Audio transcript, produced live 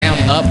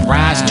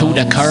uprise to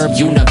the curb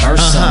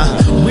universal.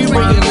 We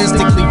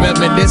realistically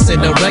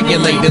reminiscent of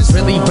regulators.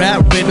 Really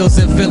rap riddles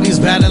and Phillies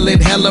battling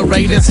hella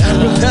raiders.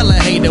 Repel a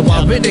hater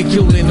while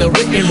ridiculing the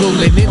written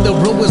ruling. In the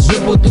ruins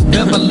ripple through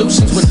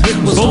revolutions when Rick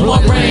was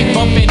ruling. Boomerang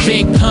bumping,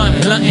 big pun,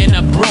 blunting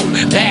a brew.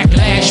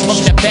 Backlash from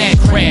the back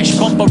crash,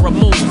 bumper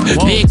remove.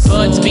 Big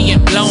buds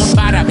being blown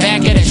by the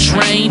back of the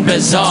train.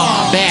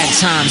 Bizarre, bad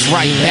times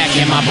right back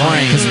in my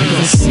brain. Cause we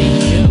the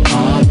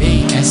C-U-R-B-S-I-D.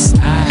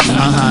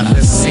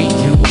 The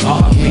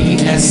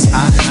C-U-R-B-S-I-D.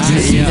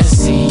 The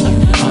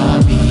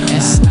C-U-R-B-S-I-D.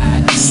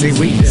 See,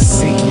 we the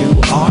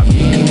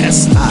C-U-R-B-S-I-D.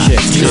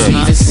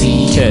 The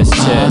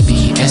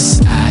C-U-R-B-S-I-D.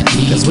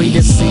 Cause we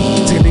the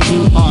C to the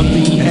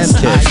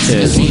U-R-B-S-I-D.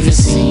 Cause we the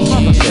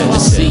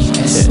C-U-R-B-S-I-D.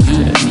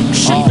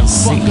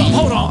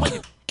 Hold on.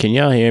 Can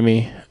y'all hear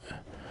me?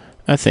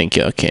 I think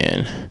y'all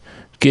can.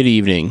 Good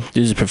evening.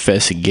 This is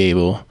Professor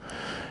Gable.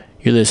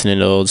 You're listening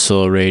to Old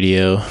Soul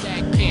Radio.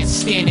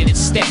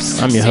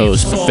 I'm your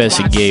host,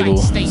 Professor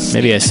Gable.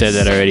 Maybe I said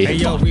that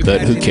already,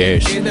 but who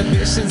cares?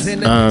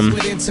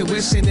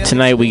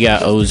 Tonight we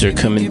got Ozer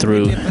coming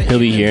through. He'll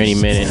be here any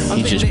minute.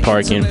 He's just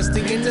parking.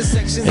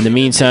 In the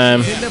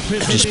meantime,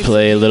 just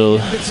play a little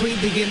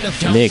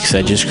mix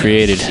I just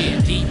created.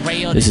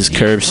 This is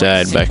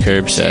Curbside by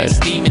Curbside.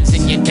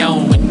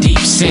 Deep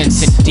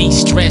sense and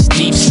de-stress,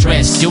 deep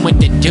stress, doing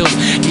the do.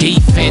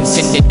 Defense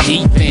in the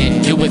deep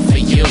end, do it for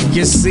you.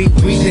 You see,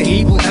 we the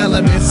evil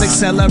elements,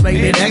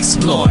 accelerated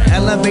explore.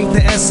 Elevate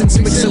the essence,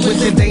 mix it with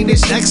the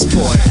Danish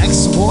export.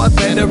 Export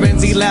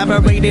veterans,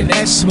 elaborated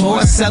etch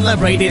more.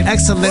 Celebrated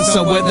excellence,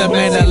 so we're the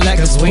men elect.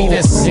 Cause we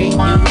the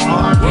C-U-R-B-S-I-D.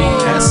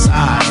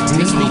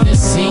 Cause we the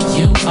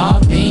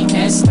C-U-R-B-S-I-D.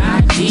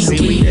 See,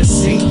 we the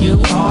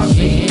C-U-R-B-S-I-D.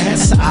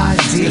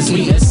 Cause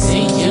we the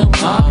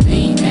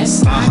C-U-R-B-S-I-D.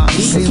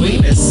 See, we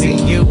the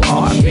C-U-R-B-S-I-D.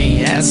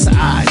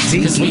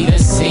 Cause we the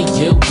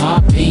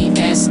C-U-R-B-S-I-D.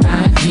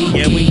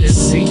 Yeah, we the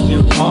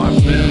C-U-R-B-S-I-D.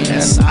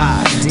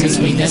 Cause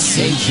we the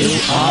C-U-R-B-S-I-D.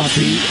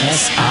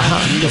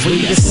 Cause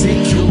we the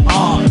C-U-R-B-S-I-D.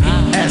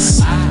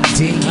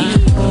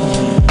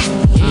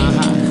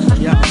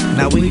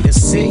 Now we the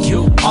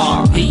C-U-R-B-S-I-D.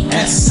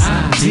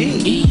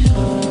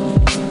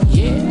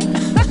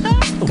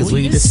 Cause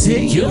we the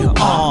C-U-R-B-S-I-D.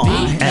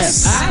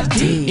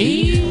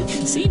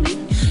 See me?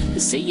 The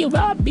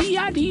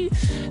C-U-R-B-I-D.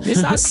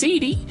 This our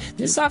CD.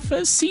 This our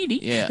first CD.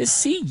 Yeah. The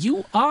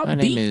C-U-R-B-S-I-D.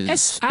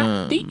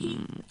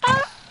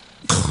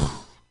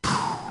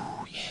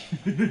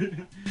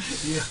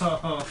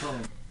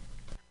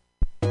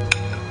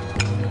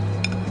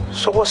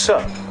 So what's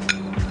up?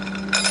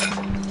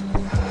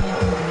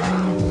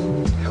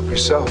 Help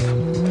yourself.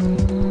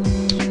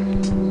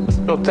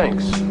 No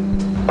thanks.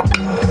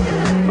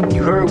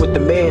 You heard what the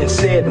man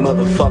said,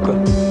 motherfucker.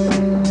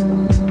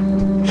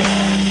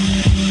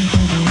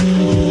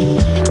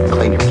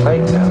 Clean your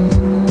plate now.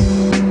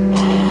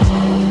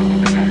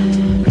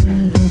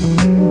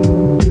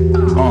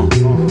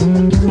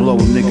 Blow a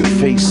nigga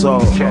face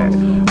off.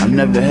 I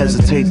never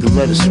hesitate to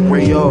let it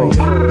spray off.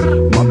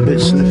 My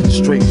bitch sniffing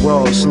straight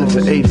raw,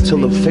 sniffing eighth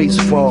till her face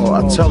fall.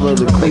 I tell her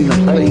to clean the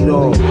plate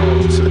off.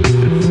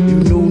 You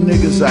new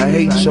niggas, I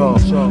hate y'all.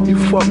 You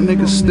fuck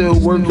niggas still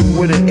working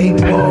with an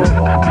 8-ball.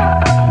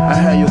 I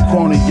had your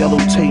corner yellow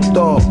taped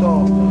off.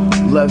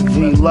 Left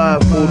V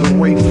live for the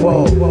Ray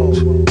fall.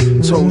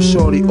 Told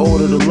Shorty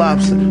order the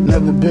lobster.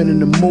 Never been in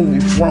the movie,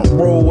 front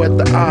row at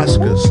the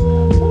Oscars.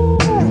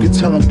 You can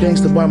tell I'm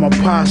gangster by my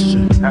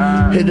posture.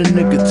 Hit a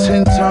nigga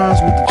 10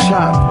 times with the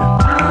chopper.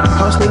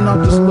 Hustling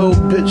out this little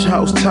bitch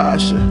house,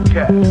 Tasha.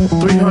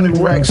 300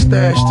 racks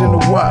stashed in the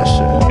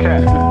washer.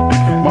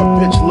 My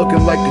bitch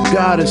looking like a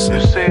goddess.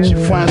 She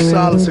finds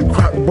solace in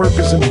crop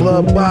burgers and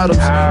blood bottles.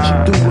 She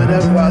do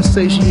whatever I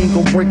say, she ain't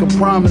gon' break a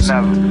promise.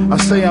 I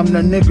say I'm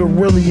that nigga,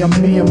 really, I'm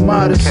being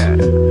modest.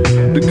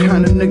 The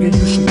kind of nigga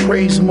you should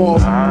praise more.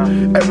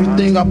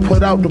 Everything I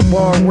put out, the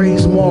bar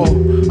raised more.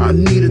 I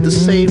needed to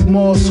save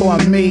more, so I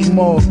made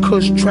more.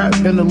 Kush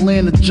trapped in the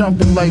land of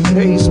jumping like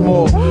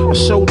Bazemore. I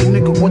showed the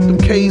nigga what them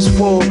K's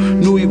for.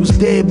 Knew he was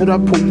dead, but I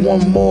put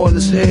one more in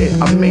his head.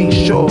 I made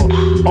sure.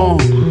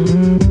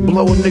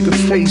 Blow a nigga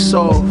face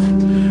off.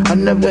 I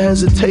never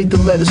hesitate to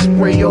let it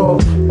spray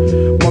off.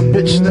 My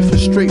bitch sniffing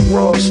straight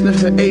raw,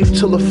 sniffing eighth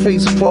till her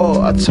face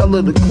fall. I tell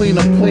her to clean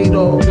her plate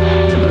off.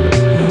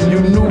 You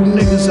new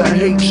niggas, I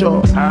hate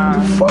y'all.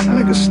 You fuck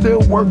niggas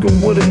still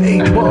working with an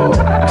 8-ball.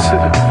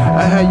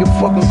 I had your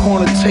fucking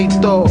corner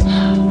taped off.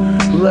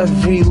 Left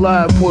V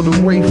live for the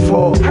Ray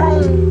fall.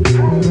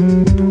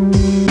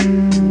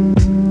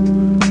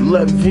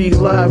 Left V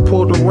live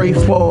for the Ray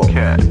fall.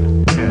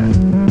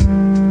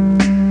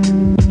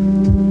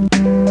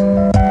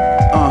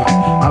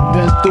 I've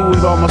been through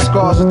it, all my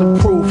scars are the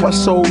proof. I I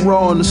so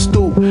raw in the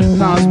stoop.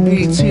 Times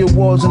BT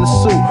awards in the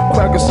suit.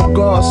 Crack a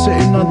cigar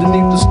sitting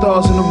underneath the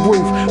stars in the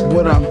roof.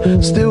 But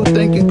I'm still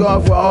thanking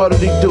God for all that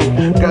he do.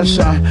 Got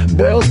shot,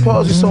 Bell's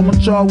palsy, so my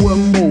jaw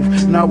wouldn't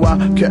move. Now I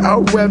can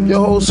out-rap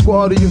your whole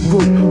squad of your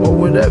group, or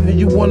whatever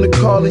you wanna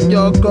call it,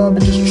 y'all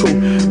garbage is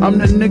true. I'm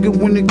the nigga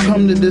when it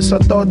come to this, I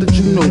thought that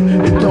you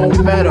knew. It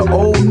don't matter,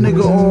 old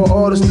nigga or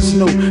artist that's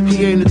new.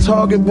 He ain't a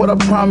target, but I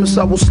promise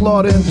I will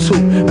slaughter him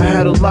too. I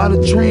had a lot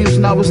of dreams,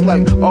 and I was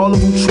like, all of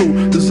them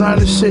true.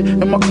 Designer shit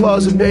in my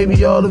closet,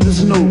 baby, all of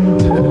it's new.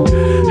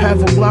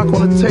 Half a block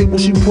on the table,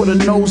 she put her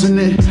nose in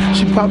it.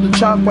 She popped the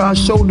chopper, I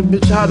showed the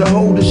bitch how to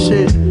hold the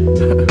shit.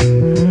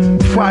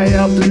 Fire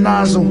out the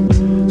nozzle,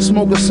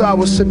 smoke a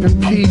sour, sipping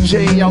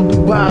PJ out the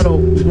bottle.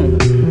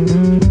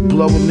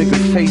 Blow a nigga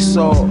face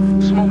off,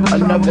 I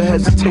never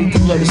hesitate to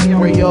let it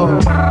spray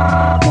off.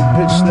 My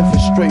bitch sniffing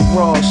straight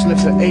raw,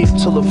 sniffing 8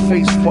 till her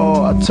face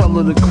fall. I tell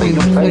her to clean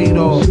the plate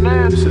off.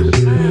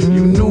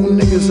 You new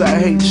niggas, I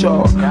hate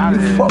y'all.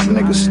 You fuck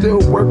niggas still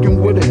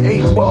working with an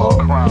 8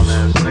 ball.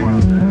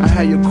 I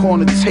had your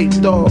corner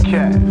taped off.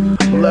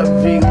 Left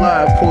V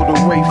live, pulled the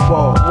Ray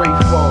fall.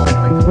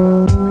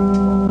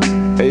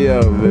 Hey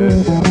yo, man.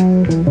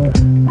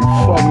 You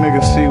fuck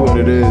niggas see what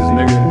it is,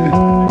 nigga.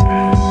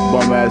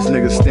 Bum ass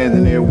niggas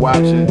standing there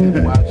watching.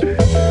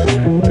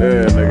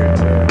 Yeah,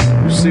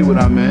 nigga. You see what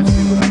I meant?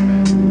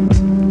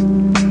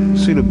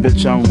 See the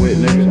bitch I'm with,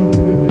 nigga.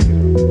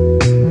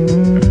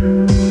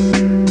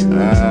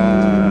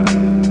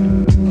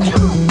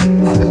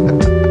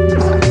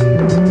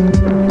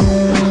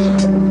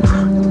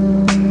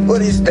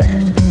 What is that?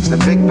 It's the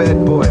big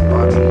bad boy,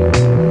 Bobby.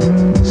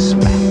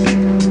 Smack.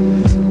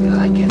 You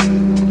like it?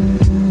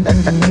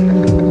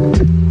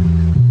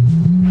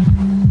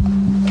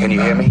 Can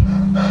you hear me?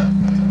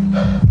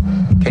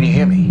 Can you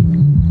hear me?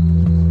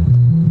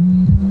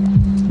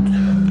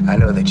 I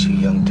know that you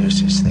young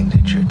deuces think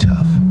that you're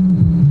tough.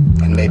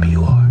 And maybe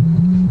you are.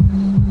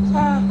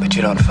 But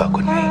you don't fuck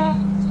with me.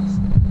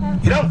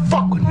 You don't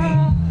fuck with me.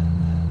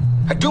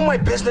 I do my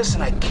business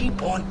and I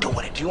keep on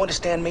doing it. Do you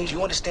understand me? Do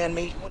you understand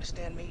me? Do you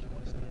understand me?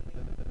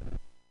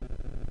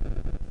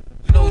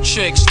 No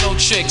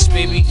tricks,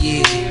 baby.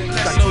 Yeah.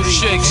 No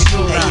tricks,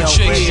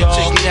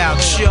 Check it out,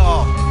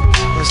 y'all.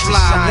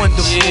 Fly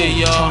wonderful.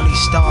 Yeah, y'all. Tony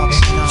Starks,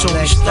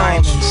 Tony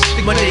Starks.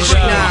 Monday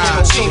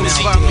night,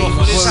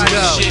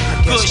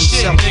 good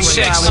shit, nigga.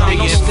 Checks on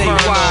no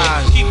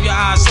further. Keep your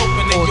eyes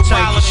open and your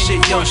wallet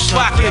in your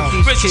front pocket.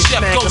 Prison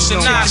chef goes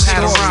and nine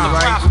stores the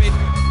profit.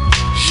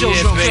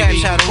 Yeah,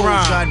 baby.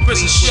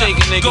 Prison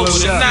chef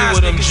goes and nine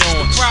niggas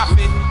the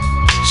profit.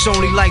 It's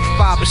only like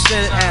 5%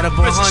 out of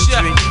 100.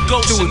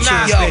 Do it,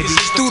 yo.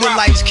 Through the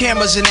lights,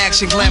 cameras in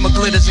action, glamour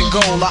glitters and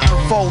gold. I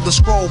unfold the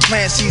scroll,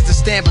 plant seeds to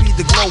stampede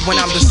the glow when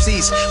I'm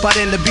deceased. But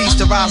in the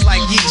beast, to rise like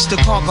yeast, to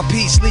conquer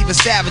peace, leaving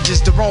savages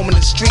to roam in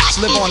the streets,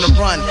 live on the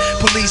run.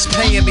 Police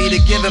paying me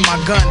to give him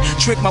my gun.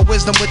 Trick my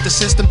wisdom with the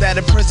system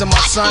that imprisoned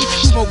my son.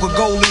 Smoke a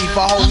gold leaf,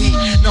 a whole heat.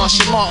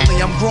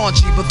 Nonchalantly, I'm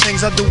graunchy, but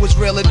things I do is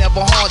real, it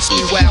never haunts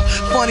me. Wow,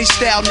 funny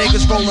style,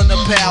 niggas rolling a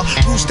pal.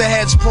 Booster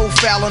heads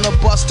profiling a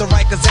bust to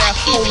Rikers out.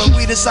 Holding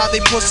weed inside they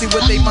pussy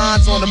with they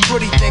minds on the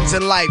pretty things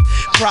in life.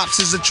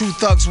 Props is a true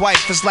thug's wife,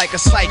 it's like a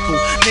cycle.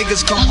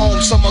 Niggas come home,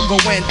 summer go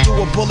in, do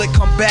a bullet,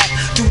 come back,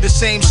 do the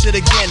same shit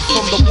again.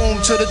 From the womb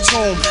to the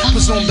tomb,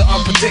 presume the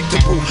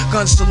unpredictable.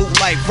 Guns salute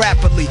life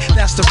rapidly,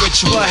 that's the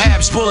ritual.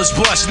 Perhaps bullets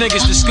bust,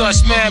 niggas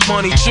discuss mad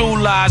money,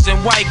 true lies, and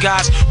white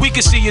guys. We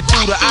can see it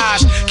through the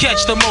eyes,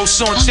 catch the most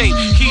on tape.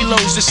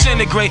 Kilos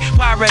disintegrate,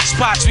 pirate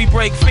spots, we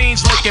break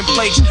fiends licking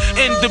plates.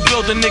 In the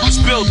building, niggas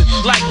building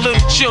like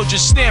little children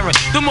staring.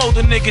 The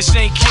older niggas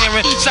ain't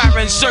caring.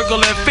 Sirens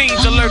circling,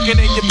 fiends are lurking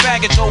in your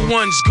baggage. Oh,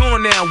 one's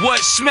gone now. What?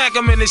 Smack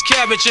him in his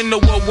cabbage in the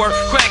woodwork.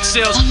 Crack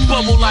sales,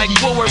 bubble like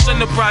Woolworths in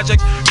the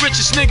projects.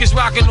 Richest niggas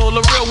rocking all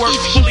the real work.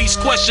 Police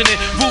questioning,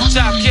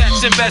 rooftop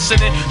cats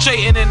investing in,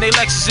 trading in they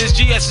Lexuses.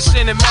 GS is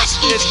sending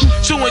messages.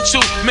 2 and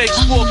 2 makes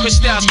 4.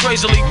 Crystals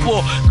crazily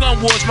poor.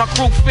 Gun wars, my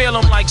crew feel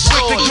them like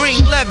swords. With the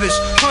green levers,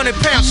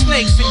 100-pound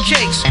snakes and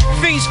cakes.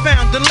 Fiends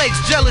found the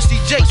lakes, jealousy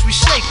jakes. We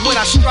shake what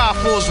I strive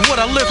for is what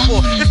I live for.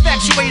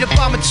 Infatuated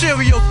by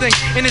material things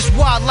in this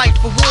wild life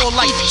for war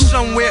life.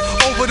 Somewhere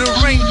over the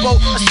rainbow,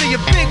 I see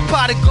a big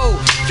pot of gold.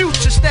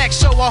 Future stacks,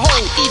 so I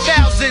hold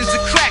thousands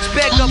of cracks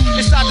bagged up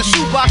inside the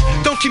shoebox.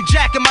 Don't keep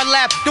Jack in my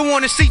lap, don't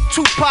wanna see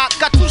Tupac.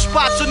 Got 2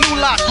 spots, a new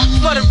lot,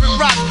 flooded with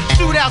rocks.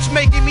 Shootouts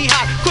making me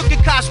hot,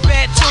 cooking cops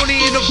bad, Tony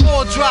in the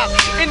ball drop.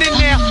 And then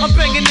now I'm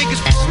banging niggas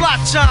for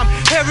slot time.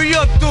 Hurry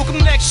up, Duke, I'm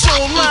next show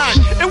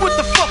line. And what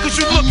the fuck is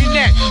you looking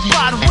at?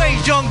 By the way,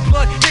 young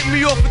blood, hit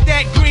me off with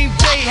that Green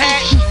Bay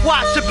hat.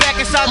 Watch the back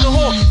inside the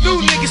hall. New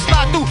niggas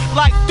slide through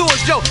like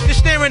doors, yo. They're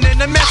staring in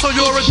the mess on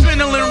your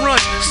adrenaline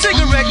runs.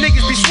 Cigarette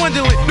niggas be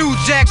swindling. New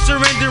jack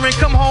surrendering,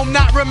 come home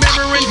not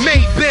remembering.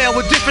 Made bail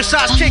with different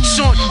size kicks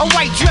on. A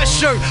white dress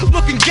shirt,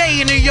 looking gay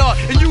in the yard.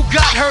 And you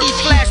got hurt.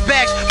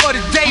 Flashbacks for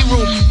the day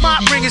room.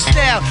 Mop ringing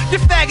style.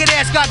 Your faggot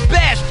ass got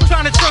bashed,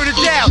 trying to turn it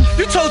down.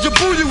 You told your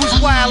boo you was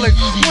wildin'.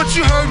 Once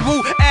you heard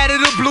woo, added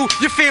a blue Jungle,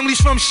 your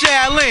family's from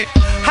Shaolin.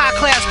 High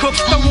class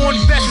cooks, throw on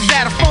vests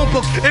at a phone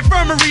book.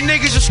 Infirmary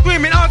niggas are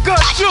screaming, I got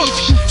shook.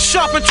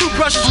 Sharpen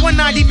toothbrushes,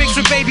 190 mixed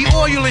with baby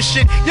oil and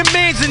shit. Your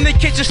man's in the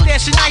kitchen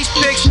stashing ice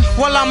picks.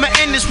 While I'ma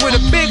end this with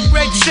a big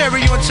red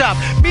cherry on top.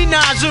 Me,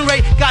 Nas, and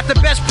Ray got the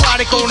best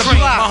product on the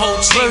block. My whole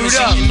team is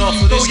eating off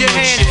of Throw this your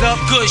good hands shit. up.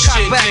 Good Cock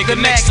shit, back nigga.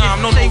 the Next magnet. time,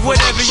 no Say more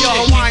whatever shit.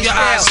 y'all Keep wine your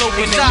eyes style.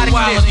 open and Exotic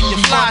wild shit. in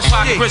your Fly front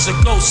pocket. shit. Chris a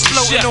ghost,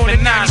 Floating chef, on the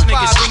and nines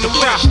niggas 95 with in the the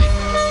whip.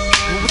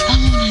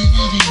 whip.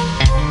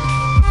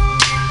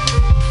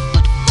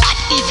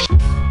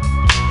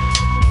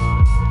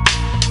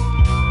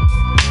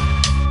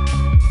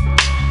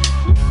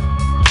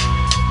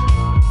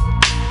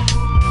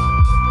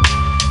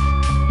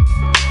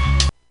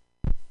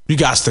 You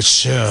got to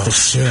chill.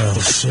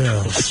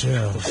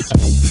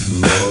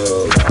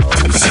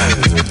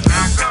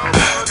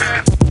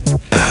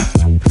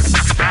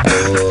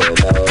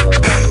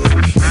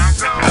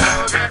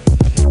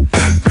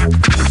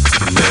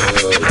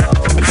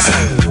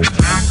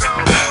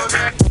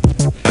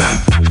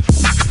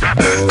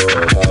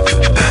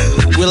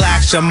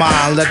 Relax your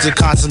mind, let your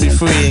conscience be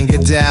free and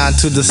get down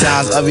to the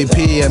sounds of your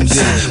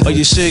PMD. But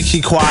you should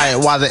keep quiet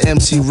while the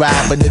MC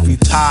rap. But if you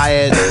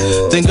tired,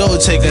 then go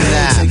take a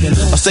nap.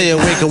 Or stay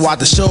awake and watch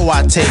the show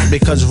I take,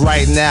 because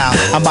right now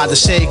I'm about to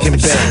shake and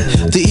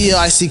bake. The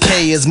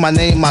EICK is my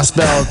name, I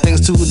spell.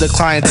 Thanks to the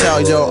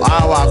clientele, yo,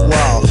 I rock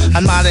well.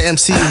 I'm not an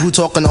MC who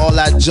talking all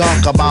that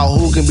junk about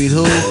who can beat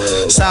who.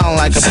 Sound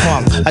like a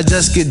punk. I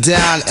just get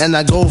down and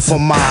I go for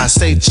mine.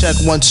 Say check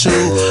 1, 2,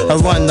 I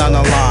run down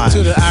the line.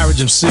 To the average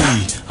MC,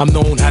 I'm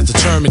known as the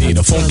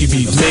Terminator, funky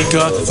beat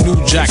maker, new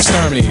jack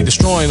exterminator,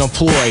 destroying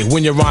employ.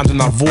 When your rhymes are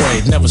not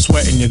void, never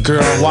sweating your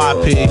girl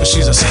YP, cause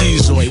she's a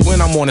schizoid.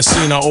 When I'm on the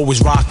scene, I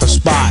always rock the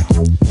spot.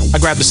 I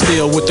grab the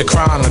steel with the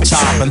crown on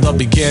top. In the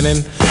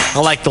beginning, I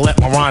like to let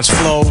my rhymes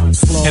flow.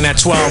 And at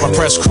 12, I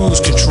press cruise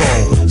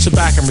control. Sit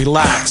back and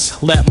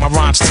relax, let my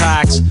rhymes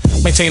tax.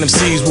 Maintain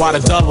MCs while the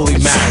doubly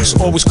max.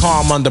 Always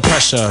calm under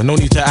pressure, no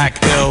need to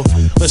act ill.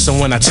 Listen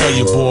when I tell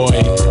you, boy,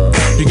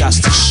 you got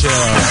to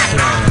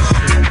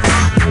chill.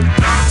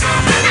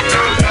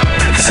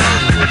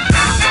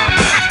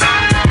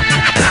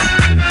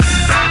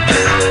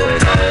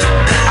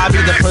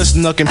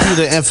 Personal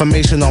computer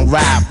information on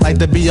rap, like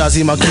the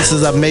BRZ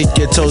Marquises that make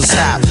your toes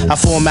tap. I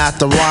format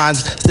the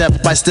rhymes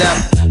step by step,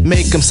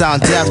 make them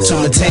sound deaf to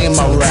retain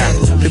my rap.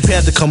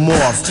 Prepare to come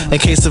off in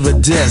case of a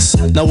diss.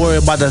 Not worry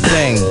about the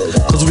thing,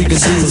 cause we can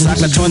do is I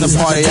can turn the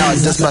party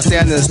out just by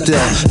standing still.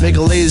 Make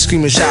a lady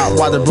scream and shout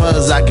while the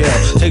brothers act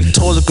ill. Take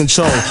total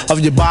control of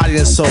your body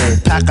and soul.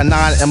 Pack a 9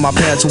 in my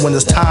pants when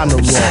it's time to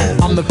roll.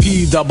 I'm the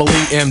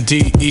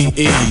PEEMDEE,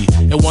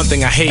 and one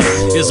thing I hate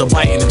is a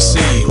biting MC.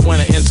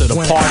 When I enter the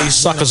party,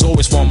 suckers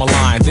always form a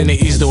line. Then they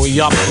ease their way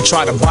up and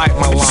try to bite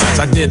my lines.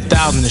 I did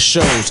thousands of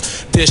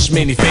shows, dish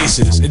many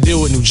faces, and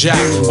deal with New Jack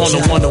on a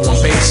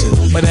one-to-one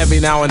basis. But every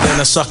now and then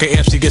a sucker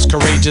MC gets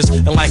courageous,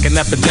 and like an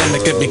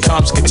epidemic it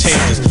becomes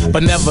contagious.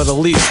 But never the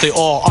least, they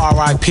all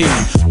R.I.P.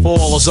 For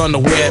all those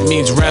unaware, it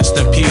means rest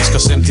in peace,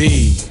 cause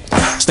MD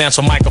stands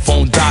for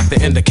microphone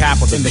doctor in the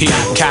capital P,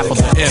 capital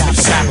M,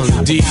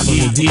 capital D,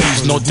 E,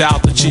 D's. No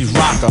doubt the chief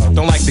rocker.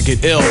 Don't like to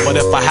get ill, but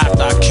if I have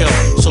to, I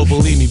kill. So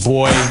believe me,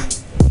 boy,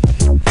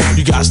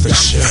 you got to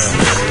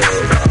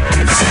chill.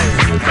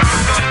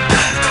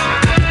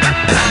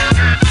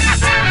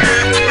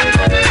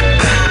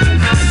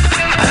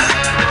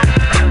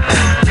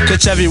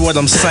 Catch every word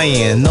I'm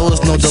saying, no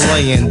it's no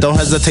delaying. Don't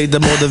hesitate to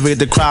motivate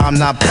the crowd, I'm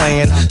not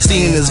playing.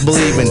 Seeing is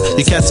believing,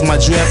 you catch my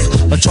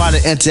drift. But try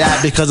to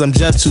interact because I'm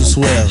just too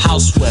swift. How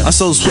swift? I'm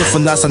so swift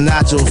and that's a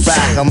natural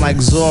fact. I'm like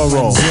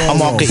Zorro,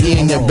 I'm all E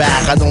in your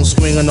back. I don't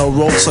swing on no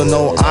ropes or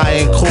no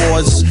iron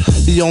cords.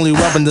 The only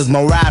weapon is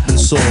my rapping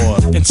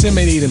sword.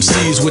 Intimidate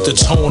MCs with the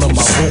tone of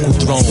my vocal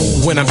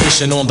throne. When I'm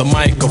dishing on the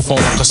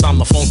microphone, cause I'm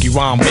the funky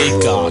rhyme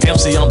maker.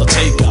 MC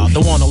Undertaker,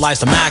 the one who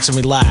likes to max and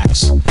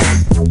relax.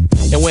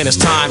 And when it's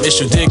time, it's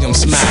your dig 'em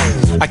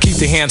smack. I keep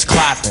the hands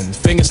clapping,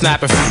 fingers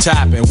snapping, feet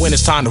tapping. When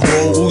it's time to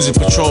roll, Uzi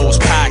patrols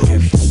packing.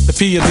 The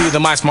P.O.D. the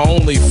mic's my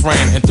only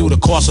friend. And through the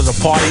course of the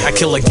party, I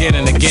kill again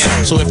and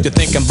again. So if you're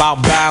thinking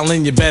about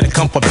battling, you better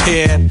come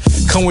prepared.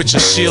 Come with your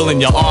shield and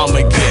your arm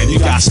again. You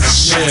got to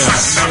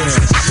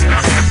chill.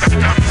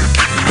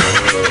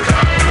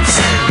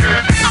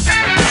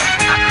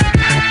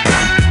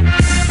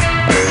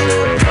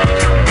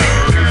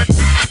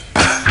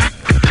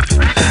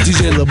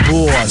 DJ La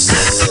Boss,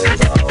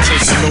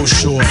 taking no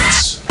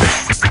shorts.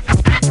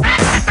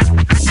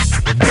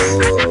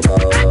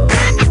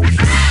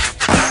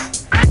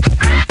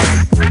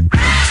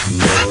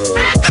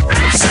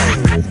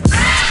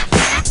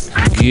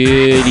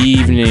 Good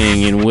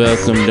evening and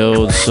welcome to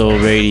Old Soul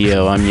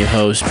Radio. I'm your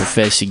host,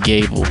 Professor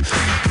Gable.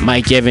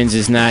 Mike Evans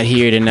is not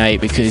here tonight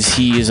because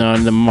he is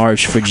on the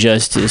March for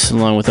Justice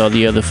along with all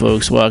the other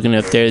folks walking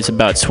up there. There's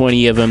about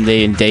 20 of them.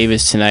 They in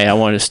Davis tonight. I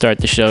want to start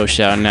the show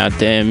shouting out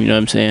them, you know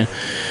what I'm saying?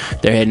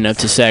 They're heading up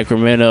to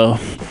Sacramento.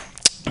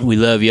 We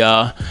love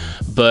y'all.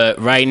 But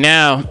right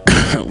now,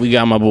 We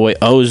got my boy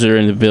Ozer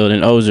in the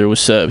building. Ozer,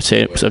 what's up?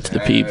 Say what's up to the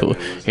people.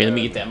 Here, let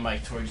me get that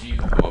mic towards you.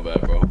 My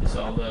bad, bro. It's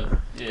all love.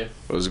 Yeah.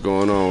 What's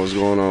going on? What's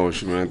going on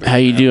with you, man? How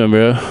you doing,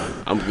 bro?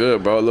 I'm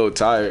good, bro. A little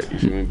tired. You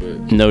feel me?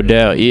 But No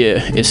doubt.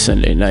 Yeah, it's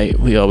Sunday night.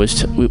 We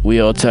always we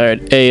all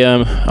tired. Hey,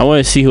 I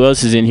want to see who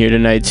else is in here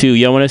tonight too.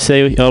 Y'all want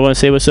to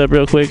say what's up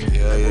real quick?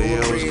 yeah.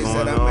 What's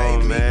going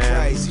on,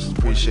 man?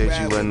 Appreciate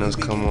you letting us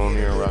come on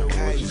here and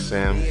rocking with you,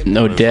 Sam.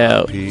 No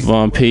doubt.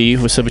 Von P.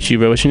 What's up with you,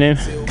 bro? What's your name?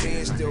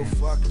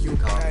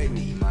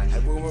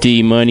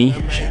 D Money.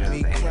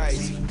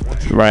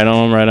 Right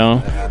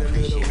on.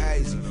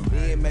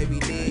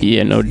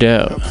 Yeah, no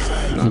doubt.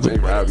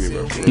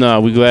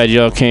 No, we glad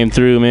y'all came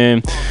through,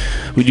 man.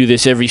 We do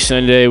this every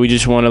Sunday. We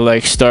just want to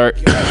like start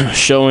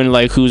showing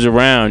like who's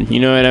around. You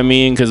know what I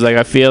mean? Because like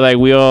I feel like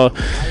we all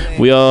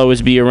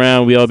always be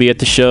around. We all be at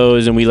the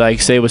shows and we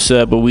like say what's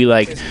up, but we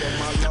like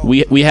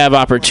we have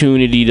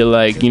opportunity to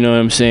like, you know what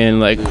I'm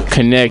saying, like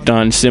connect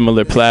on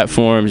similar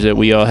platforms that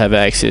we all have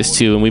access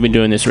to. And we've been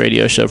doing this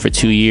radio show for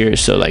 2 years.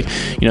 So like,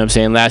 you know what I'm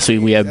saying, last week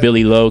we had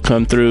Billy Lowe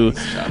come through.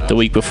 The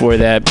week before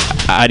that,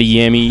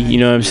 Adiyemi, you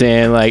know what I'm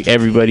saying, like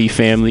everybody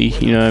family,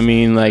 you know what I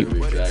mean, like.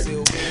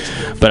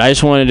 But I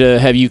just wanted to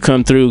have you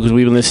come through because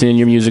we've been listening to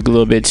your music a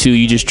little bit too.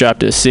 You just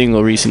dropped a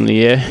single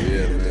recently, yeah?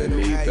 Yeah, man.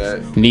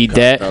 Need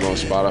that. Got on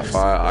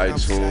Spotify,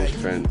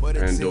 iTunes,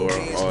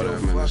 Pandora, all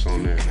that, man. That's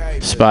on there.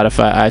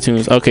 Spotify,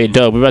 iTunes. Okay,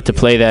 dope. We're about to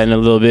play that in a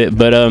little bit.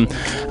 But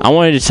I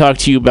wanted to talk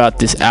to you about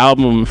this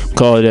album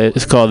called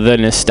The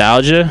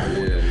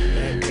Nostalgia.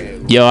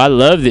 Yo, I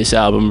love this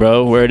album,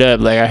 bro. Word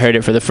up. Like I heard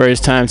it for the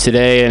first time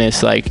today, and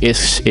it's like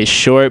it's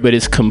short, but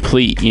it's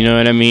complete. You know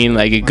what I mean?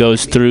 Like it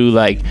goes through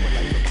like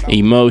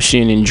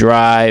emotion and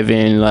drive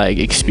and like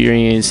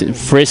experience and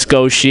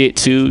Frisco shit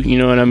too. You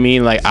know what I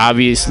mean? Like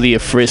obviously a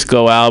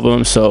Frisco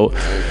album, so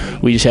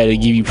we just had to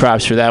give you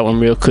props for that one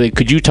real quick.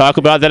 Could you talk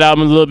about that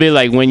album a little bit,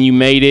 like when you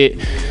made it,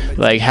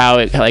 like how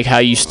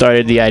you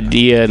started the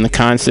idea and the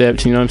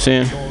concept? You know what I'm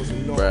saying?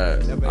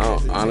 Brad,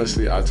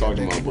 honestly, I talk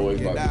to my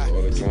boys about this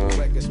all the time.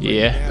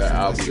 Yeah. That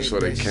album just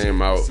sort of came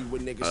out.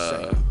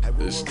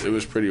 It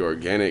was pretty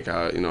organic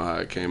how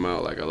it came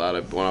out. Like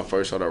when I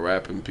first started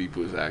rapping,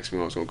 people was asking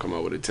me if I was gonna come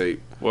out with a tape.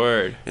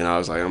 Word. And I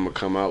was like, I'm gonna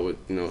come out with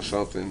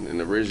something.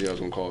 And originally I was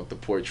gonna call it The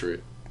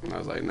Portrait. And I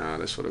was like, nah,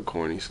 that's sort of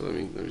corny. So let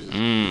me just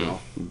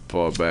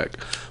fall back.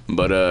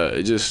 But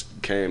it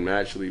just came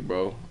naturally,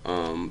 bro.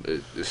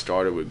 It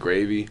started with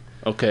Gravy.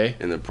 Okay.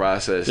 In the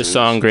process. The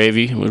song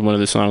Gravy was one of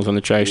the songs on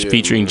the track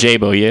featuring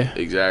J-Bo, yeah?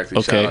 Exactly.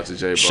 Okay.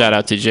 Shout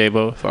out to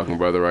J-Bo. Fucking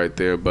brother right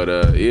there. But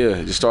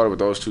it just started with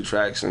those two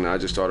tracks, and I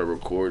just started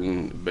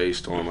recording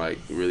based on like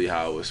really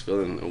how I was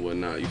feeling and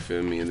whatnot. You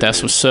feel me? And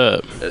that's what's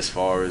up. As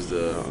far as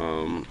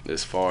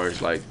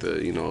like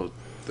the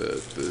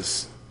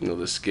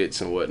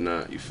skits and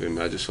whatnot, you feel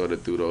me? I just sort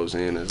of threw those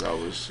in as I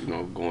was,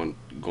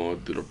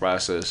 going through the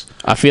process.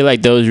 I feel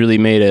like those really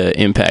made an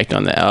impact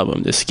on the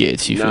album, the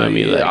skits. You feel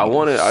me? Like I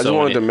just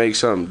wanted to make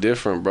something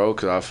different, bro,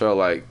 because I felt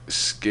like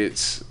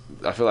skits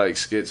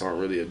aren't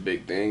really a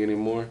big thing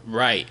anymore.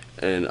 Right.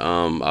 And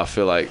I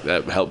feel like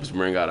that helps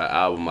bring out an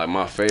album. Like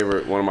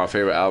one of my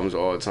favorite albums of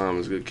all time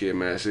is Good Kid,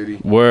 Mad City.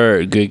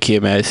 Word, Good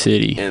Kid, Mad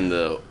City. And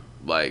I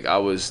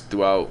was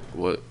throughout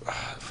when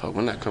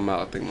that come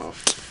out, I think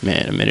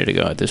a minute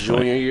ago at this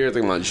point. I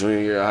think my junior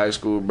year of high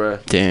school,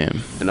 bruh.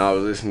 Damn. And I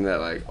was listening to that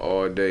like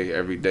all day,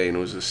 every day, and it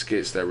was the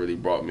skits that really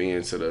brought me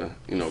into the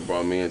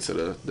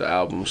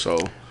album. So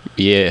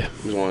yeah, I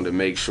just wanted to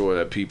make sure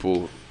that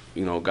people,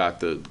 got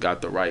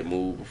the right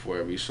move before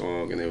every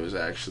song, and it was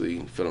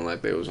actually feeling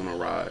like they was on a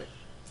ride.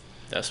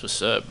 That's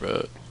what's up,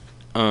 bro.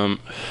 I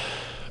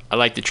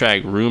like the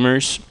track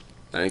Rumors.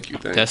 Thank you.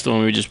 That's the one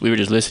we were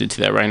just listening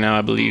to that right now,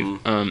 I believe.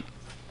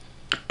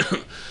 Mm-hmm.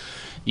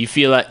 You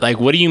feel like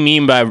what do you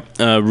mean by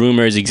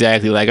rumors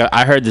exactly? Like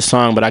I heard the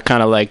song, but I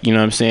kind of like, you know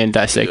what I'm saying,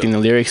 dissecting the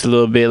lyrics a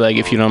little bit, like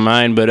if you don't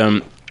mind. But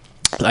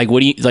like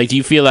what do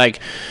you feel like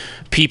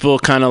people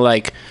kind of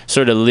like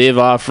sort of live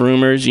off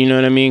rumors? You know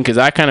what I mean? Because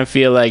I kind of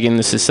feel like in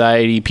the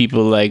society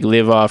people like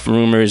live off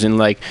rumors and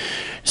like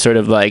sort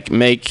of like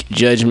make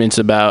judgments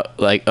about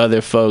like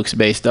other folks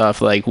based off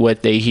like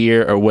what they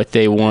hear or what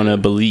they want to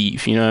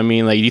believe. You know what I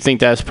mean? Like, do you think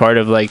that's part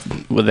of like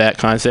with that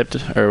concept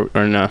or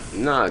no?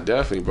 Nah,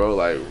 definitely, bro.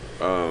 Like,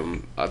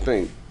 I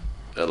think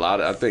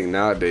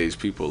nowadays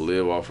people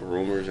live off of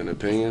rumors and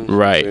opinions.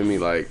 Right. You feel me?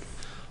 Like,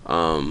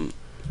 I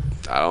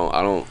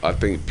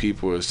think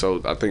people are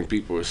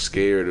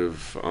scared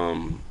of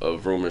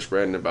rumors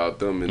spreading about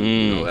them,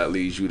 and that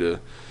leads you to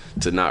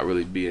not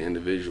really be an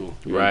individual.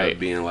 You end up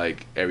being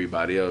like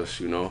everybody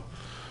else,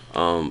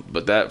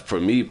 But that, for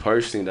me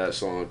personally, that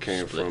song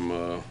came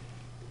from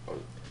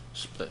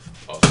Split.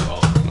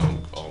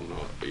 Oh no,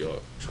 but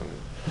y'all trying to.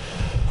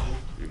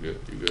 You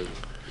good.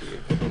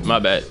 My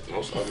bad.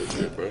 No, stop it,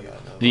 shit, bro.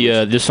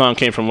 This song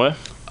came from what?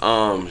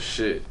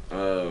 Shit.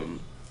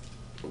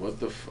 What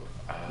the fuck?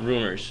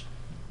 Rumors.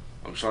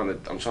 I'm trying to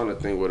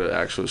think where the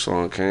actual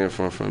song came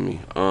from me.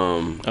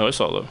 Oh, it's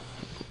all over.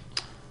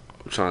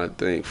 I'm trying to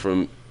think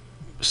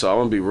So I'm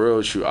gonna be real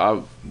with you.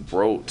 I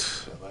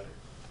wrote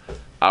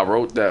I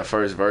wrote that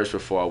first verse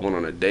before I went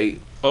on a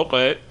date.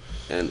 Okay.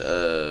 And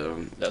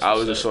I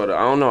was just sort of,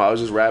 I don't know, I was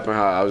just rapping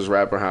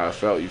how I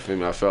felt, you feel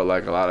me? I felt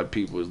like a lot of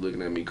people was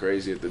looking at me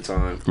crazy at the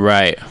time.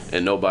 Right.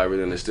 And nobody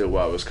really understood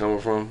where I was coming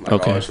from.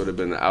 Like, I always would have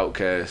been the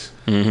outcast.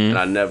 And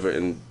I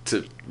never,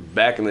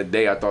 back in the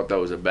day, I thought that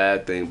was a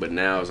bad thing, but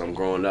now as I'm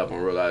growing up,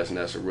 I'm realizing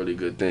that's a really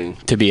good thing.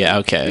 To be an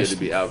outcast. Yeah, to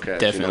be outcast.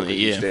 Definitely,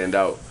 you stand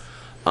out.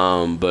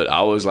 But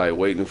I was like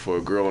waiting for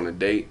a girl on a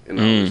date, and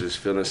I was just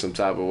feeling some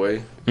type of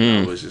way.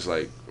 I was just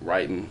like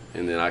writing,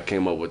 and then I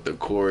came up with the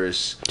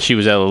chorus. She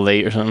was a little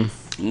late or something?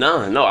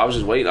 No, I was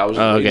just waiting. I was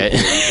just waiting. Okay.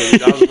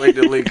 I was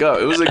waiting to link up.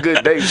 It was a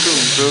good date too. You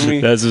feel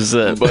me? That's what's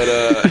up. But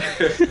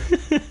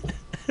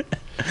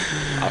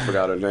I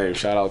forgot her name.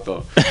 Shout out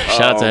though.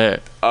 Shout out to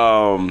her.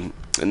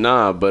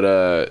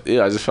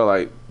 Yeah, I just felt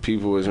like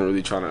people wasn't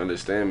really trying to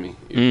understand me.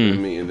 You feel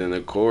me? And then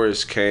the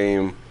chorus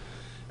came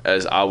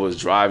as I was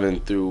driving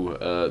through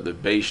the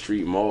Bay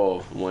Street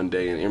Mall one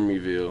day in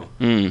Emeryville,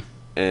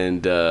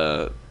 and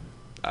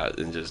I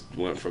just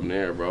went from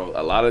there, bro.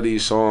 A lot of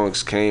these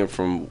songs came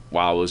from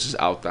while I was just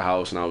out the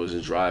house and I was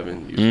just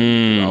driving.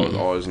 You know, I was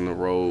always on the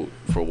road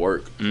for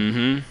work,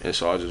 and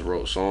so I just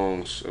wrote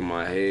songs in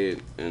my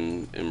head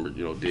and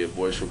you know, did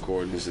voice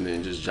recordings and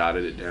then just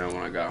jotted it down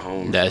when I got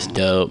home. That's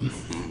dope.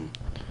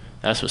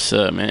 That's what's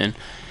up, man.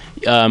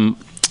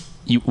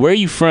 Where are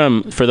you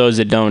from? For those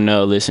that don't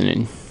know,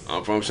 listening.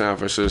 I'm from San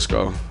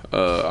Francisco.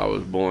 I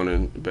was born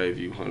in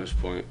Bayview, Hunters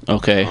Point.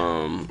 Okay.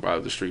 Right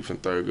up the street from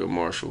Thurgood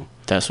Marshall.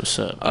 That's what's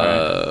up.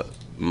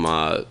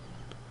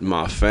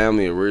 My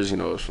family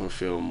originally was from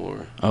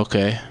Fillmore.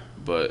 Okay.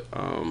 But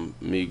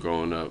me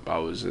growing up, I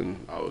was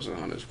in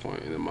Hunters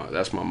Point, and then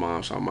that's my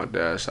mom's side. My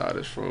dad's side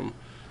is from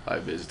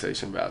like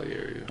Visitation Valley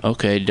area.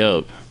 Okay,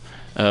 dope.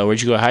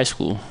 Where'd you go to high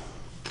school?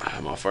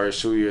 My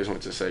first 2 years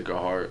went to Sacred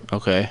Heart.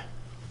 Okay.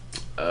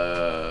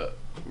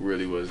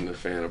 Really wasn't a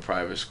fan of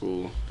private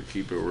school, to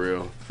keep it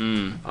real.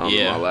 Yeah.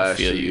 My last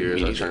 2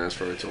 years, I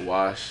transferred to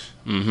Wash.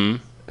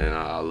 And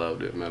I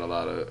loved it. Met a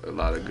lot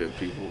of good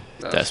people.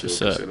 That's what's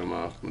up. Consider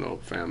my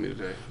family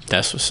today. So.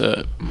 That's what's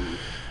up.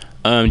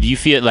 Do you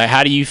feel like,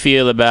 how do you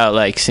feel about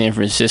like San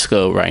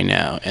Francisco right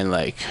now, and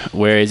like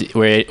where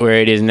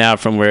it is now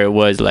from where it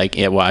was like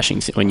at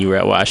Washington when you were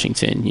at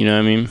Washington? You know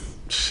what I mean?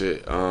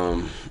 Shit.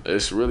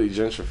 It's really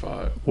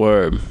gentrified.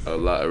 Word. A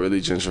lot,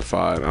 really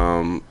gentrified.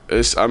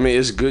 It's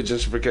good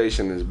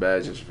gentrification. It's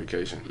bad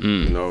gentrification.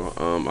 You know,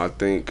 I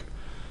think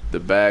the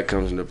bad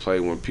comes into play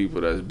when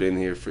people that's been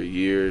here for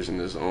years and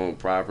has owned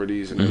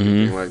properties and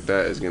everything like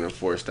that is getting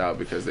forced out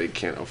because they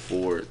can't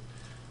afford.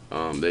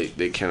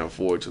 They can't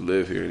afford to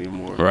live here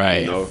anymore.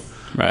 Right. You know.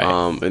 Right.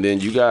 And then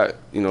you got,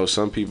 you know,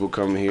 some people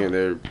coming here and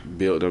they're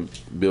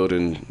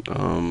building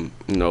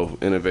you know,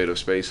 innovative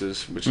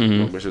spaces, which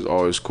is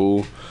always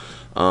cool.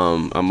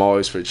 I'm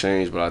always for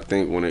change, but I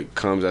think when it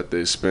comes at the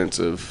expense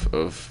of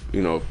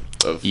you know,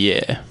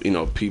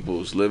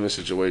 people's living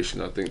situation,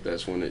 I think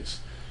that's when it's,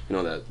 you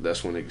know,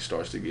 that's when it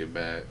starts to get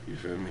bad. You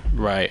feel me?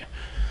 Right.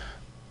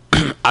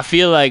 I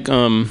feel like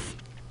the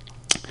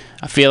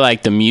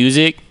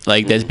music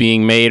like that's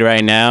being made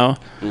right now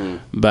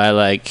by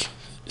like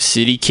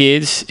city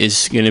kids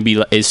is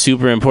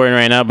super important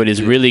right now, but it's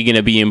really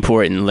gonna be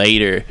important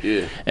later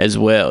as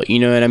well. You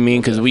know what I mean?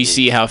 Because we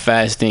see how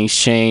fast things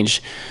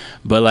change.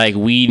 But like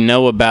we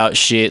know about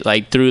shit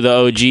like through the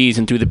OGs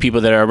and through the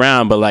people that are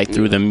around, but like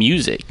through the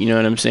music, you know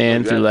what I'm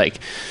saying? Exactly. Through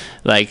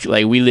like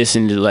we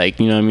listen to like,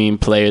 you know what I mean,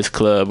 Players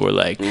Club or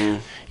like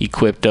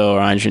Equipto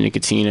or Andre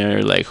Nicotina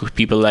or like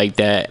people like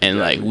that, and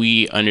like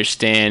we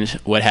understand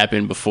what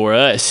happened before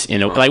us. You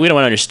know, like we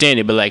don't understand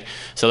it, but like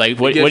so like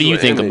what do you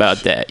think about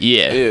that?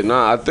 Yeah,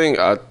 I think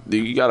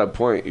you got a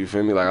point. You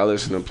feel me? Like I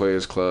listen to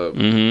Players Club,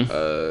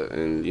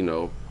 and you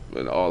know.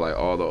 And all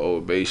the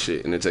old bass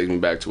shit, and it takes me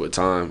back to a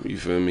time. You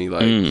feel me?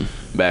 Like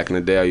back in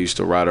the day, I used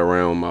to ride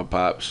around with my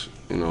pops,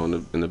 you know,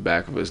 in the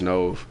back of his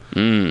Nove,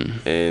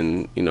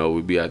 and you know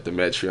we'd be at the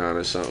Metreon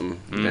or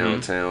something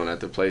downtown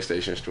at the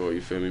PlayStation store.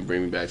 You feel me?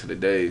 Bring me back to the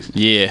days.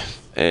 Yeah.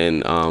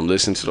 And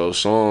listen to those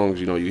songs.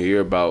 You know, you hear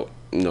about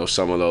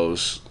some of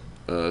those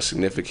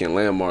significant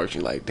landmarks.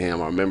 You're like,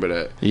 damn, I remember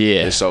that.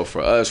 Yeah. And so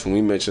for us, when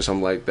we mention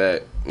something like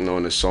that,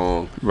 in the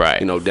song, right?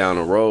 Down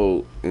the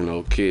road,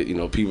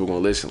 people gonna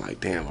listen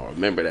like, damn, I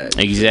remember that.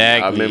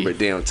 Exactly. I remember,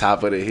 damn,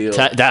 Top of the Hill.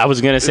 I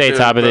was gonna say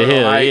Top of the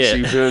Hill. Heights,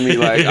 you feel me?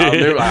 Like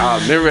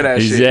I remember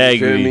that shit. You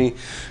feel me?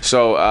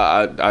 So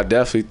I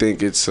definitely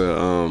think it's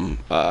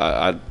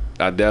I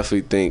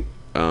definitely think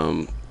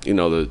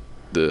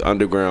the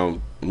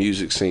underground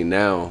music scene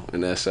now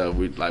and that stuff,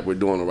 we're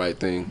doing the right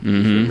thing.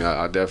 You feel me?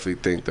 I definitely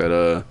think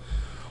that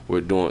we're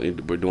doing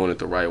it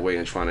the right way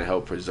and trying to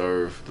help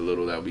preserve the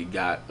little that we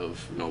got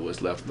of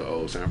what's left of the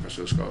old San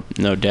Francisco.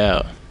 No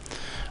doubt.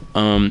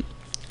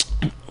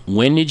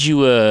 When did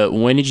you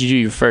do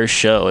your first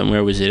show and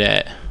where was it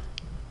at?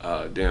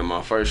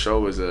 My first show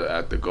was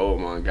at the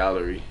Goldmine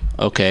Gallery.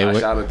 Okay. I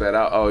shouted that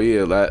out. Oh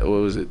yeah, what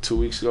was it? 2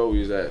 weeks ago we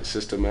was at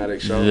Systematic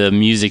Show. The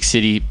Music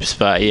City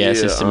spot,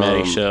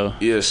 Systematic Show.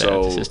 Yeah,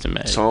 so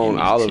Tone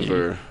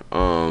Oliver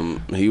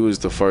He was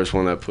the first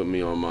one that put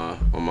me on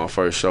my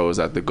first show. It was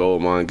at the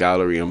Gold Mine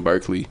Gallery in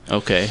Berkeley.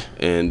 Okay.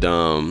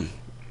 And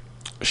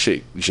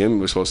Jimmy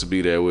was supposed to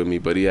be there with me,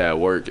 but he had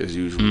work as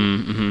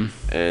usual.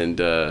 And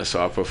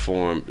so I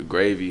performed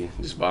Gravy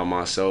just by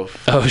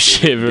myself. Oh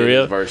shit, for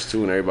real? Verse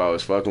 2, and everybody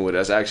was fucking with it.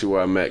 That's actually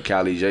where I met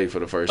Cali J for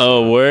the first time.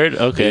 Oh, word?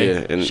 Okay.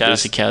 Yeah, and shout out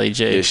to Cali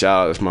J. Yeah,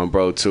 shout out. That's my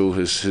bro too.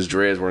 His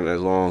dreads weren't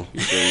as long.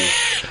 You feel me?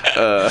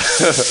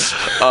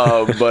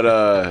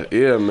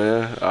 Yeah,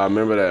 man. I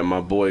remember that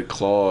my boy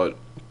Claude,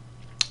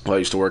 who I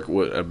used to work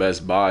with at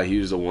Best Buy, he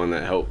was the one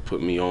that helped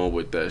put me on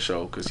with that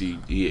show because he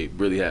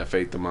really had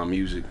faith in my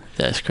music.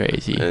 That's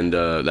crazy. And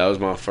that was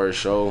my first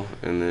show,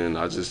 and then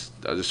I just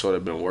sort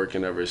of been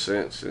working ever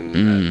since,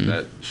 and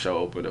that show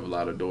opened up a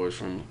lot of doors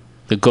for me.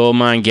 The Gold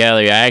Mine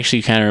Gallery, I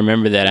actually kind of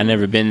remember that. I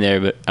never been there,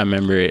 but I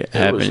remember it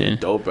happening. It was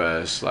dope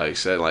ass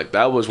set. Like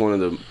that was one of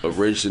the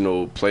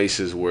original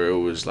places where it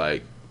was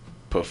like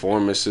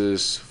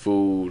performances,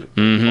 food,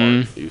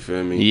 art, you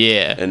feel me?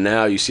 Yeah. And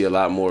now you see a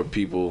lot more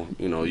people,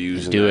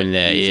 using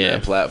that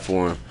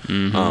platform.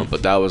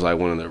 But that was like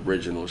one of the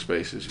original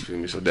spaces, you feel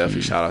me? So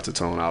definitely shout out to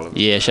Tone Oliver.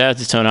 Yeah, shout out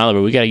to Tone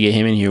Oliver. We got to get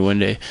him in here one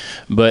day.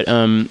 But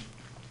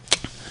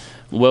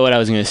what I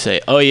was gonna say?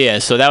 Oh yeah,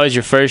 so that was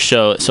your first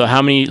show. So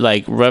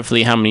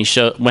roughly how many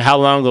shows? How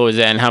long ago was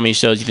that, and how many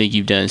shows do you think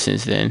you've done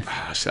since then?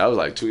 That was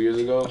like 2 years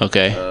ago.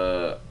 Okay.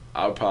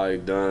 I've probably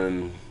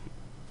done,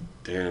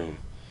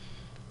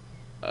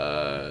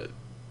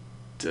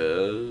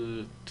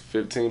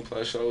 15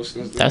 plus shows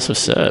since then. That's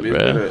what's up,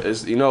 bro.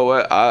 You know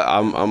what?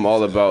 I'm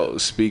all about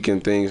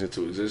speaking things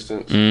into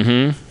existence.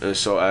 And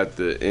so at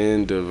the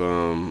end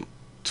of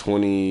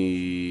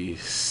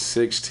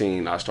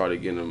 2016, I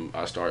started getting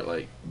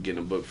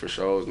booked for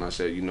shows, and I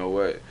said, you know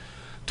what?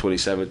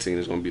 2017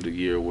 is gonna be the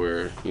year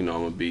where I'm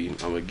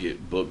gonna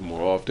get booked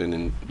more often,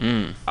 and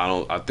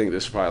I think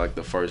this is probably like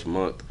the first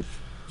month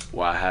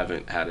where I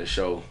haven't had a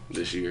show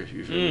this year.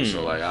 You feel me?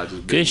 So like I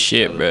just been good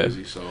shit, bro.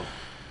 Busy, so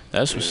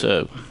that's what's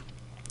up.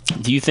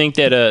 Do you think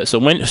that so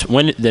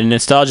when the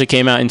Nostalgia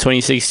came out in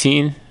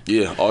 2016?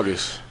 Yeah,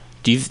 August.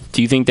 Do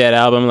you think that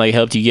album like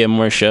helped you get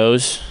more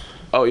shows?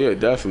 Oh yeah,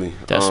 definitely.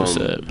 That's what's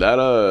up.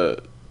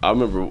 I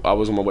remember I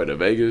was on my way to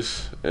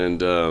Vegas, and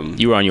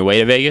you were on your way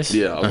to Vegas?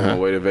 Yeah, I was on my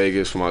way to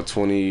Vegas for my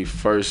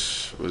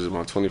 21st. Was it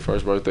my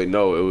 21st birthday?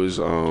 No, it was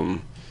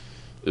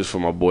for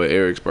my boy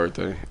Eric's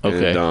birthday.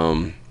 Okay.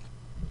 And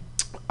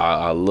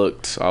I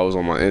looked. I was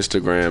on my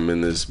Instagram,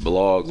 and this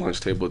blog,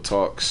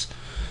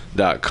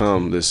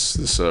 LunchTableTalks.com,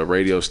 this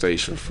radio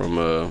station from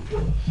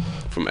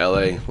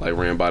LA, like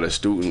ran by the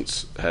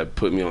students, had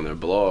put me on their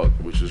blog,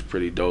 which was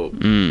pretty dope.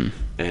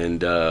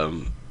 And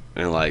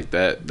like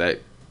that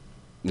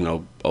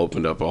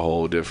opened up a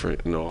whole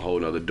different, a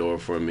whole nother door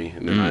for me.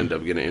 And then I ended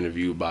up getting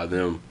interviewed by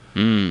them.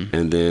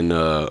 And then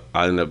I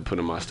ended up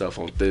putting my stuff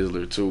on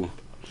Thizzler too.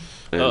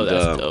 And,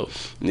 that's dope.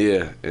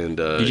 Yeah, and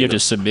did you have to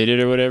submit it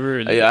or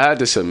whatever? Yeah, I had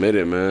to submit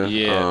it, man.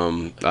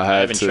 Yeah, I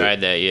haven't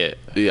tried that yet.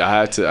 Yeah,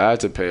 I had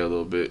to pay a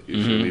little bit.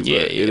 You feel me? But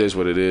it is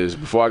what it is.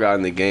 Before I got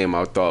in the game,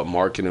 I thought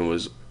marketing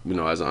was,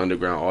 as an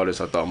underground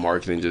artist, I thought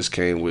marketing just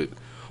came with,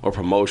 or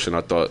promotion.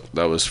 I thought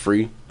that was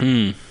free.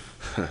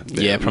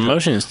 Yeah,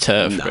 promotion is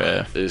tough,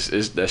 bro. It's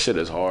that shit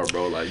is hard,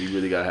 bro. Like you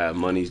really gotta have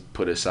money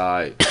put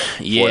aside.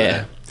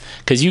 Yeah.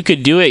 Cause you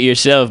could do it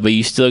yourself, but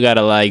you still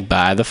gotta like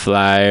buy the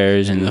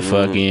flyers and the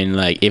fucking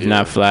if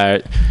not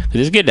flyers. Cause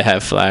it's good to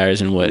have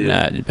flyers and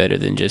whatnot, better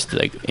than just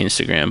like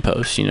Instagram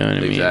posts. You know what I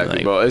mean?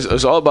 Exactly, bro.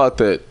 It's all about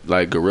that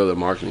like guerrilla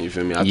marketing. You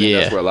feel me? I think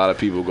that's where a lot of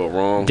people go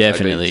wrong.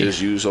 Definitely, they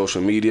just use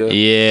social media.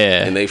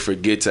 Yeah, and they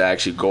forget to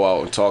actually go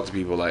out and talk to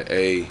people. Like,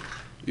 hey,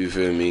 you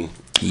feel me?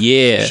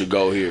 Yeah, you should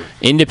go here.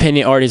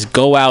 Independent artists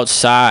go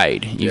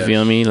outside. You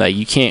feel me? Like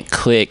you can't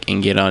click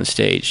and get on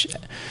stage.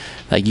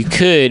 Like you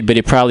could, but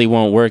it probably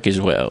won't work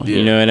as well.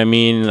 You know what I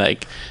mean?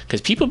 Like,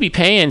 cause people be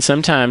paying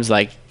sometimes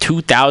like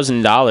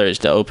 $2,000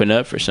 to open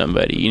up for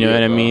somebody. You know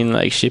what I mean?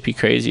 Like shit be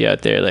crazy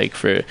out there. Like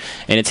and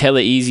it's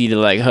hella easy to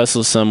like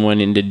hustle someone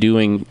into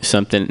doing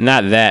something.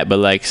 Not that, but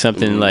like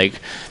something like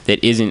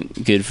that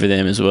isn't good for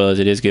them as well as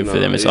it is good for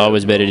them. It's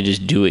always better to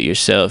just do it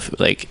yourself.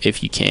 Like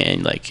if you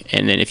can,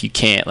 and then if you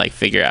can't, like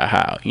figure out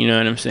how. You know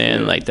what I'm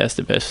saying? Like that's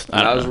the best.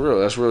 That's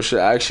real. That's real shit.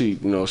 Actually,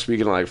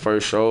 speaking of like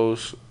first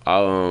shows,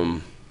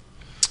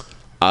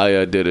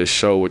 I did a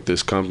show with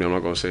this company. I'm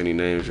not gonna say any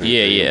names. Or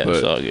anything, but,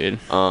 it's all good.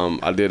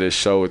 I did a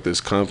show with this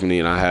company,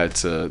 and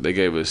they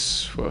gave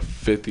us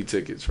 50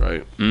 tickets,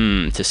 right?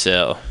 To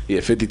sell.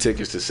 Yeah, 50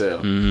 tickets to sell.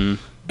 And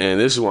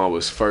this is when I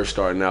was first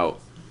starting out,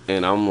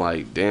 and I'm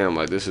like, damn,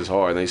 like this is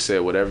hard. And they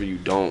said, whatever you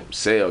don't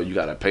sell, you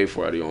gotta pay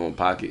for it out of your own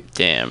pocket.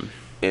 Damn.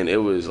 And it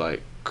was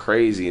like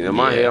crazy. And in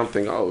my head, I'm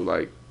thinking, oh,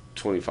 like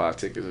 25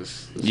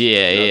 tickets.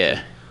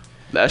 Yeah.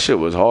 That shit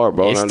was hard,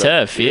 bro. It's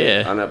tough. I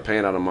ended up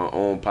paying out of my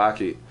own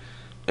pocket.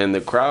 And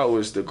the crowd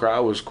was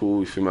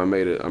cool. You feel me?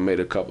 I made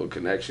a couple of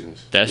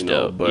connections. That's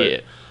dope.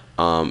 But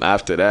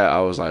after that,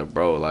 I was like,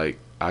 bro, like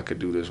I could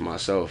do this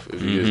myself.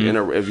 If you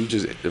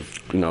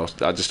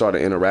I just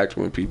started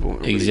interacting with people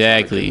and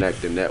exactly really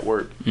connect and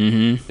network.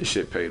 This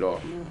shit paid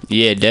off, man.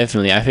 Yeah,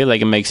 definitely. I feel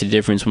like it makes a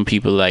difference when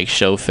people like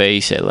show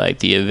face at like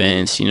the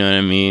events. You know what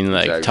I mean?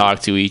 Like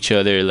talk to each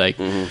other. Like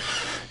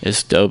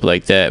it's dope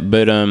like that.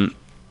 But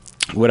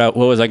what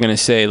was I gonna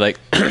say? Like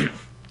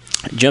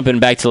jumping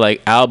back to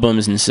like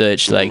albums and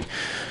such. Like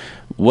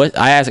what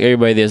I ask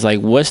everybody this, like,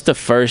 what's the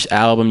first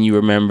album you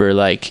remember,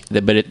 like,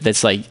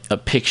 that's like a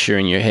picture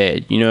in your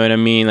head? You know what I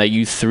mean? Like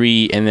you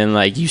 3, and then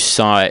like you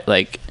saw it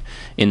like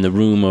in the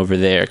room over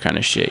there, kind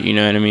of shit. You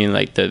know what I mean?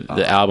 Like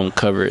the album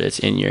cover that's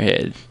in your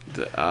head.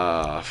 The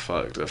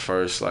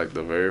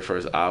very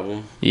first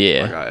album.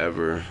 Yeah. Like I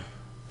ever.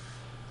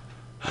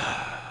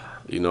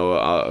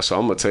 So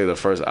I'm gonna tell you the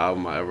first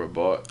album I ever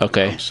bought.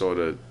 Okay.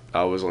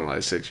 I was only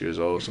like 6 years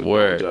old, so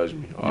Word. don't judge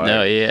me. All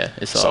no, right? Yeah,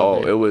 it's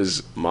all. So it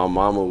was my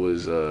mama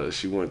was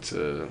she went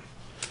to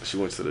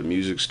the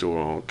music store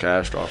on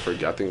Castro. I think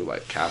it was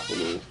like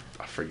Capital.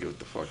 I forget what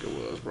the fuck it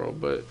was, bro.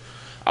 But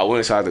I went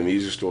inside the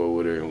music store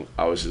with her, and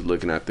I was just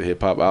looking at the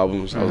hip hop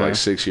albums. I was like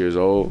 6 years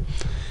old,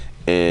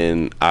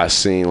 and I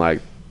seen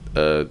like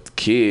a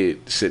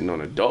kid sitting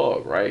on a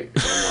dog, right?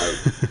 And I'm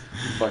like, what the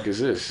fuck is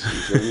this? You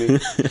feel me?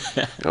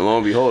 And lo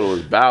and behold, it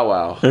was Bow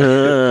Wow.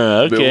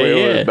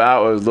 Okay, It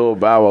was little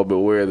Bow Wow,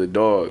 Beware the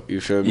Dog.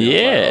 You feel me?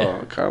 Yeah. I'm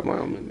like, oh, come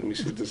on, man. Let me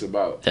see what this is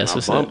about. That's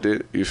what's I bumped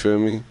it. You feel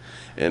me?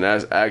 And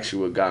that's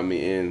actually what got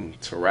me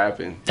into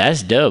rapping.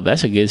 That's dope.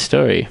 That's a good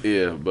story.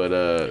 Yeah, but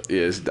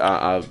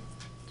I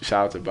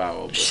shout out to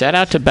Bow Wow. Shout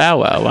out to Bow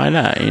Wow. Why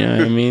not? You know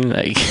what I mean?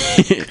 Like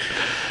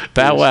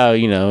Bow Wow,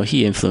 you know,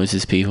 he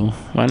influences people.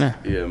 Why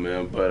not? Yeah,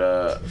 man.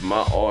 But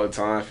my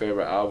all-time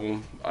favorite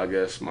album, I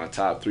guess my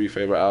top 3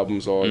 favorite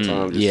albums all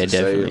time. Yeah,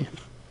 definitely.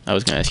 I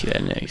was gonna ask you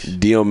that next.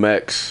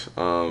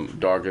 DMX,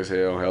 Dark as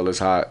Hell, Hell is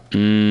Hot.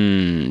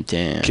 Damn.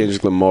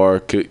 Kendrick Lamar,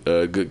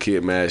 Good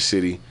Kid, Mad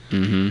City.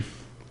 And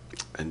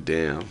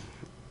damn,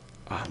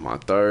 my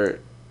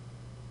third,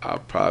 I'll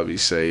probably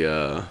say,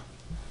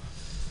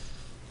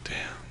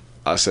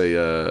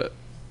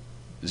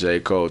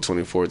 J. Cole,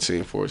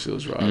 2014, Forest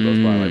Hills Drive. Those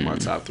are probably like my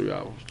top 3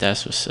 albums.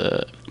 That's what's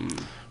up.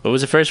 What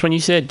was the first one you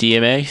said?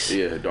 DMX?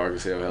 Yeah, Dark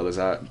as Hell, Hell is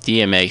Hot.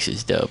 DMX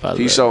is dope.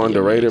 He's so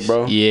underrated,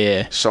 bro.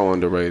 Yeah. So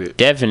underrated.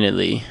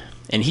 Definitely.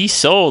 And he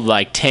sold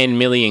like 10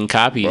 million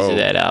copies of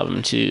that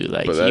album too.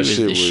 Like he was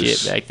the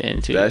shit back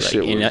then too. That like,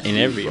 shit was in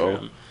every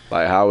room.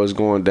 Like how it's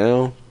going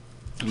down.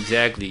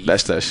 Exactly.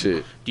 That's that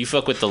shit. Do you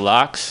fuck with the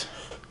Locks?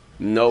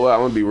 No, I'm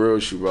gonna be real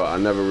with you, bro. I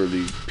never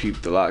really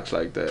peeped the Locks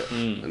like that.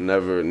 I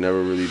never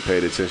really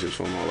paid attention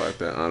to them all like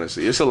that.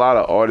 Honestly, it's a lot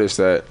of artists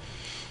that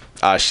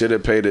I should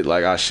have paid it.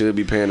 Like I should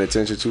be paying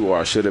attention to, or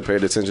I should have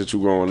paid attention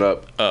to growing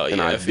up. Oh yeah,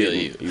 and I feel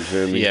you. You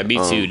feel me? Yeah, me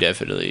too.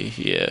 Definitely.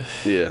 Yeah.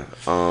 Yeah.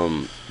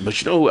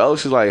 But you know who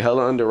else is like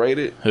hella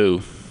underrated?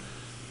 Who?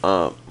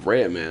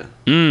 Redman.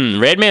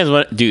 Redman's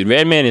one, dude.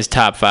 Redman is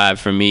top 5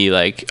 for me,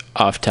 like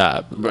off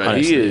top. Bro,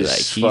 honestly, he is like,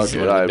 he's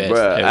fucking one of the like, best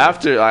bro. ever.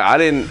 After like, I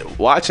didn't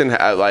watching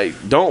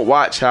like don't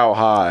watch How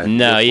High.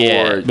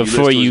 No,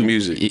 before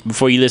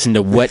you listen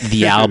to what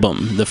the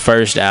album, the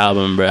first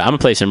album, bro. I'm gonna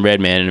play some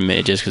Redman in a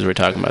minute just because we're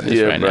talking about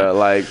this right now.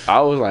 Like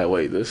I was like,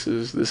 wait, this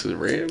is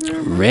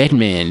Redman.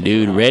 Redman,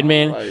 dude.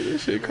 Redman. Like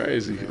this shit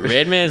crazy.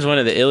 Redman is one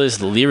of the illest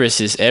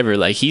lyricists ever.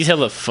 Like he's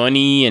hella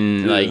funny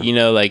and like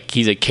like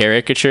he's a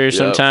caricature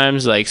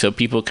sometimes. Like so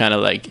people kind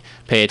of like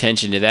pay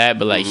attention to that,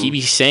 but like he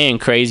be saying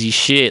crazy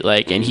shit,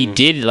 like and he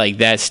did like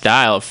that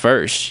style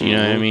first, you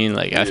know what I mean?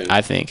 Like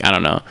I think, I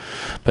don't know,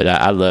 but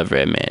I love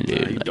Redman,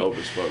 dude. He like, dope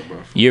as fuck, bro.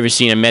 You ever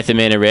seen a Method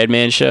Man and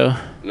Redman show?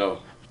 No.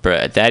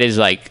 Bruh, that is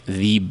like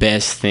the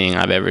best thing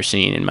I've ever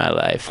seen in my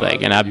life.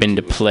 Like, and I've been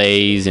to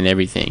plays and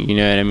everything, you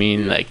know what I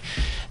mean? Like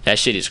that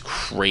shit is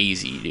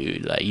crazy,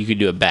 dude. Like you could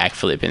do a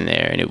backflip in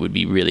there and it would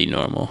be really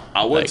normal.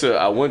 I went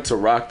to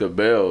Rock the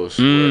Bells.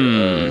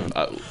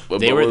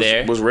 They were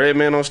there. Was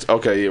Redman on?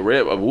 Okay, yeah.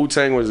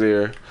 Wu-Tang was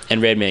there.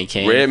 And Redman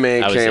came.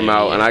 Redman came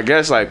out, and I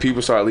guess like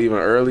people started leaving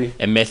early.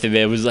 And Method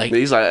Man was like,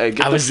 he's like,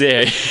 hey, I was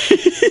there.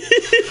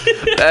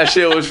 That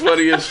shit was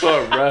funny as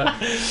fuck, bro.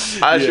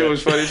 That shit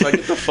was funny. He's like,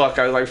 get the fuck out.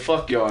 I was like,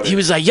 fuck y'all. He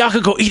was like, y'all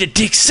could go eat a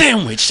dick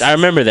sandwich. I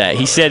remember that.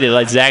 He said it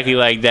exactly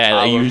like that.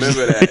 I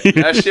remember that.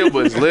 That shit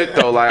was lit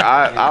though. Like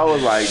I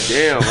was like,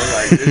 damn. I was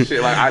like, this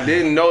shit. Like I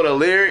didn't know the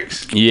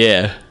lyrics.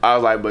 Yeah. I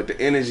was like, but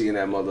the energy in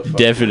that motherfucker.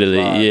 Definitely.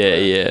 Was live,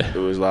 Yeah. It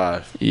was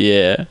live.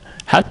 Yeah.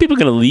 How's people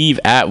gonna leave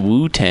at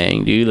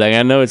Wu-Tang, dude? Like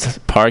I know it's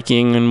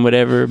parking and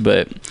whatever,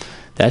 but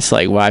that's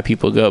like why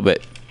people go.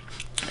 But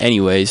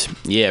anyways,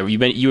 yeah,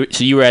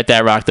 you were at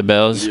that Rock the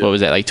Bells. Yeah. What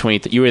was that, like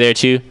 20? You were there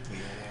too? Yeah.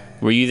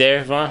 Were you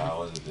there, Vaughn? I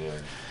wasn't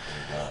there.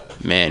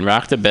 Man,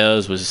 Rock the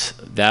Bells was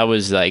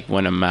like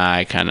one of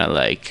my kind of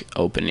like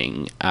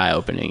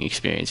eye-opening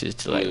experiences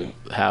to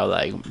like how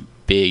like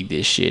big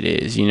this shit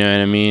is. You know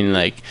what I mean?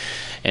 Like,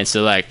 and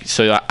so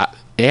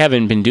they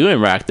haven't been doing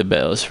Rock the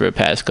Bells for the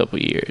past couple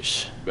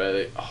years.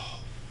 But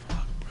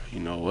fuck, bro. You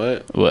know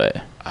what? What?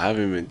 I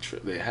haven't been.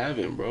 They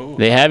haven't, bro.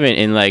 They haven't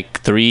in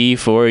like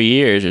 3-4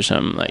 years or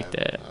something like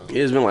that.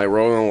 It's been like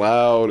Rolling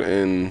Loud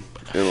and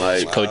and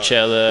like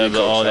Coachella,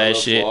 all that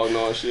shit.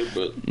 Flognaw shit,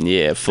 but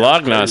yeah,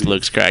 Flognaw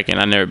looks cracking.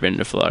 I've never been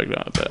to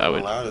Flognaw, but I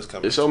would.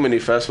 There's so many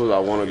festivals I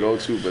want to go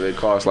to, but they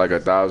cost like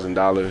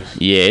 $1,000.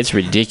 Yeah, it's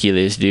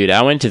ridiculous, dude.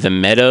 I went to the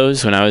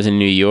Meadows when I was in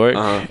New York,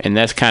 and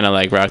that's kind of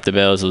like Rock the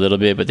Bells a little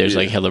bit, but there's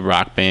like hella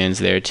rock bands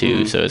there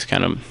too, so it's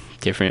kind of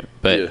different.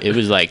 But it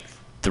was like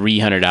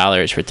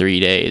 $300 for 3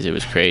 days. It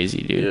was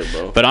crazy, dude. Yeah,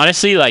 bro. But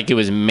honestly, like it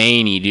was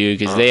many, dude,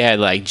 because they had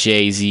like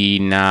Jay-Z,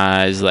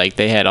 Nas, like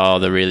they had all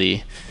the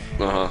really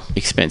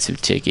expensive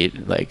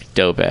ticket, like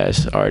dope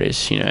ass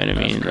artists. You know what I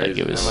mean? Like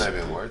it was. That might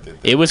have been worth it.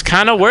 It was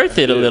kind of worth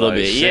it a little like,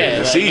 bit. Shit. Yeah.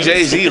 To see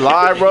Jay-Z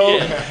live, bro.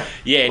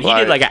 Yeah, and he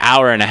did like an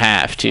hour and a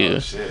half too.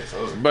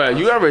 But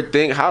you ever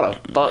think how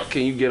the fuck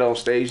can you get on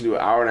stage and do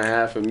an hour and a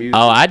half of music?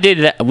 Oh, I did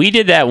that. We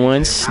did that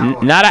once.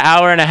 Not an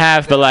hour and a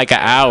half, but like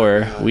an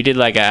hour. We did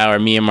like an hour.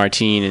 Me and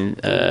Martine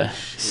and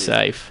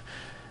Syph.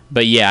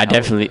 But yeah, I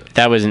definitely.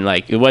 That wasn't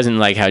like it wasn't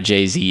like how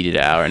Jay-Z did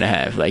an hour and a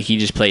half. Like he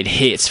just played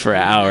hits for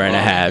an hour and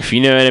a half. You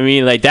know what I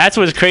mean? Like that's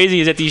what's crazy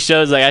is at these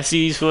shows. Like I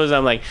see these fools.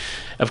 I'm like,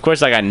 of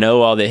course, like I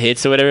know all the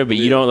hits or whatever, but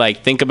you don't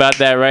like think about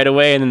that right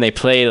away. And then they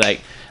play like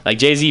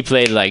Jay-Z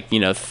played like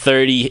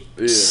 30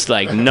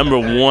 like number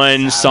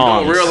one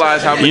songs. You don't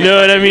realize how many you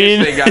know what I mean?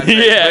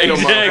 yeah,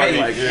 exactly.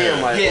 Like,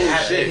 damn, like,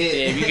 oh, shit.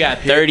 Damn, you got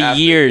 30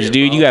 years,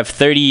 dude. You have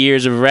 30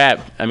 years of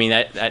rap. I mean,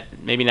 that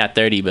maybe not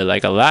 30, but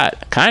like a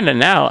lot. Kind of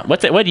now.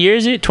 What year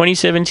is it?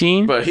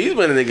 2017? But he's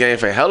been in the game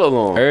for hella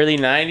long. Early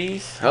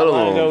 90s? Hella long.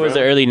 How long ago was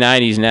the early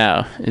 90s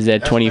now? Is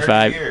that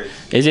 25?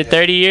 Is it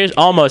 30 years?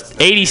 Almost.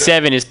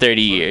 87 is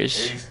 30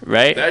 years,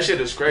 right? That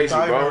shit is crazy,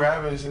 bro.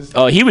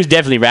 Oh, he was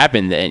definitely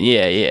rapping then.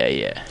 Yeah.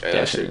 Hey,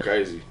 that shit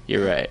crazy.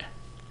 You're right.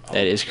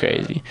 That is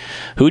crazy.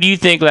 Who do you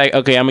think, like,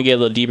 okay, I'm going to get a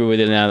little deeper with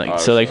it now. Like,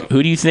 so, like,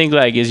 who do you think,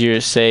 like, is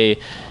your, say,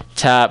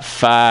 top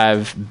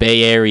 5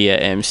 Bay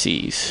Area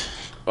MCs?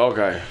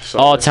 Okay. So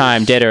all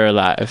time, dead or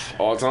alive.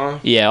 All time?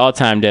 Yeah, all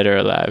time, dead or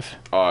alive.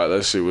 All right,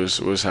 let's see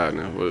what's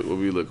happening. What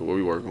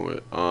we working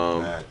with?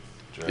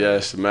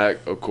 Yes,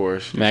 Mac, of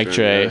course. Mac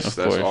Dre, of course.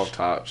 That's off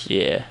tops.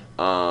 Yeah.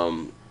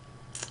 E40.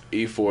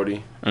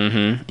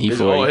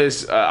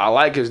 E40. I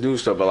like his new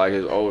stuff, but like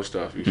his old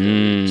stuff. You feel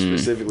me?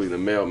 Specifically the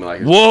Mailman.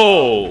 Like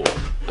whoa!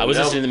 I was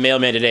listening to the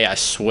Mailman today. I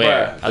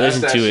swear, bruh, I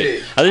listened to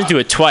it. I listened to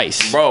it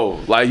twice, bro.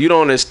 Like you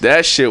don't.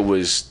 That shit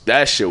was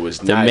nice.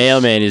 The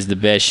Mailman is the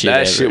best shit.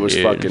 That ever, shit was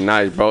fucking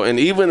nice, bro. And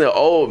even the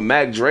old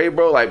Mac Dre,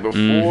 bro. Like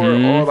before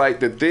all like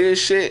the Thiz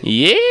shit.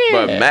 Yeah.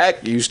 But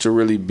Mac used to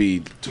really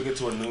be. Took it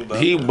to a new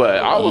level.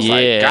 But I was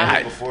like,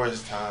 God. Before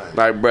his time.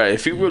 Like, bro,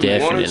 if he really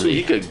wanted to,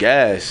 he could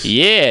gas.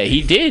 Yeah,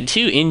 he did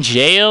too. In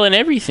jail and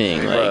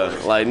everything.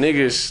 Like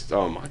niggas.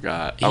 Oh my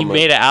God. He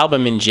made an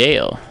album in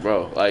jail,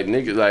 bro. Like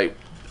niggas. Like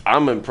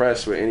I'm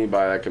impressed with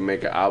anybody that can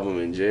make an album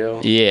in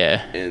jail.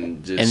 Yeah.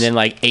 And then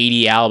like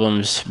 80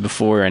 albums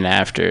before and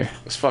after.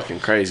 It's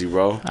fucking crazy,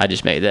 bro. I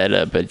just made that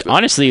up, but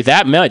honestly,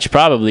 that much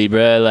probably,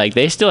 bro. Like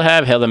they still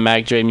have hella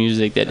Mac Dre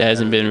music that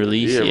hasn't been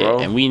released yet, bro.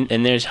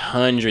 and there's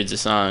hundreds of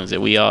songs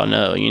that we all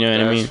know. You know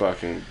what I mean?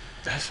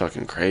 That's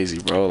fucking crazy,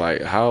 bro.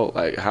 Like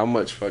how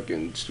much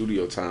fucking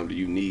studio time do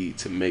you need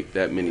to make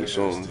that many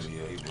songs?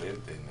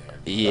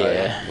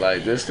 Yeah,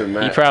 like this the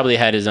man. He probably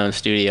had his own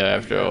studio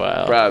after a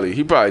while.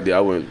 He probably did. I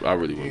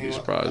really wouldn't be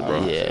surprised,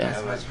 bro.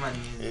 Yeah. I've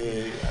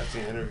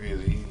seen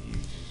interviews. He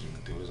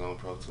do his own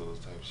Pro Tools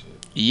type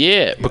shit.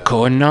 Yeah,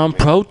 recording on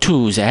Pro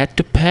Tools at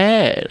the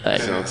pad.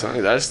 Like, I'm telling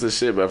you, that's the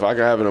shit. But if I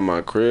could have it in my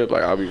crib,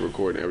 like I'll be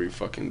recording every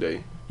fucking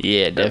day.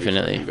 Yeah,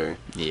 definitely.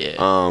 Yeah.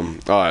 All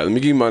right, let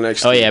me give you my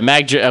next. Oh yeah,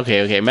 Mac Dre.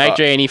 Okay. Mac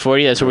Dre and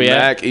E40. That's where we at.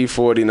 Mac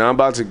E40. Now I'm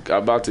about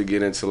to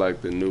get into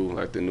like the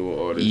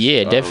newer artists.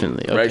 Yeah,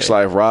 definitely. Okay. Rex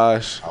Life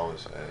Raj.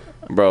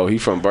 Bro, he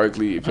from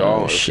Berkeley. If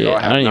y'all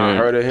have not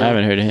heard of him, I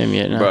haven't heard of him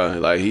yet. No. Bro,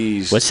 like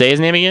he's. Say his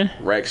name again?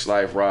 Rex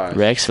Life Raj.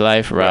 Rex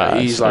Life Raj.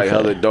 He's like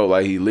hella dope.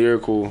 Like he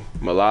lyrical,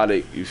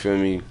 melodic. You feel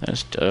me?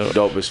 That's dope.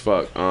 Dope as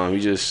fuck.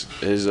 He just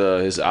his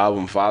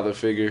album Father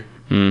Figure.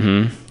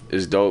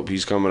 Is dope.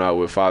 He's coming out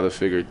with Father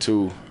Figure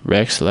 2.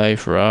 Rex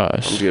Life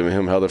Raj. I'm giving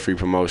him hella free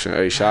promotion.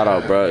 Hey, shout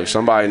out, bro. If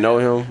somebody know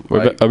him,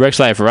 Rex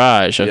Life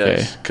Raj. Okay.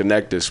 Yes,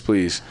 connect us,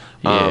 please.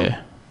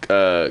 Yeah.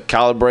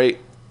 Calibrate.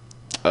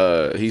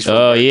 He's from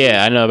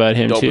I know about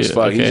him dope too. As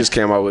fuck. Okay. He just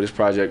came out with his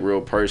project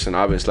Real Person.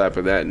 I've been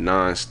slapping that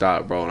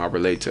non-stop, bro, and I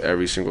relate to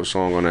every single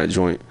song on that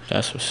joint.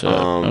 That's what's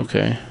up.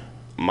 Okay.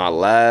 My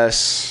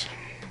last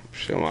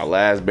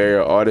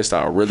burial artist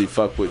I really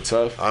fuck with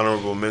tough.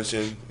 Honorable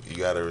mention. You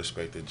gotta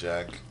respect the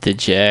Jack. The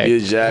Jack. Yeah,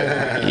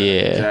 Jack.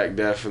 Yeah. Jack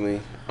definitely.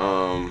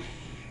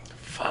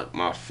 Fuck,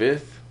 my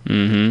fifth.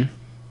 This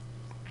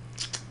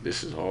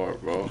is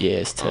hard, bro. Yeah,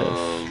 it's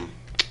tough. What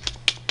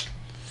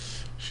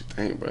you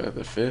think, bro?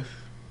 The fifth.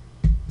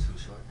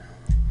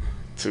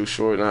 Too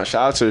short. Nah,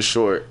 shout out to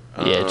Short.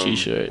 Yeah, Too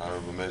Short.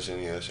 Honorable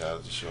mention. Yeah, shout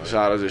out to Short.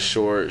 Shout out to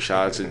Short.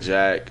 Shout out to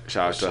Jack.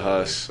 Shout out to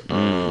Huss.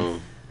 Man,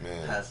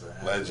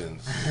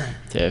 legends.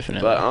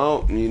 Definitely.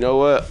 But you know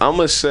what? I'm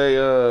gonna say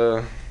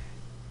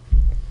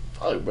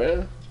fuck,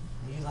 bro.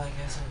 You like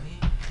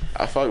SOB?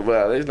 I fuck,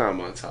 but it's not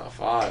my top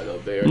 5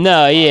 though.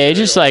 No, yeah, it's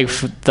just like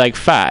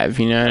 5.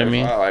 You know what I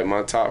mean? Like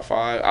my top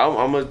 5.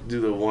 I'm gonna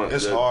do the one.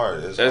 It's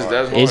hard. That's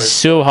hard. It's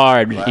so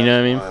hard. You know what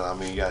I mean? I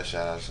mean, you gotta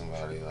shout out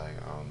somebody like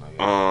I don't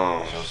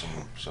know.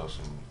 Show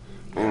some.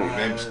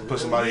 Maybe put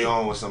somebody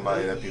on with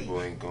somebody that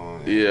people ain't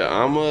going. Yeah,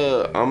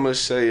 I'ma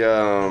say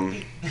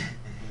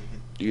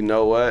you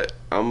know what?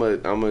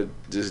 I'ma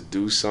just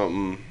do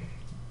something.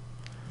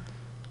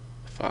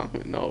 I don't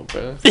even know,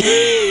 bro.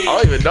 I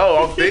don't even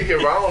know. I'm thinking,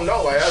 bro. I don't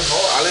know. Like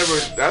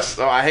that's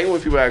hard. I hate when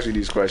people ask me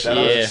these questions.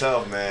 Shout out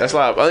yourself, man. That's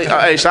like,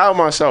 hey, shout out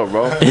myself,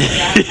 bro. Shout out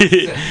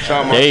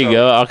myself. There you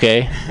go.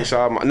 Okay.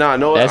 Shout out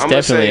no. That's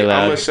definitely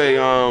allowed.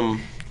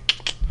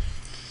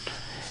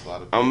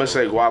 I'm gonna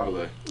say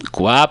Guapale.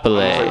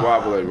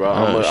 Guapale, bro.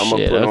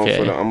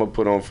 I'm gonna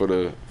put on for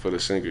the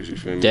singers. You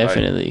feel me?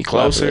 Definitely. Like,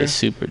 Closer,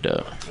 super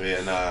dope.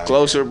 Yeah, nah.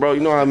 Closer, bro.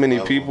 You know how many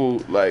people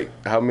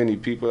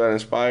that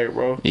inspired,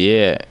 bro?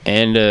 Yeah,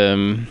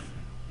 and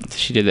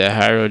she did that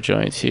Hyro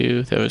joint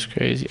too. That was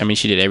crazy. I mean,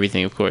 she did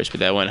everything, of course, but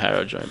that one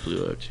Hyro joint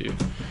blew up too.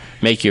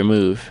 Make Your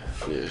Move.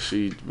 Yeah,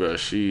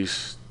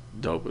 she's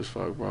dope as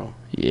fuck, bro.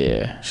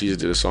 Yeah. She just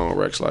did a song with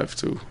Rex Life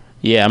too.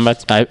 Yeah,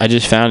 I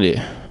just found it.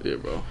 Yeah,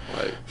 bro.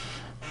 Like.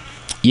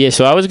 Yeah,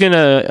 so I was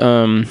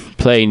gonna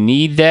play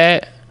Need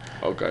That.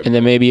 Okay. And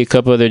then maybe a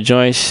couple other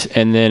joints,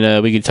 and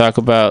then we could talk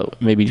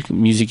about maybe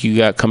music you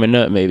got coming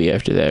up maybe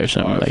after that or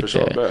something like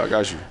sure, that. I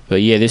got you.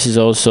 But yeah, this is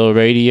Old Soul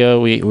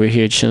Radio. We're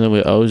here chilling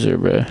with Ozer,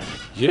 bro.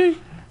 Yeah.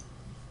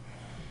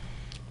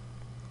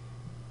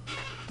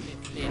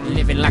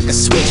 Living like a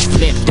switch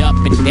flipped up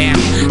and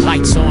down.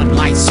 Lights on,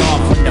 lights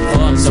off when the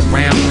bugs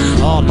around.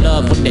 All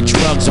love when the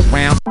drugs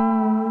around.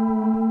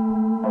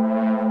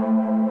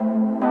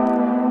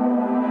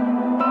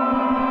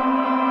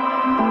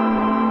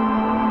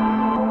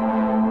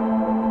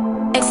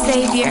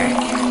 Xavier,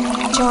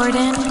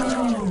 Jordan.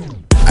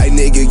 Hey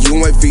nigga, you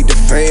ain't feed the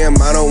fam,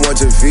 I don't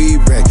want your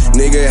feedback.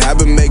 Nigga, I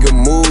been making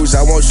moves,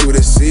 I want you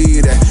to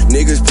see that.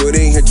 Niggas put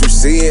in here to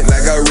see it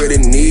like I really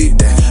need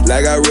that.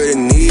 Like I really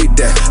need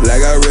that.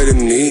 Like I really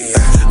need.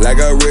 Like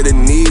I really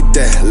need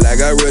that. Like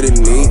I really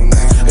need.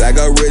 Like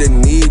I really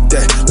need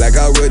that. Like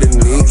I really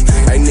need.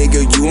 Hey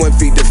nigga, you ain't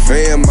feed the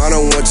fam, I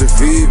don't want your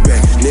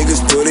feedback.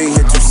 Niggas put in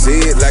here to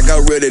see it like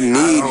I really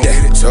need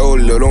that.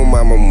 Told little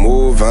mama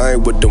move, I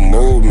ain't with the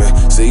movement.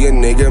 See a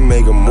nigga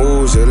making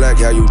moves, it like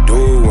how you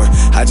doing.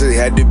 I just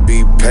had to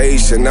be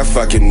patient, I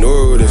fucking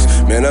knew this.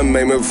 Man, I'm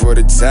aiming for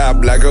the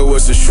top like I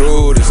was the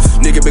shooters.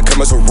 Nigga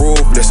becoming so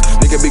ruthless.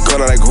 Nigga be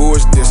calling like, who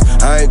is this?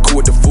 I ain't cool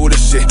with the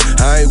foolish shit.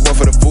 I ain't one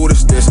for the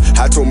foolishness.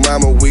 I told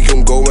mama we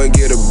can go and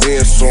get a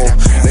Benz on.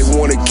 They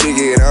wanna kick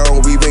it, I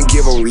don't even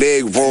give them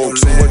leg room.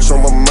 Too much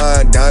on my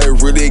mind, I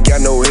ain't really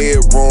got no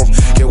head room.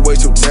 Can't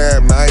waste your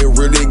time, I ain't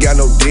really got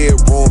no dead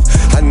room.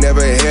 I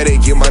never had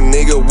it, get my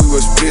nigga, we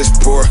was piss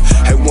poor.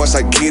 Hey, once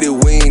I get it,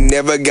 we ain't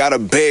never got a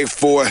bag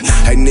for it.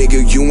 Hey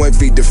nigga, you ain't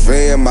feed the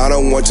fam, I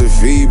don't want your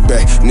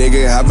feedback.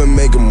 Nigga, I been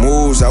making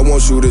moves, I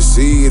want you to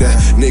see that.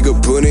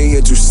 Nigga, put in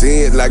here to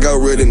see it like I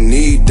really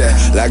need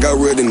that. Like I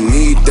really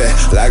need that.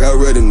 Like I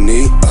really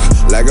need.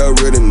 Like I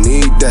really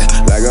need that.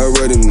 Like I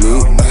really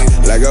need.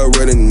 Like I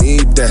really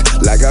need that.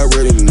 Like I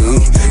really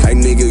need. Hey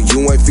nigga,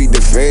 you ain't feed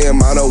the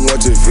fam, I don't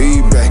want your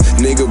feedback.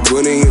 Nigga,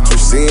 put in here to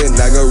see it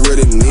like I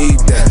really need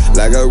that.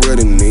 Like I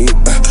really need.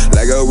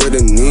 Like I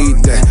really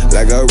need that.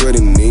 Like I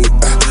really need.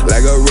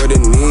 Like I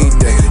really need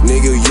that.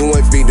 Nigga, you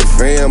ain't feed the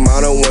fam,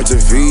 I don't want your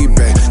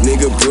feedback.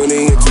 Nigga, put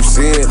in here to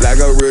see it like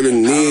I really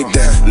need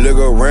that. Look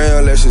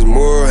around, less is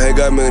more, ain't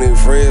got many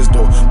friends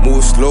though.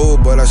 Move slow,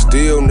 but I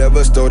still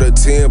never stole the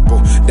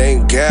tempo.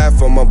 Thank God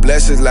for my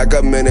blessings like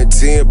I'm in a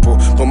temple.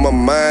 Put my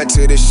mind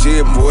to this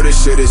shit, boy, this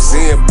shit is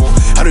simple.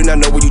 I do not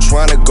know where you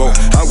tryna go,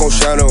 I'm gon'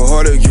 shine on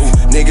harder you.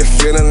 Nigga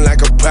feeling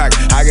like a pack,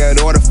 I got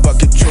all the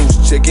fucking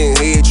juice. Chicken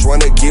head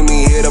tryna get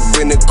me hit up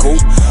in the coop.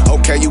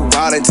 Okay, you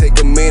out and take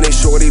a minute,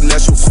 shorty,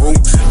 let's recruit.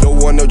 Don't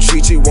want no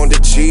Chi-Chi, want the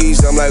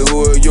cheese, I'm like,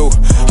 who are you?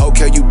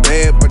 Okay, you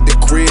bad, but the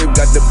crib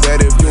got the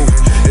better view.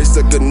 It's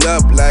looking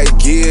up like,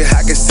 yeah,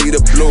 I can see the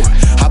blue.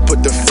 I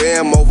put the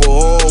fam over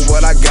all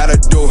what I gotta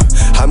do.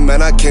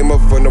 Man, I came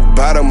up from the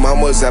bottom, I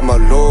was at my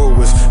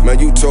lowest. Man,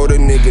 you told a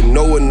nigga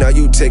no, and now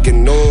you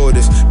taking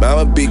notice. Man,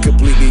 I'ma be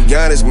completely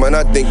honest, man,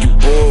 I think you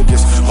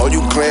bogus. All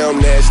you clown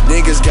ass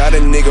niggas got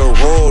a nigga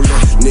rolling.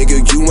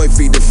 Nigga, you ain't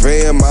feed the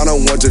fam, I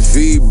don't want your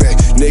feedback.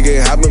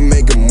 Nigga, I been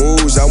making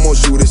moves, I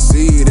want you to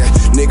see that.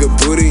 Nigga,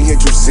 put in here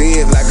to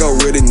see it like I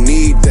really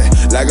need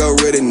that. Like I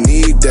really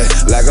need that.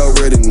 Like I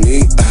really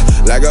need.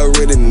 Like I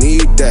really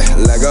need that.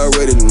 Like I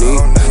really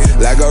need.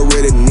 Like I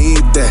really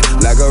need that.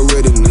 Like I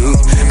really need.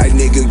 Hey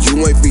nigga,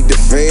 you ain't feed the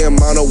fam,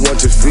 I don't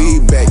want your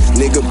feedback.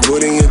 Nigga,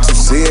 put in here to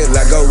see it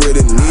like I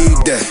really need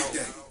that.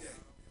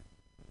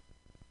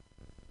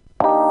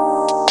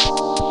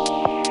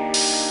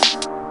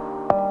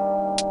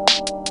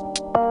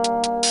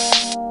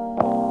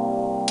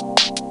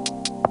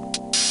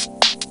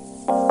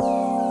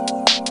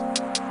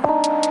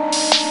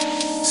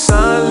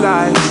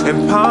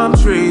 And palm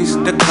trees,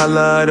 the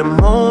color of the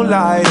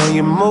moonlight on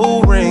your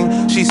mood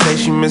ring. She say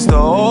she missed the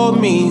old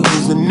me,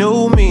 who's the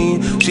new me?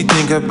 She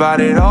think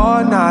about it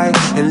all night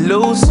and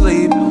lose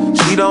sleep.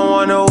 She don't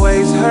wanna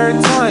waste her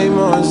time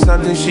on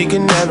something she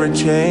can never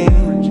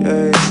change,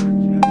 ay.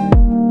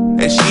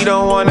 And she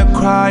don't wanna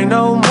cry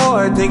no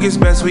more. Think it's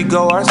best we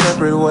go our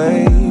separate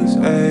ways,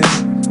 ay.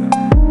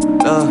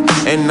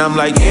 And I'm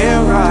like,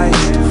 yeah, right,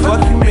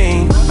 fuck you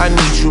mean? I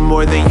need you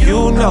more than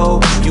you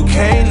know. You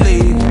can't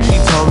leave. She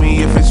told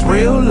me if it's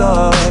real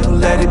love,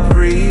 let it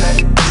breathe,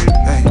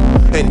 ay.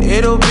 And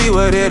it'll be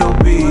what it'll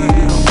be.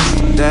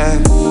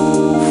 That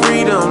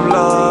freedom,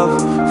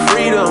 love,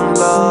 freedom,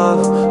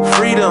 love,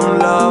 freedom,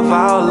 love,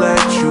 I'll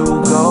let you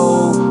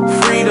go.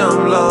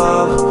 Freedom,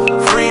 love,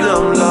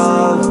 freedom,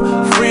 love,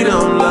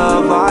 freedom,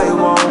 love, I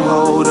won't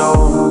hold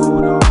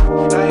on.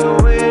 Fly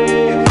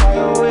away, fly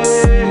away.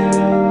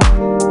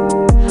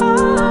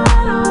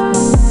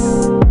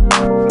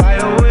 Fly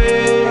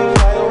away,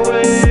 fly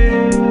away.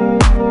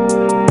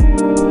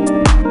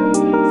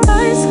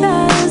 Night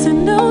skies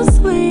and no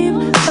sleep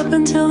up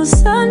until the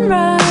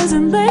sunrise,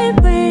 and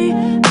lately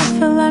I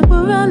feel like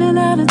we're running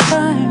out of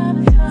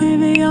time.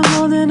 Maybe I'm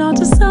holding on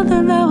to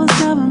something that was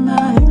never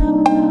mine.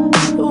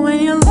 But when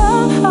you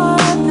love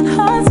hard and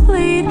hearts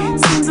bleed,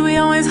 seems we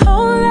always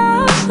hold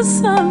out for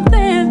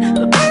something.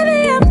 But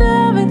baby, after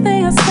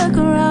everything I stuck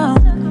around.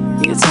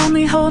 You told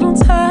me hold on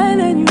tight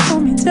and you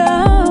pulled me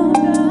down.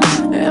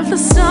 If the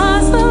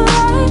stars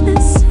align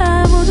this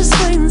time, we'll just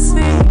wait and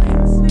see.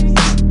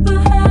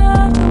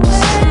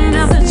 And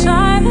after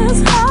trying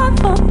this hard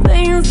for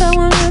things that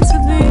were meant to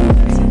be,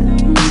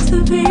 meant to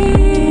be.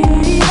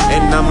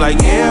 And I'm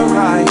like, yeah,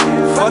 right,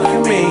 fuck you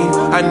mean?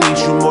 I need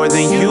you more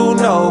than you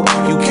know.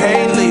 You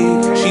can't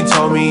leave. She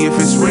told me if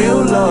it's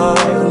real love,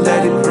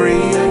 let it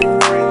breathe,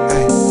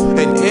 ay.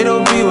 And it'll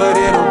be what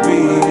it'll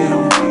be.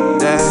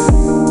 That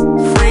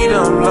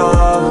freedom,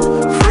 love,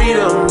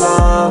 freedom,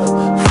 love,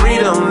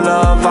 freedom,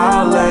 love,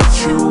 I'll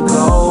let you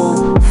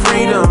go.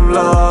 Freedom,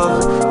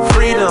 love,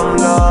 freedom,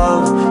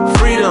 love,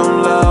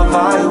 freedom, love,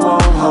 I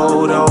won't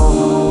hold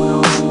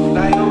on.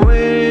 Fly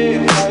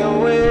away, fly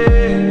away.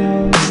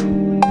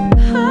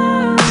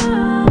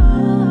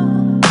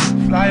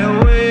 Fly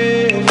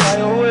away, fly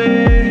away.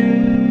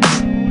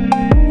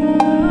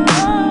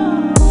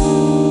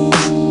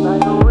 Fly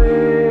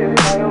away,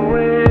 fly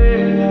away.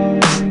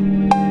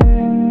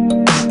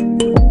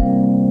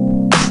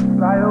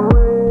 Fly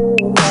away,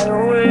 fly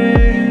away.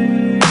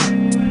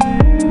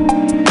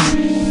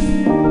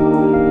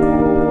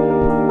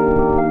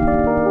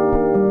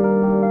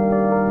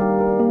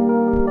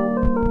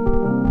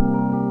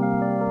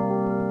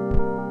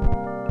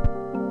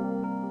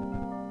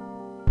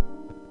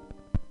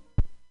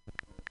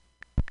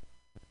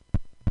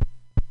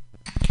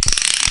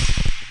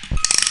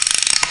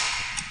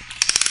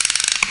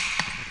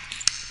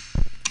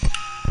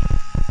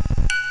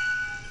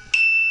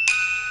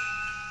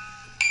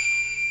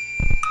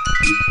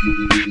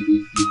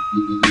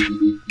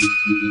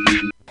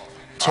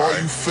 To all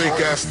you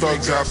fake ass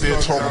thugs out there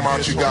talking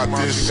about you got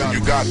this and you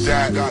got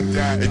that,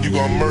 and you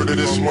gonna murder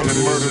this one and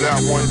murder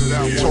that one,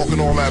 talking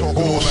all that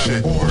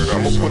bullshit.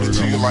 I'ma put it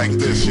to you like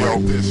this,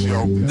 yo.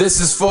 This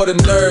is for the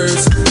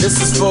nerds,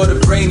 this is for the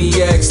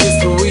brainiacs,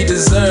 this what we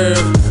deserve.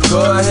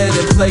 Go ahead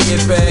and play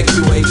it back,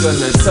 you ain't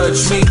gonna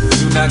touch me,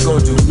 you not gonna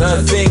do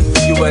nothing,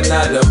 you are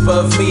not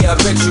above me, I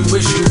bet you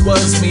wish you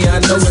was me, I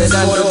know that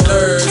I know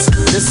nerds.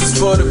 This is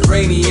for the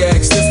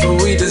brainiacs, this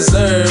what we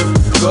deserve.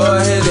 Go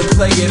ahead and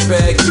play it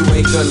back, you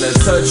ain't gonna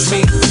touch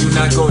me, you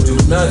not gonna do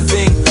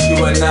nothing,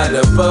 you are not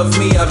above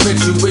me, I bet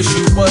you wish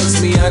you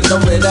was me, I know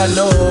that I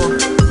know.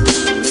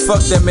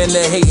 Fuck them in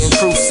the hating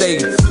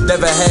crusade.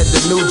 Never had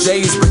the new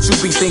J's, but you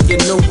be thinking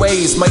new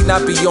ways. Might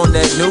not be on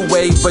that new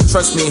wave, but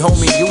trust me,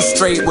 homie, you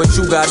straight. What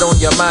you got on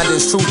your mind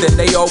is truth, and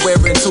they all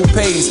wearing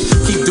toupees.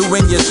 Keep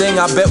doing your thing,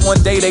 I bet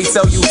one day they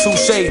tell you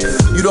touche.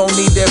 You don't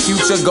need their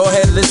future, go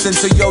ahead, listen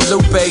to your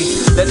Lupe.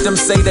 Let them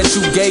say that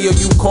you gay or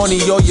you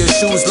corny or your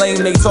shoes lame.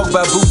 They talk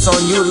about boots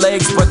on your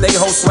legs, but they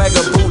whole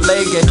swagger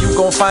bootleg. And you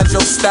gon' find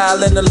your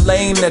style in the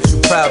lane that you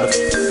proud of.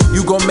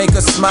 You gon' make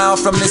a smile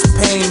from this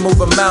pain, move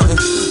a mountain.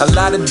 A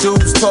lot of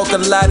dudes talk a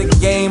lot of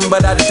game,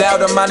 but I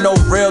doubt them. I know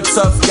real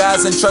tough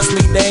guys, and trust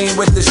me, they ain't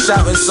with the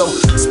shouting. So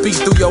speak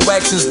through your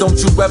actions, don't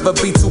you ever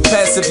be too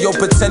passive. Your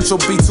potential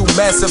be too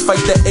massive,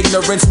 fight the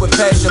ignorance with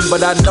passion.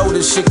 But I know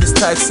this shit is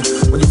taxing.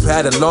 When you've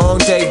had a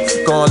long day,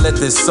 go on, let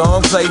this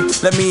song play.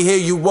 Let me hear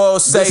you all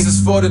say, this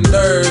is for the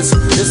nerds,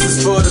 this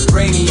is for the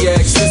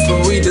brainiacs, this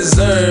what we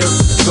deserve.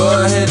 Go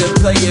ahead and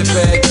play it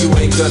back, you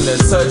ain't gonna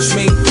touch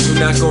me, you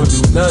not gonna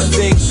do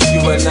nothing,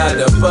 you are not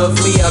above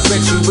me, I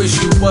bet you wish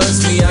you was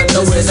me, I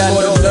know it, I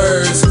know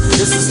nerds.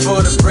 This is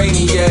for the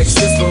brainiacs,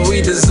 this what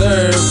we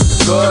deserve.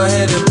 Go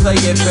ahead and play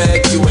it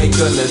back, you ain't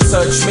gonna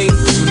touch me,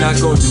 you not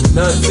gonna do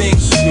nothing,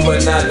 you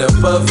are not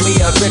above me,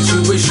 I bet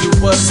you wish you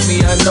was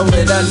me, I know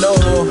it, I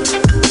know.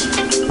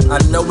 I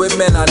know it,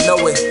 man, I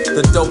know it.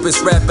 the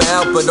dopest rapper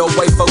out, but oh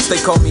white folks, they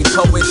call me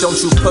poet. Don't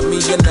you put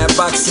me in that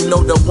box, you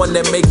know the one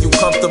that make you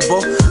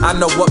comfortable. I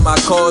know what my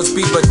cause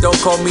be, but don't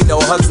call me no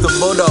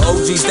Huxtable. The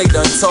OGs, they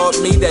done taught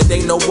me that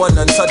ain't no one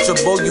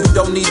untouchable. You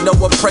don't need no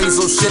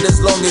appraisal shit as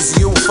long as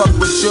you fuck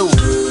with you.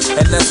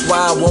 And that's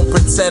why I won't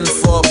pretend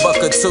for a buck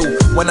or two.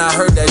 When I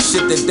heard that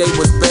shit that they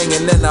was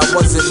banging, then I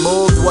wasn't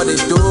moved. What it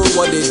do,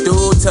 what it do?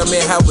 Tell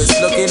me how it's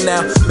looking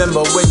now.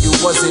 Remember when you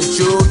wasn't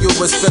you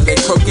was feeling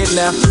crooked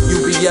now. You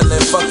be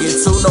yelling fuck it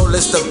too, no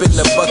list up in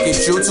the bucket.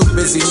 You too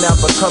busy now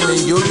becoming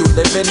you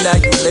living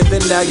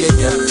now,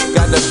 yeah.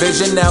 Got a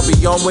vision now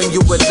beyond when you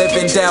were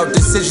living down.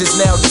 Decisions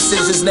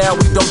now,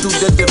 we don't do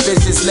the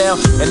divisions now.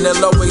 And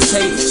they'll always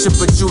hate shit,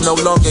 but you no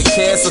longer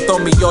care. So throw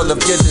me all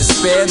of your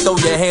despair and throw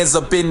your hands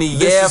up in the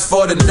air.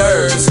 For the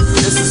nerds,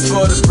 this is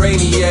for the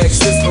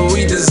brainiacs, this what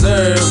we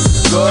deserve.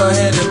 Go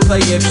ahead and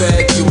play it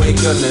back, you ain't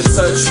gonna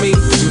touch me.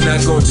 You not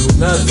gonna do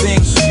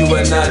nothing, you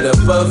are not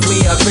above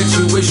me. I bet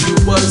you wish you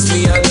was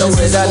me, I know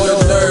that I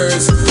know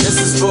nerds. This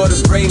is for the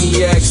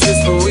brainiacs,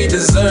 this what we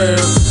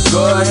deserve.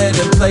 Go ahead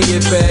and play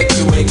it back,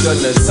 you ain't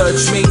gonna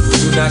touch me.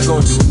 You not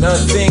gonna do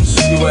nothing,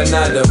 you are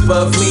not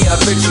above me. I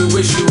bet you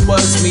wish you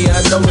was me, I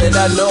know that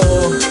I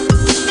know.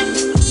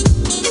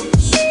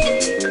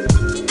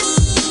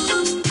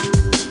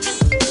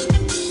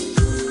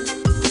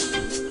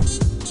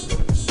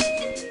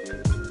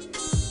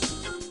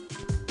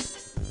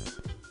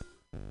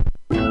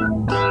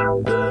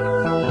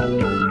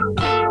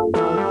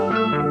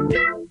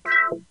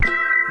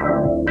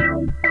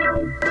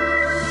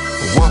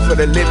 For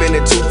the living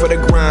and 2 for the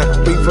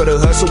grind, 3 for the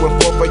hustle and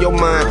 4 for your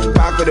mind,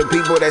 5 for the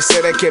people that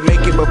said I can't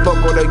make it but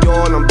fuck on the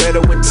yawn, I'm better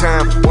with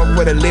time. 1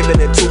 for the living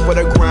and 2 for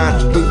the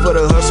grind, 3 for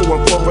the hustle and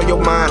 4 for your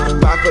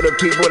mind, 5 for the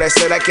people that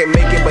said I can't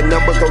make it but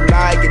numbers don't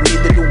lie, and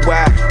neither do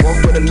I.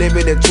 1 for the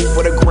living and 2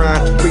 for the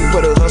grind, 3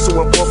 for the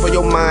hustle and 4 for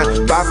your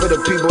mind, 5 for the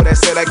people that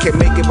said I can't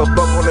make it but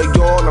fuck on the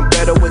yawn, I'm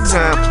better with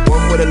time.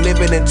 1 for the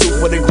living and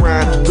 2 for the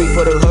grind, 3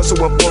 for the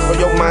hustle and 4 for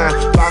your mind,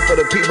 5 for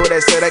the people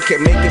that said I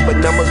can't make it but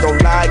numbers don't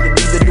lie, and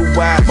neither do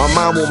I. My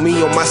mom want me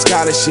on my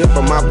scholarship,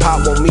 and my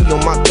pop want me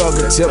on my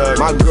thugger tip.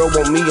 My girl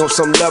want me on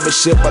some lover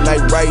shit, but like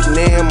right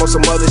now I'm on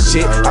some other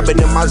shit. I've been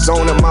in my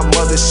zone and my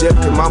mothership,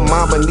 cause my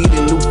mama need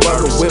a new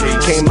fucking whip.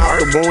 Came out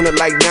the womb at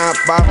like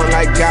 9'5", I'm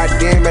like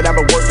goddamn it, I've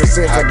been working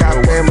since I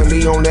got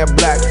family on that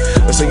black.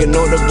 So you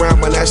know the ground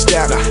when I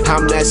step,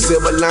 I'm that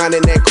silver line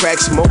in that crack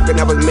smoking.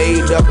 I was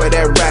made up of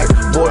that rack.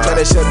 Boy try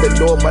to shut the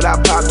door, but I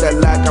popped that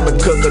lock. I've been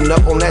cooking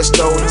up on that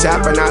stove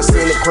top, and I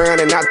seen the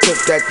crown and I took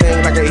that thing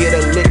like I hit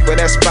a lick for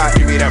that spot.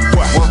 Give me that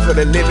boy. 1 for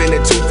the living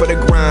and 2 for the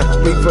grind,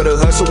 3 for the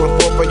hustle and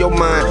 4 for your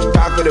mind,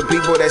 5 for the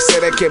people that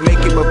said I can't make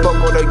it but fuck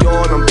on the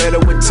yawn, I'm better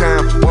with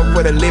time. 1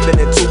 for the living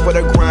and 2 for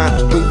the grind,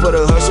 3 for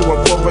the hustle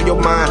and 4 for your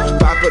mind,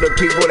 5 for the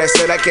people that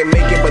said I can't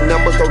make it but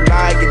numbers don't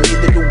lie, and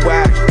neither do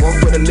I. 1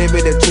 for the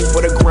living and 2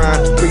 for the grind,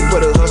 3 for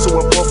the hustle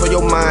and 4 for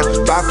your mind,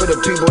 5 for the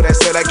people that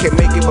said I can't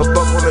make it but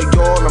fuck on the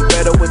yawn, I'm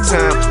better with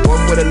time.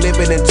 1 for the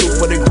living and 2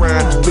 for the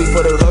grind, 3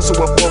 for the hustle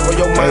and 4 for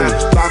your mind,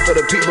 5 for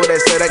the people that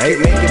said I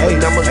can't make it but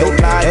numbers don't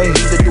lie, and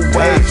neither do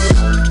I.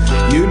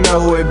 You know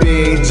who it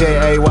be,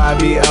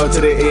 J-A-Y-B-O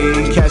to the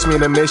E. Catch me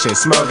in the mission,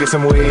 smoking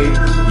some weed.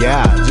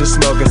 Yeah, just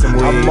smoking some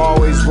weed. I'm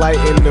always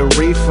lighting the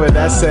reefer,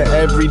 that's an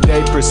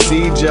everyday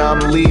procedure.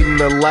 I'm leading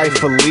a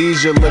life of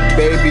leisure. Look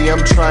baby,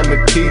 I'm trying to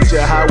teach you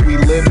how we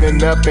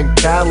living up in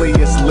Cali.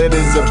 It's lit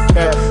as a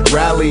pet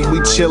rally. We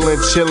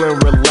chillin',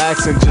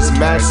 relaxing, just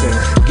maxing.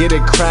 Get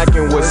it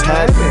crackin', what's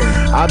happening?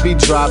 I be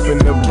dropping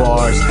the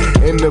bars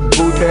in the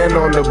booth and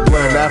on the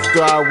blunt.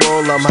 After I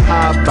roll, I'm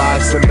hot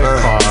boxing the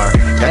car.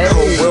 Got the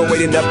whole world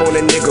waiting up on a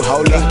nigga.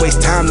 Ain't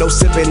waste time, no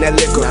sipping that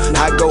liquor.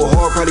 I go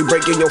hard, probably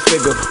breaking your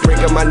figure.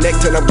 Breaking my neck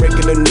till I'm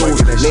breaking the news.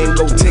 Name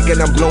go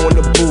ticking, I'm blowing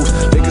the boost.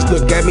 Niggas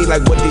look at me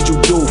like, what did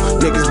you do?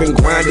 Niggas been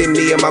grinding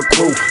me and my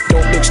crew.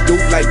 Don't look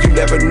stupid like you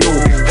never knew.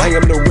 I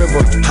am the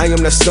river, I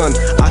am the sun.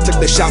 I took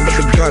the shot with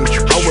the gun.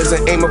 I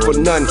wasn't aiming for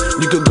none.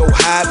 You could go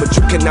high, but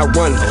you cannot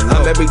run.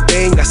 I'm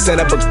everything I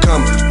said I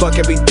become. Fuck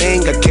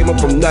everything, I came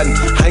up from nothing.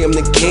 I am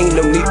the king,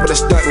 no need for the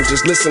stunting.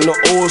 Just listen to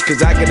O's,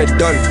 cause I get it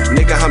done.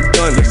 Nigga, I'm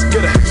done. Let's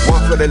get it.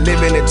 1 for the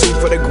living and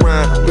 2 for the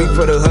grind, 3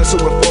 for the hustle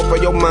and 4 for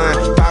your mind,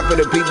 5 for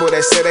the people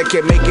that said I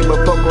can't make it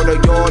but fuck on the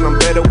yawn, I'm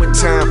better with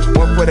time.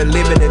 1 for the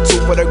living and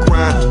 2 for the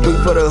grind, 3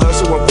 for the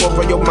hustle and 4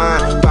 for your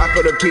mind, 5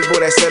 for the people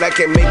that said I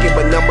can't make it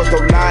but numbers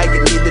don't lie, and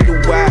neither do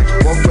I.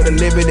 1 for the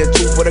living and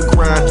 2 for the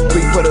grind,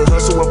 3 for the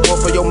hustle and 4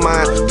 for your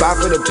mind, 5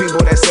 for the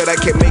people that said I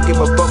can't make it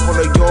but fuck on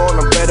the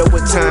yawn, I'm better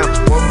with time.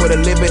 1 for the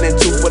living and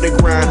 2 for the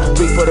grind,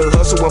 3 for the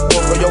hustle and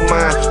 4 for your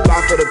mind,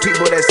 5 for the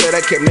people that said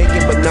I can't make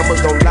it but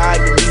numbers don't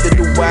lie, and neither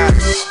do I.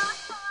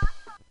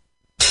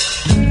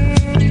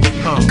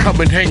 Come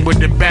and hang with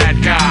the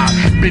bad guy.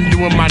 Been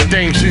doing my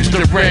thing since the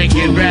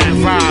reggae bad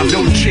vibe.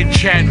 No chit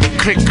chat,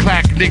 click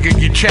clack, nigga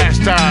get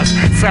chastised.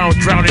 Found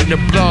drowned in the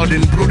blood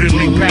and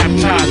brutally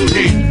baptized.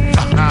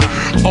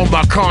 On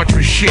my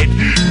contra shit.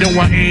 No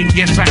I ain't,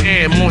 yes I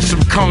am on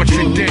some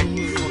contradict.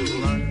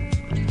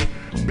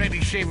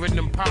 Betty shaving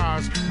them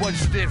pies, one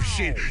stiff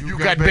shit. You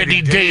got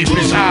Betty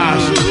Davis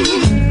eyes.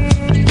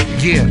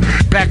 Yeah,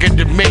 back at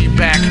the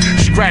Maybach,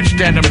 scratch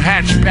that I'm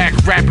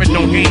hatchback, rapping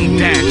on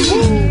ADAX.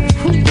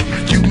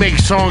 You make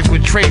songs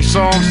with Trey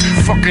songs,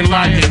 fucking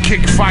lie and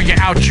kick fire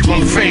out you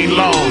on Fade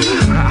Long.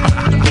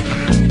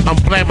 I'm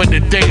blaming the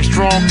day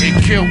strong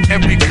and kill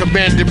every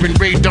commander in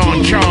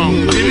Radon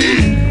Chong.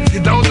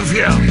 Get those of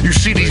you. You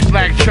see these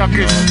black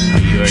chuckers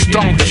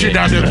stomp shit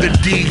out of the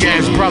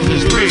D-Gas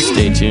brothers. Please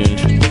stay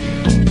tuned.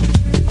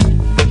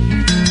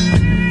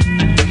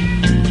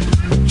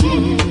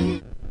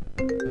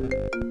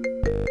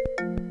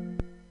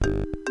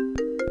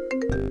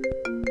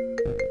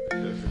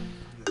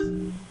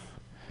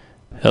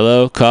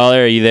 Hello,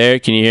 caller, are you there?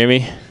 Can you hear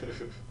me?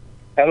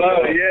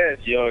 Hello, yes.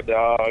 Yo,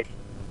 dog.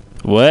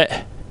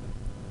 What?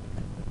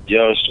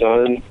 Yo,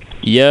 son.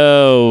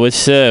 Yo,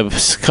 what's up?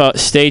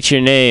 State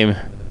your name.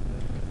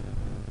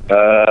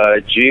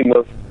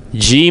 Jima.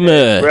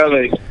 Jima.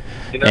 Relic.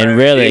 And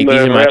Relic. These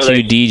are my Relic.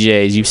 two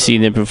DJs. You've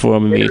seen them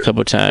perform with me a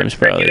couple times,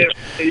 probably.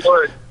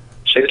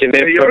 Checking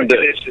in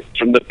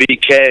from the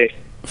BK.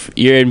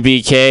 You're in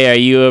BK. Are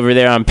you over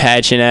there on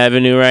Patchen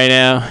Avenue right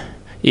now?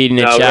 Eating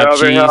the chopped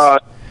cheese?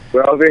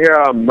 We're over here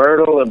on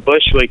Myrtle and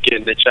Bushwick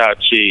getting the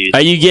chopped cheese.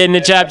 Are you getting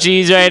the chopped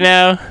cheese right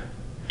now?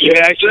 Yeah,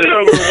 actually,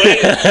 we're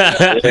waiting.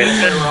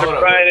 We're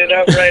frying it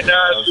up right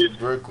now as we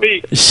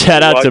speak.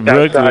 Shout out to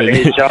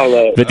Brooklyn.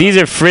 But these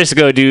are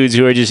Frisco dudes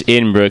who are just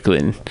in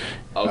Brooklyn.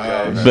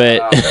 Okay.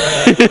 But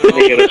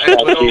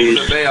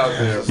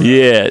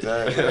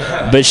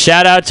yeah. But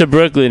shout out to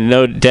Brooklyn,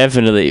 no,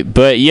 definitely.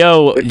 But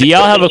yo, do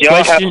y'all have a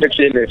question?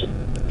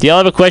 Do y'all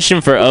have a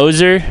question for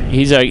Ozer?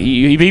 He's like,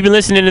 you been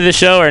listening to the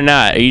show or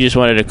not? Or you just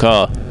wanted to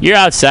call? You're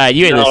outside.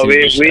 You ain't listening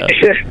to the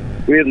show.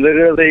 We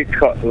literally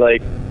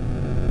like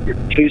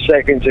 2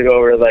 seconds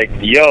ago. We're like,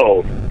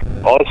 yo,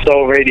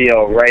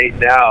 OldSoulRadio right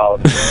now.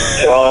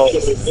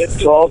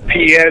 12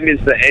 p.m.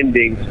 is the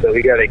ending, so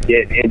we gotta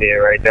get in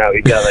there right now.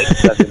 We got like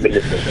 7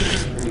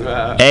 minutes.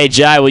 Hey,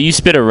 Jai, will you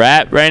spit a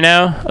rap right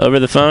now over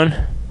the phone?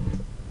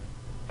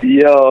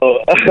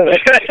 Yo.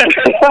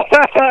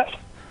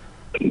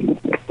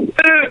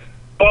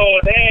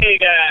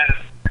 Bodega.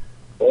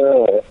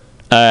 All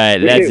right,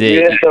 that's it.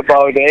 Yes, a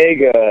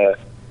bodega.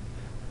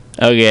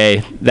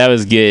 Okay, that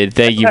was good.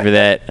 Thank you for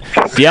that.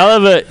 Do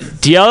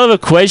y'all have a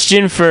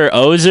question for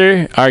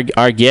Ozer,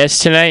 our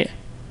guest tonight?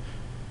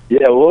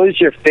 Yeah, what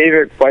was your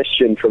favorite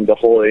question from the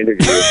whole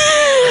interview?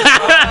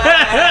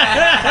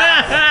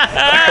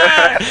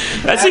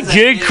 That's a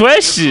good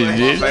question,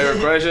 dude. My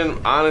favorite question,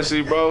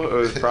 honestly, bro, it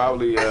was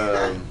probably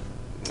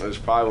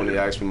when he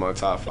asked me my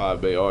top 5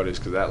 Bay artists,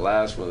 because that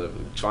last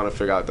one, trying to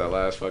figure out that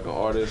last fucking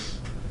artist,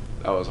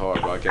 that was hard,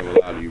 bro. I can't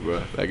lie to you,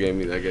 bro. That gave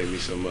me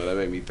some, that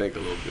made me think a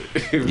little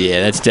bit.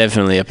 Yeah, that's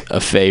definitely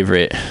a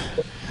favorite.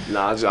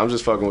 Nah, I'm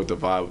just fucking with the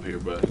vibe up here,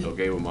 bro. No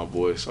game with my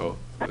boy, so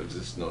there's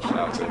just no shout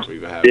out to him for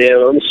even having.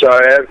 Yeah, I'm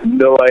sorry, I have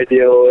no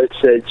idea what it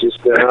said just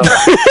now.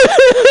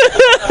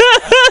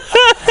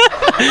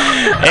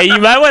 Hey, you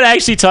might want to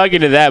actually talk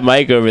into that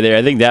mic over there.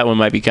 I think that one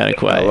might be kind of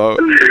quiet. Hello?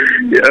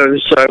 Yeah, I'm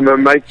sorry, my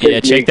mic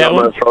check that on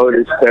one. my phone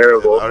is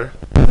terrible. I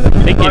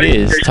think it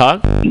is.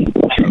 Talk.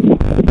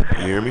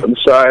 You hear me? I'm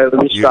sorry,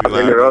 let me stop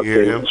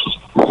interrupting.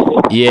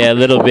 Yeah, a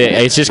little bit.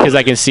 It's just because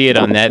I can see it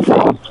on that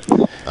thing.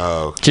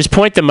 Oh. Just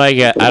point the mic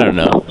at, I don't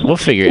know. We'll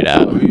figure it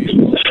out.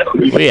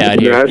 We out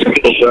here.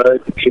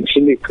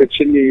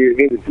 Continue your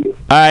interview.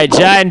 All right,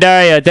 Jai and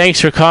Dario,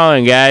 thanks for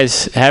calling,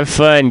 guys. Have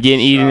fun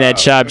eating that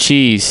chopped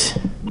cheese.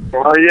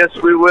 Oh, yes,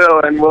 we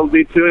will, and we'll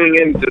be tuning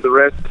in to the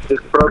rest of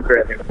this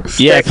program.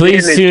 Yeah,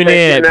 please tune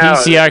in at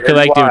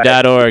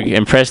PCRcollective.org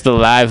and press the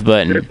live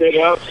button.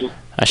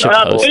 I should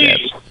post that.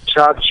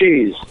 Chopped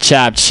cheese.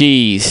 Chopped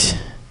cheese.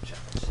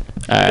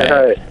 All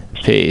right.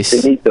 Peace.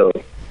 Benito.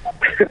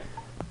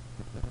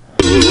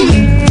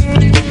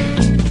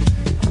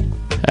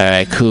 All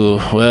right,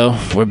 cool. Well,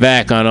 we're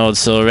back on Old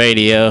Soul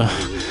Radio.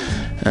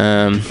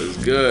 It's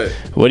good.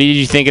 What did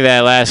you think of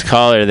that last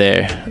caller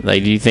there?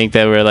 Like, do you think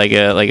that we're like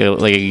a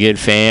good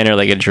fan or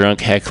like a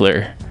drunk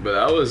heckler? But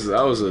that was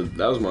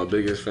my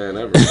biggest fan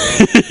ever.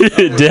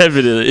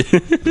 Definitely.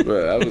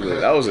 Bro,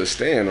 that was a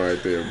stand right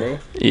there, bro.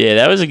 Yeah,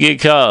 that was a good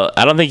call.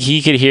 I don't think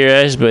he could hear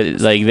us, but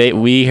like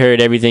we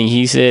heard everything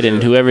he said,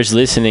 and whoever's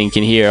listening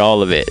can hear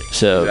all of it.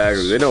 So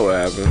exactly, they know what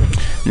happened.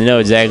 They know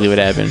exactly what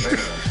happened.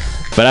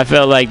 But I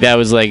felt like that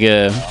was like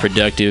a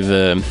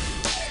productive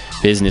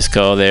business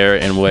call there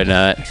and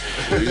whatnot.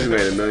 You just made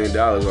 $1 million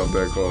off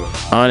that call.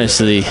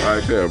 Honestly.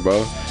 Right there,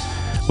 bro.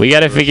 We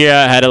got to figure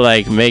out how to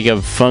like make a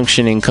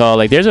functioning call.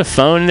 Like there's a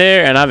phone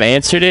there and I've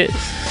answered it,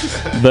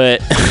 but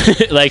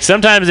like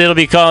sometimes it'll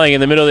be calling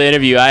in the middle of the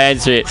interview. I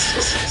answer it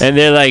and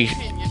they're like,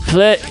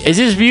 "Is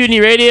this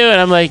MutinyRadio?"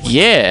 And I'm like,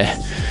 "Yeah."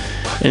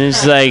 And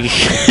it's like,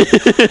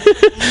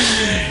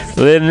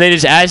 then they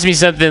just ask me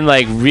something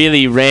like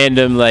really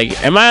random, like,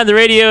 "Am I on the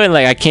radio?" And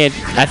like I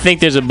think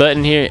there's a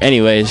button here.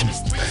 Anyways,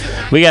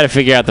 we got to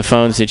figure out the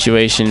phone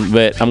situation,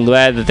 but I'm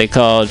glad that they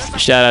called.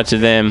 Shout out to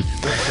them.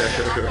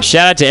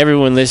 Shout out to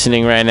everyone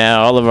listening right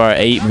now. All of our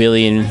 8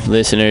 billion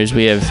listeners.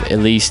 We have at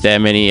least that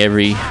many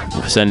every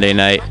Sunday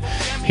night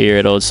here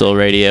at Old Soul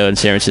Radio in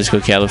San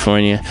Francisco,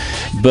 California.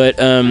 But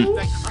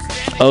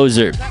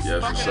Ozer.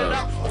 Yes, what's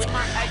up?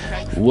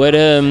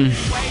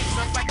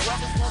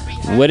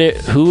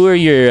 Who are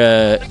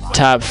your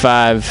top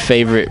 5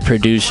 favorite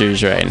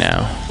producers right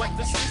now?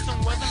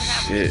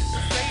 Shit.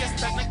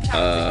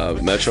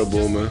 Metro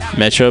Boomin.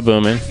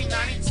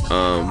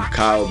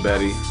 Kyle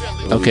Betty.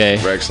 Okay.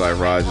 Rex Life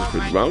Rogers.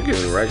 I'm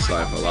giving Rex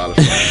Life a lot of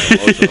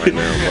promotion right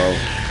now,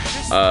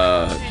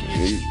 bro.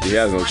 He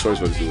has no choice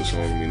but to do a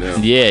song with me now.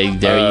 Yeah,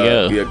 there you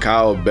go. Yeah,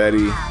 Kyle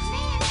Betty.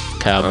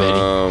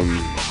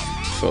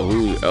 So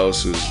who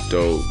else is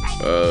dope?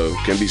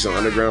 Can be some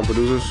underground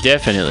producers.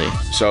 Definitely.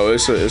 So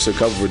it's a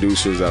couple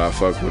producers that I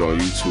fuck with on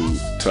YouTube.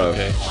 Tough.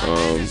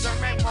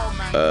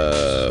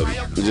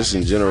 Okay. Just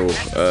in general,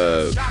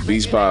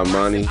 Beats by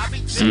Amani,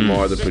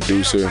 Seymour the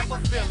producer.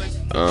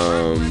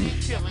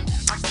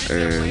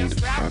 And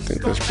I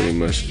think that's pretty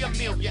much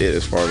it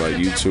as far as like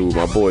YouTube.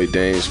 My boy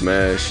Dame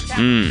Smash,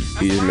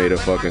 he just made a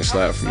fucking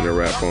slap for me to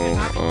rap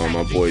on.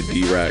 My boy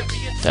D-Rack.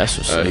 That's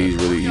what's up. He's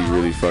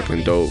really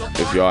fucking dope.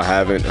 If y'all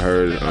haven't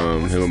heard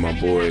him and my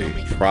boy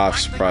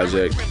Prof's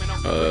project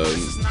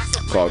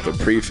called The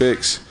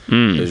Prefix,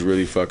 is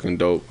really fucking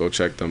dope. Go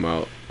check them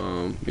out.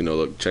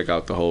 Check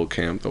out the whole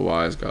camp, the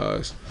Wise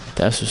Guys.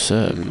 That's what's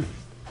up.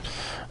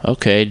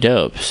 Okay,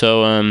 dope.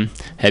 So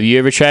have you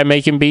ever tried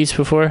making beats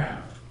before?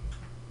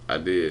 I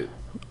did.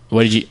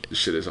 What did you? This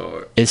shit is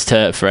hard. It's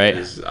tough, right?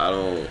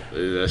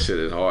 That shit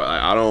is hard.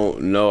 Like, I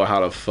don't know how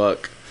the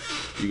fuck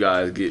you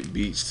guys get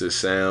beats to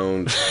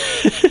sound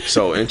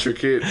so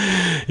intricate.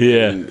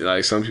 Yeah. And,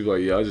 like, some people are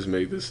like, I'll just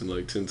make this in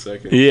like 10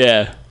 seconds.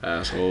 Yeah.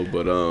 Asshole.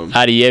 But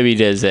Adeyemi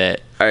does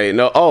that. Hey,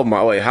 no. Oh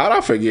my. Wait. How'd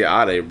I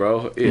forget Ade,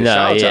 bro? Yeah,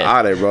 shout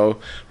out to Ade,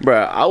 bro.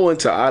 Bro, I went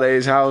to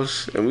Ade's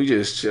house and we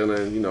just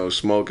chilling,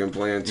 smoking,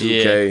 playing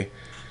 2K. Yeah.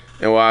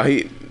 And while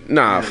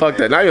fuck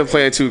that. Not even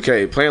playing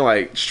 2K, playing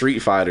like Street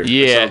Fighter.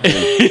 Yeah.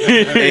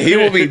 And he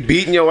will be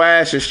beating your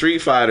ass in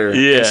Street Fighter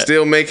and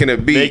still making a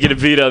beat. Making a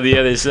beat on the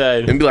other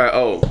side. And be like,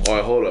 all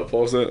right, hold up,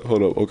 pause that.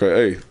 Hold up,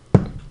 okay, hey.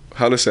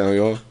 How this sound,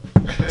 y'all?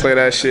 Play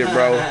that shit,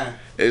 bro.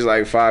 It's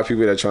like 5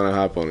 people that trying to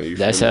hop on it.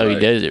 That's how he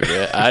does it,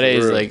 bro.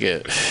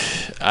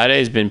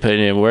 Ade's been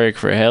putting in work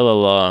for hella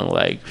long.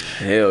 Like,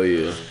 hell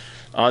yeah.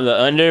 On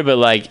the under, but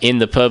like in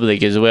the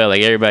public as well.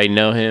 Like everybody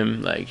know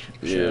him. Like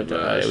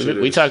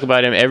we talk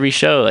about him every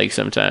show. Like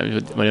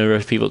sometimes whenever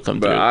people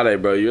come through.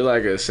 Ade, bro, you're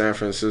like a San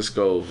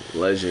Francisco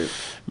legend,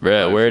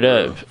 bro. Like, word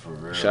up.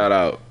 Shout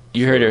out.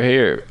 You heard it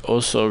here.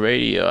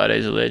 OldSoulRadio.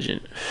 Ade's a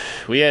legend.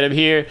 We had him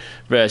here,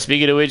 bro.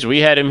 Speaking of which, we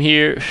had him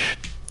here.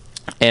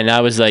 And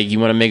I was like, "You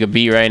want to make a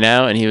beat right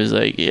now?" And he was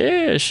like,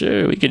 "Yeah,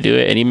 sure, we could do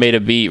it." And he made a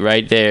beat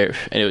right there,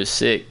 and it was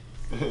sick.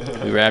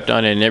 We rapped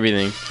on it and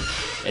everything.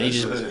 And he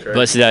just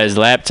busted out his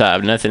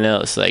laptop, nothing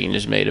else, like, and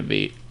just made a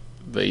beat.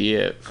 But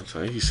yeah. I'm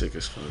telling you, he's sick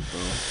as fuck, bro.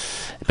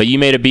 But you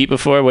made a beat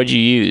before? What'd you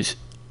use?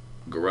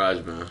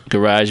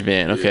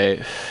 GarageBand. Okay.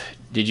 Yeah.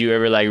 Did you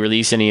ever like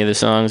release any of the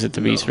songs that the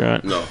beats were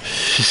on? No.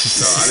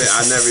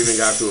 I never even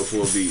got to a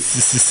full beat.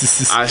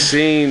 I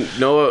seen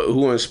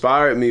who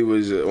inspired me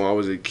was when I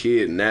was a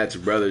kid, Nat's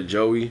brother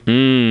Joey.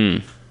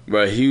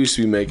 Bro, he used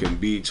to be making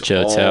beats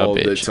all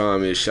the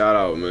time. Yeah, shout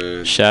out,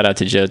 man. Shout out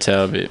to Joe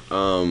Talbot.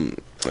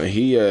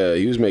 He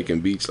was making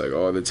beats like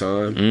all the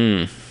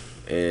time,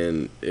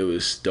 and it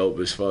was dope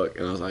as fuck.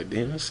 And I was like,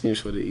 damn, that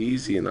seems pretty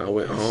easy. And I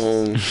went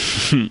home.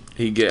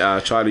 I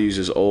tried to use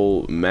his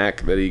old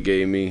Mac that he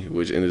gave me,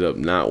 which ended up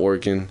not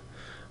working.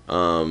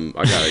 I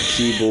got a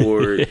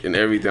keyboard and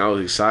everything. I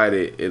was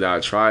excited, and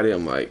I tried it.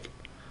 I'm like,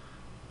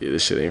 yeah,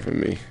 this shit ain't for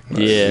me.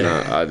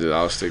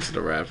 I'll stick to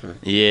the rapping.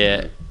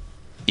 Yeah.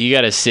 You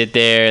gotta sit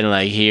there and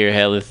like hear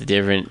hella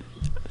different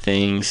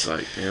things.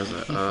 Like, damn,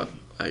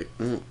 it's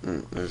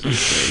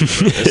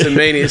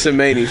a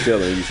mania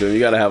feeling. You feel me? You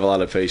gotta have a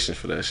lot of patience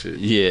for that shit.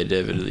 Yeah,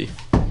 definitely.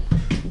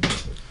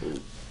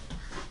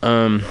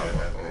 Are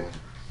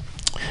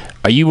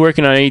you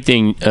working on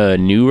anything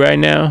new right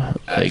now?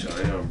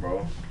 Actually, I am,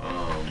 bro.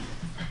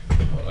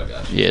 I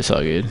got you. Yeah, it's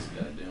all good.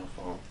 Goddamn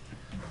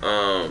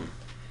phone.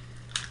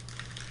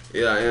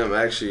 Yeah, I am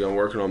actually. I'm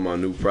working on my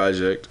new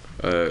project.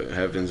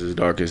 Heaven's as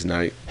Darkest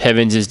Night.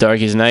 Heaven's as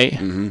Darkest Night?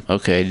 Mm-hmm.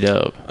 Okay,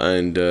 dope.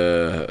 And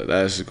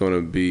that's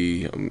gonna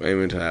be, I'm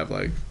aiming to have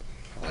like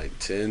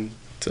 10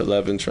 to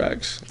 11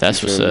 tracks.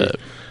 That's what's up.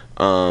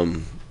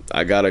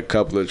 I got a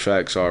couple of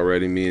tracks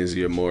already. Me and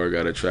Zia Moore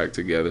got a track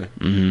together.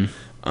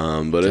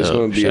 Mm-hmm. But it's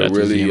gonna be a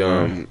really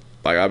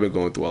like, I've been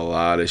going through a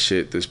lot of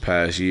shit this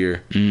past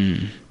year.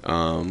 And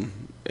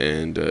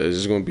it's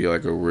just gonna be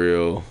like a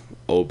real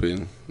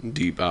open,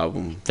 deep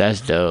album.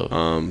 That's dope.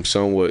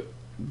 Somewhat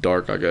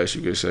dark, I guess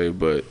you could say,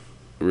 but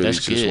really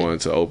just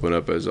wanted to open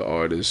up as an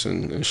artist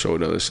and show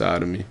another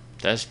side of me.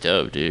 That's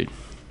dope, dude.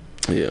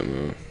 Yeah,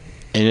 man.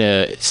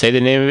 And say the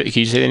name of it.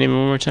 Can you say the name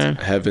one more time?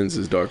 Heaven's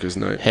as Darkest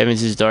Night.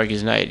 Heaven's as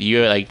Darkest Night.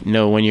 You like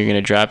know when you're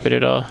gonna drop it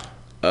at all?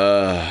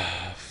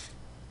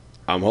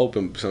 I I'm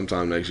hoping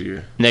sometime next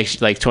year.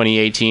 Next, like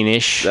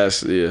 2018-ish?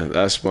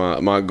 That's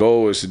my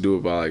goal is to do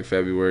it by like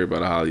February,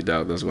 but I highly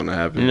doubt that's gonna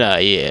happen. Nah,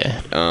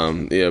 yeah.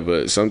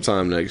 But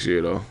sometime next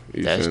year though.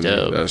 That's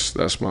dope.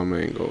 That's my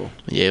main goal.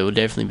 Yeah, we'll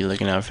definitely be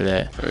looking out for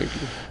that. Thank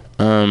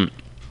you.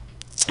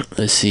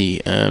 Let's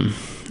see.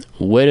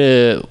 What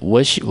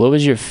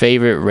was your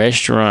favorite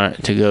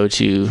restaurant to go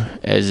to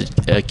as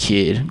a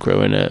kid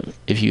growing up?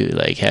 If you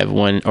like have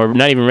one, or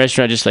not even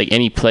restaurant, just like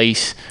any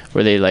place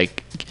where they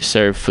like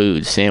serve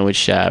food, sandwich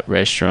shop,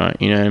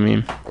 restaurant. You know what I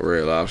mean?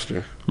 Red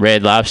Lobster.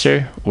 Red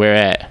Lobster. Where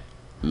at?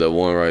 The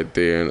one right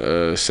there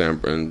in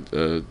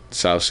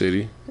South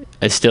City.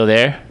 It's still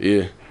there?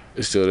 Yeah,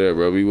 it's still there,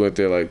 bro. We went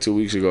there like 2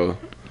 weeks ago.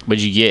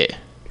 What'd you get?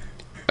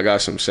 I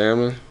got some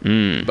salmon,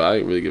 but I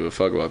didn't really give a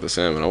fuck about the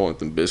salmon. I want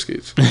them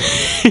biscuits.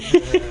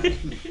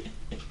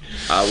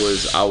 I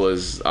was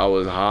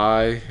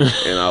high,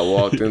 and I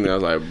walked in there. I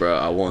was like, bro,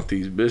 I want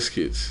these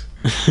biscuits.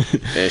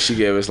 And she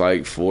gave us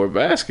like 4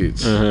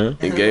 baskets and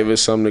gave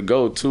us something to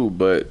go too.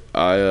 But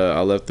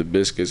I left the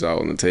biscuits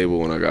out on the table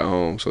when I got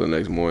home. So the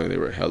next morning they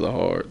were hella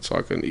hard, so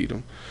I couldn't eat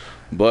them.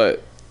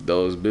 But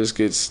those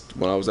biscuits,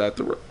 when I was at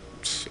the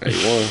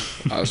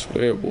A1, I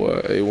swear,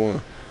 boy, A1.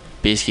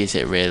 Biscuits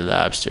at Red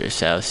Lobster,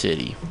 South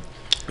City.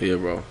 Yeah,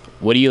 bro.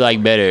 What do you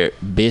like better,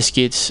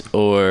 biscuits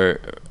or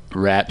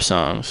rap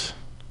songs?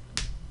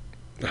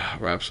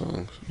 Rap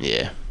songs.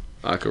 Yeah.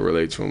 I could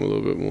relate to them a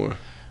little bit more.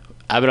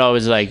 I would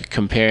always like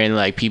comparing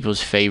like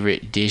people's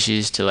favorite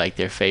dishes to like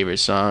their favorite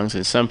songs,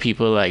 and some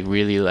people like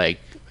really like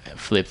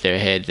flip their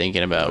head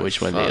thinking about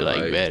which one they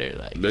like better.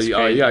 Like, you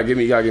gotta give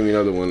me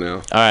another one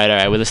now. All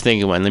right. Well, let's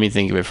think of one. Let me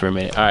think of it for a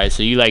minute. All right.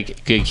 So you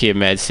like Good Kid,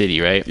 Mad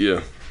City, right?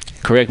 Yeah.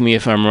 Correct me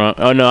if I'm wrong.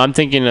 Oh no, I'm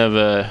thinking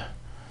of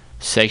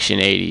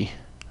Section 80.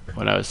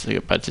 What I was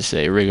about to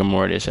say, Rigor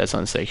Mortis. That's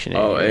on Section 80.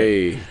 Oh, right?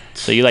 hey.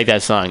 So you like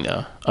that song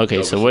though?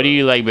 Okay, so what do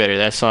you like better,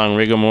 that song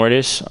Rigor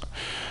Mortis,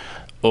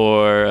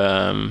 or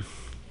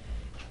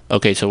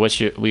okay, so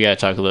we gotta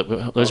talk a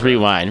little. Let's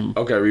rewind.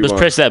 Okay, rewind.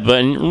 Let's press that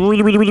button. Hold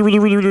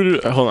on.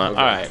 Okay. All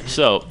right,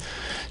 so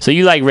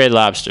you like Red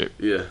Lobster?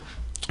 Yeah.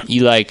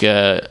 You like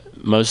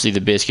mostly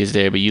the biscuits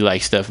there, but you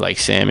like stuff like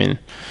salmon.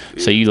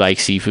 So you like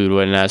seafood,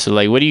 whatnot. So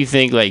like, what do you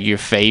think like your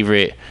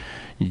favorite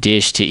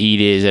dish to eat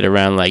is at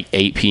around like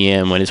 8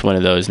 p.m. when it's one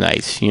of those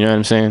nights? You know what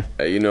I'm saying?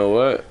 Hey, you know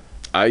what?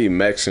 I eat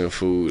Mexican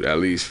food at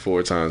least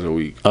 4 times a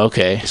week.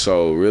 Okay.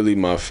 So really,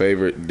 my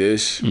favorite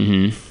dish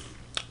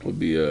would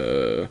be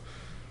a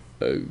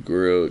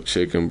grilled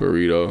chicken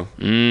burrito.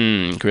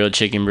 Grilled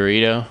chicken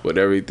burrito with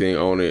everything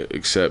on it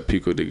except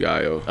pico de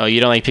gallo. Oh,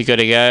 you don't like pico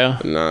de gallo?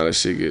 Nah, that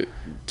shit get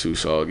too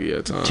soggy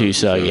at times. Too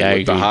soggy. I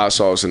agree. With the hot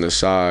sauce in the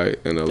side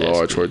and a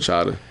large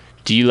horchata.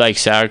 Do you like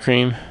sour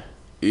cream?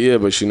 Yeah,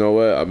 but you know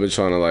what? I've been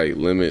trying to like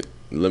limit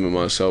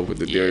myself with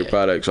the dairy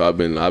products. So I've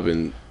been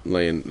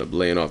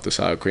laying off the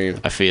sour cream.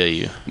 I feel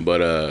you.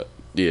 But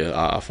yeah,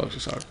 I fuck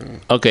with sour cream.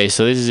 Okay,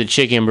 so this is a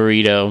chicken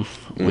burrito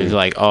with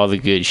like all the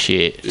good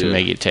shit to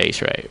make it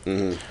taste right.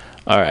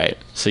 All right,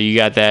 so you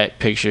got that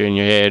picture in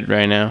your head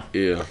right now?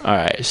 Yeah. All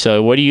right,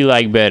 so what do you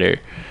like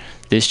better,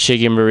 this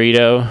chicken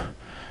burrito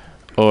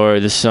or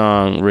the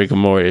song Rigor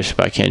Mortis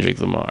by Kendrick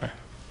Lamar?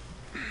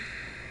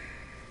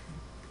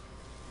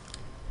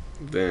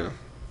 Damn.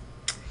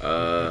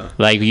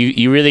 Like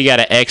you really got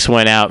to X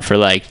one out for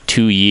like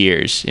 2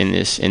 years in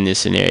this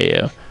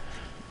scenario.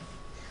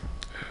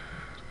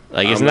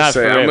 Like it's not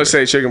forever. I'm gonna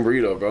say chicken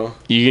burrito, bro.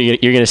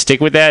 You're gonna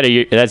stick with that,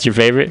 or that's your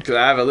favorite? Cause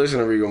I haven't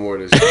listened to Rigor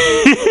Mortis.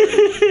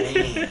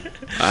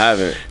 I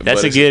haven't.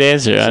 That's a good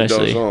answer,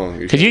 honestly.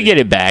 Cause you get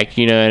it back.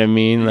 You know what I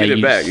mean? Like, get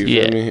it back. You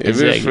feel me? If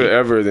exactly. it's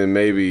forever, then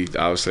maybe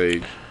I would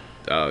say,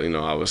 I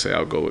would say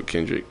I'll go with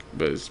Kendrick.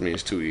 But it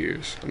means 2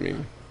 years. I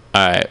mean.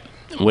 All right.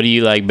 What do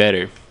you like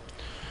better?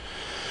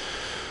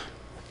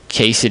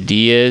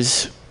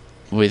 Quesadillas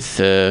with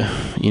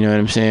you know what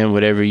I'm saying?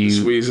 Whatever you.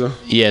 Sweezer.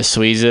 Yeah,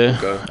 Sweezer.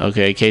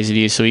 Okay,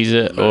 quesadilla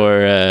Sweezer,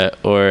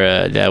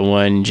 or that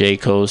one J.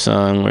 Cole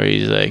song where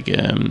he's like,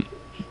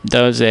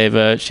 don't save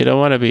her, she don't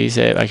want to be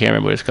saved. I can't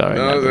remember what it's called right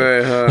now. Don't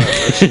save her.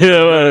 She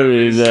don't want to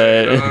be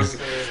saved.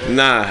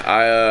 Nah,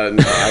 I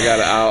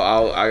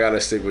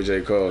gotta stick with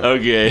J. Cole.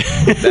 Okay.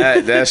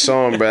 that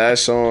song,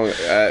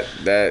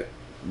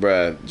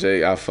 bro,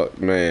 Jay, I fuck,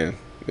 man.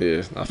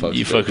 Yeah, I fuck.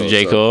 You fuck with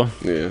J. Cole?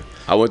 Yeah,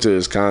 I went to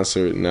his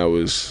concert and that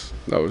was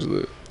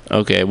lit.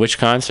 Okay, which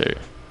concert?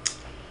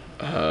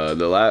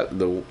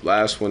 The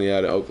last one he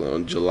had in Oakland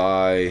on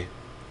July,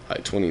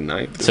 like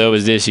 29th. So it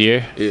was this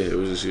year? Yeah, it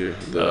was this year.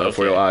 The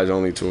For Your Eyes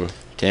Only tour.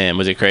 Damn,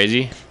 was it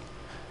crazy?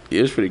 Yeah,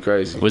 it was pretty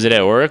crazy. Was it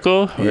at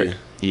Oracle? Yeah.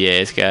 Yeah,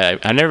 it's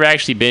got. I've never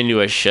actually been to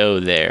a show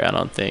there, I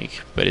don't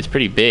think, but it's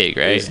pretty big,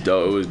 right? It's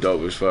dope. It was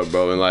dope as fuck,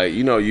 bro. And like,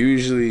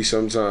 usually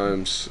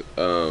sometimes,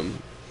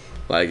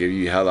 like if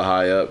you hella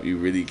high up, you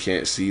really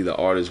can't see the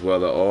artist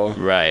well at all.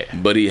 Right.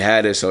 But he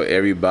had it so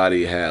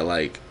everybody had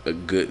like a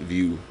good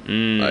view.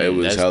 Like, it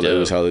was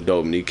hella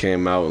dope. And he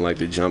came out in like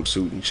the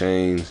jumpsuit and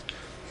chains.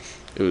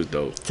 It was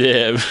dope.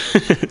 Damn.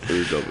 It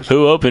was dope.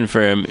 Who opened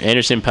for him?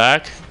 Anderson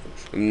 .Paak?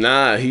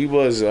 Nah, he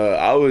was.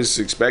 I was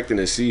expecting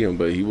to see him,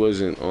 but he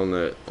wasn't on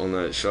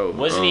that show.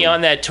 Wasn't he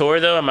on that tour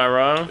though? Am I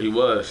wrong? He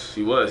was.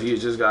 He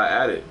just got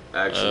added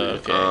actually.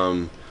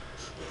 Okay.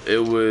 It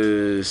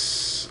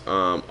was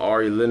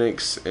Ari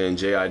Lennox and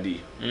JID.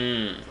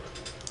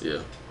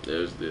 Yeah,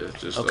 there's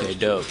just okay,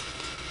 dope.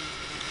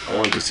 I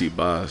wanted to see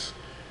Boss.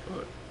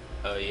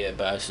 Oh yeah,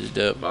 Boss is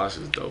dope. Boss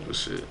is dope as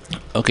shit.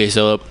 Okay,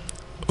 so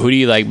who do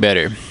you like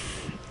better?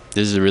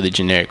 This is a really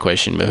generic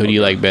question, but who do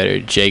you like better,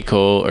 J.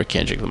 Cole or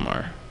Kendrick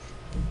Lamar?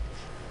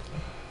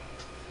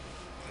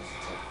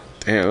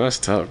 Damn, that's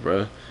tough,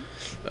 bro.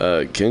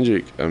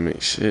 Kendrick, I mean,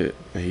 shit.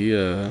 He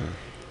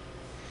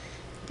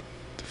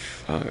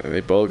they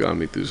both got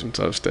me through some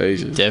tough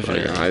stages.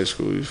 Definitely. Like in high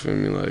school, you feel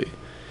me? Like,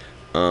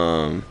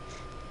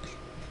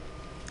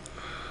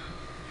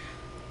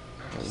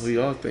 what do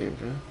y'all think,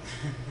 bro?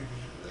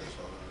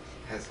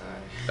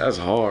 That's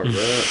hard,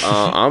 bro.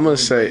 I'm gonna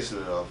say,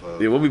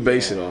 yeah, what we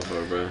basing it off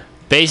of, bro?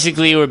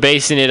 Basically, we're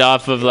basing it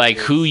off of like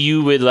who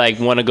you would like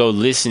want to go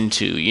listen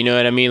to. You know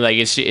what I mean? Like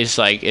it's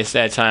like it's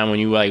that time when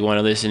you like want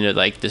to listen to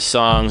like the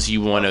songs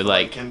you want to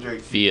like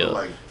Kendrick feel.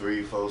 Put, like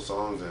 3-4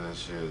 songs in that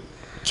shit.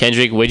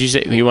 Kendrick, what'd you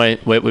say? You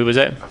want? What was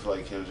that? I feel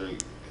like Kendrick,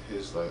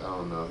 his like I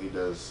don't know, he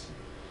does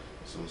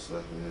some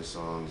stuff in his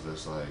songs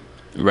that's like.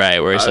 Right,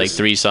 where it's like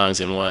 3 songs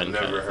in one.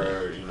 I've never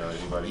heard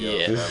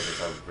anybody else have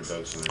the type of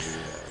production that he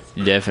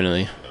has.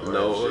 Definitely.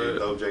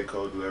 No, J.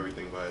 Cole do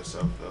everything by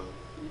himself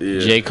though. Yeah.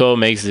 J. Cole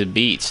makes the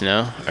beats,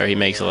 no? Or he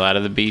makes a lot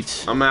of the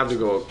beats? I'm gonna have to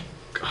go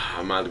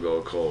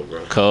with Cole,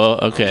 bro. Cole?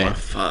 Okay. Oh,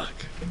 fuck.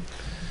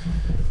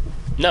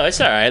 No,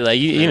 it's alright. Like,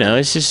 you know,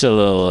 it's just a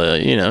little,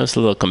 it's a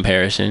little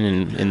comparison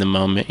in the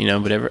moment,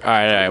 whatever.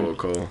 Alright.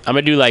 Cool. I'm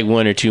gonna do like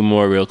 1 or 2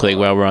 more real quick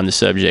while we're on the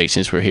subject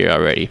since we're here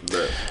already.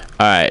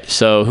 Alright,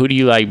 so who do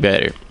you like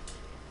better?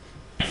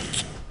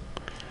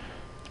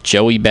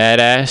 Joey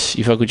Badass?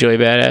 You fuck with Joey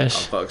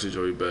Badass? I fuck with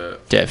Joey Bad.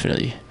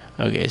 Definitely.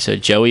 Okay, so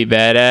Joey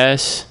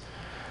Badass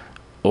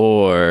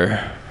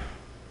or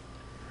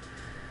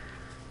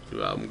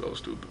Your album goes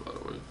stupid, by the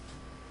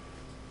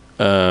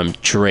way.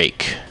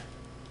 Drake.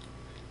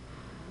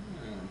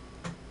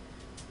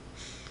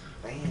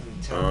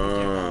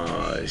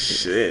 Oh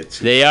shit.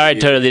 They are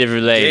totally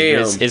different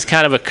legs. Damn. It's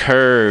kind of a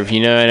curve, you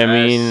know what I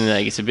mean?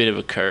 Like it's a bit of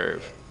a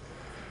curve.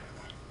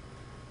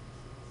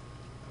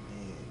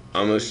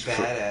 I'm a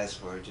badass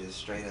for just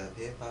straight up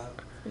hip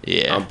hop.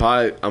 Yeah.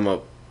 I'm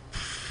a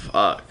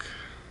fuck.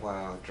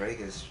 Wow, Drake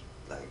is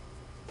like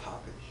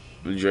popish.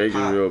 Drake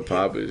is real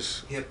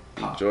popish. Hip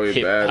hop. Joey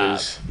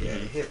Badass. Yeah,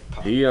 hip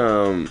hop. He you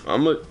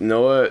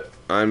know what?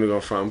 I ain't even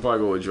gonna front. I'm probably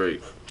go with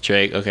Drake.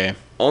 Drake, okay.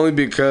 Only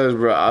because,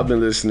 bro, I've been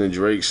listening to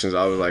Drake since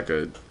I was like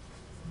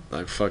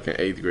fucking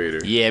 8th grader.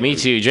 Yeah, me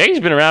too. Drake's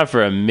been around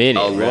for a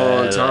minute,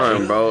 long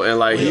time, bro. And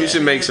like he used to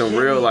make some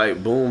real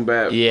like boom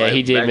bap. Yeah, like,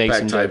 he did make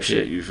some type dope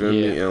shit. You feel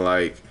me? And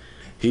like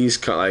he's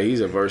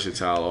a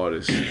versatile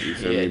artist. You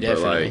feel me?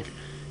 Definitely. But like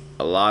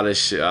a lot of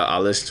shit, I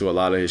listen to a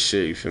lot of his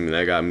shit. You feel me?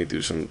 That got me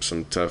through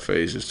some tough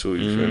phases too.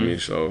 You feel me?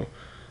 So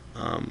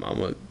I'm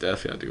gonna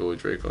definitely have to go with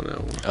Drake on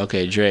that one.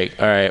 Okay,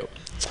 Drake. All right.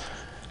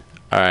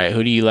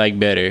 Who do you like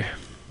better?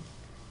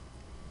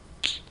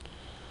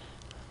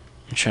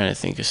 I'm trying to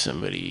think of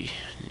somebody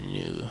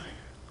new.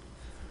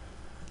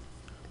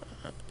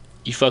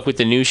 You fuck with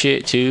the new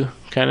shit too,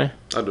 kind of?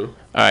 I do.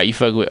 Alright, you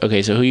fuck with...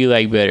 Okay, so who you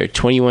like better?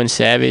 21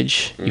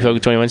 Savage? You fuck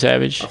with 21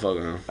 Savage? I fuck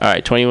with him.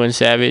 Alright, 21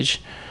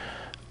 Savage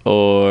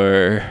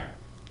or...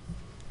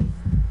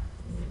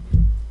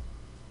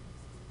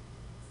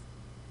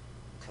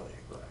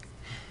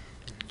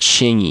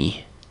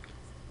 Chingy.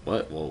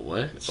 What? Well,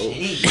 what?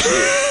 Chingy.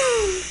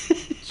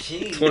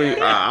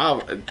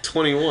 Oh,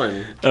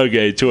 21.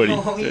 Okay, 20.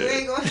 Oh, you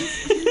ain't going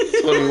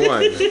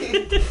 21.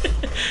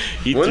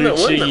 He When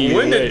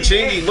did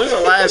Chingy? When's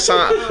the last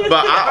time?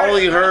 But I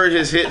only heard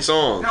his hit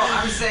song. No,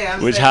 I'm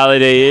saying. Which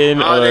Holiday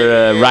Inn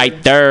or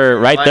Right There?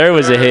 Right There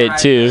was a hit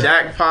too.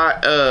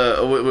 Jackpot.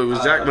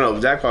 Was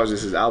Jackpot was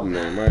just his album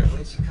name, right?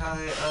 What you call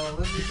it? What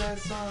was that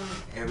song?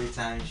 Every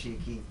time she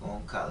keep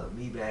on calling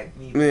me back,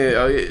 me back. Yeah,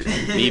 oh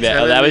yeah. Me back.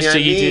 Oh, that was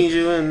Chingy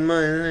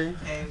too.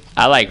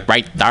 I like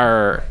Right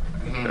There.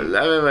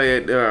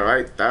 Right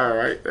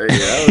there.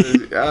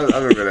 Yeah, I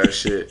remember that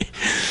shit.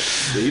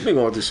 Yeah, you been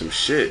going through some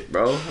shit,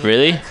 bro.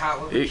 Really?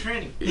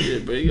 Yeah,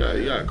 but he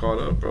got caught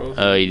up, bro.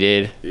 Oh, he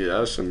did? Yeah,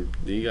 that's some.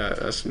 I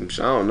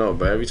don't know,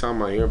 but every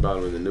time I hear about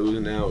him in the news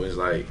now, it's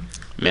like,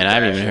 man, I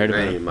haven't even heard of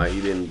him. Like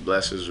he didn't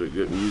bless us with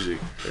good music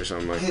or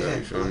something like that.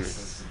 You feel me?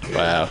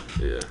 Wow.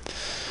 Yeah.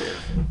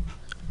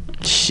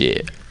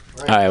 Shit.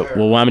 All right.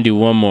 Well, I'm gonna do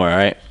one more. All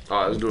right. All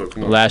right, let's do it.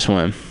 Come on. Last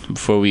one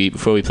before we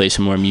play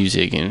some more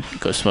music and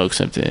go smoke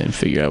something and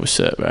figure out what's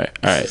up. All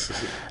right.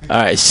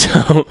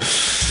 So,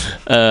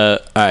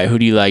 all right. Who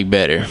do you like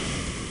better?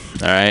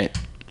 All right.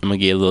 I'm gonna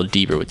get a little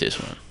deeper with this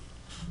one.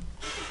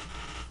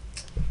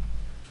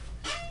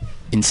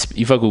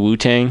 You fuck with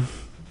Wu-Tang?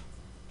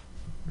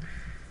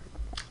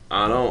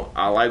 I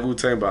like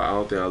Wu-Tang, but I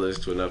don't think I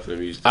listen to enough of the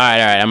music. All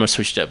right. I'm gonna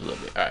switch it up a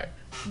little bit. All right.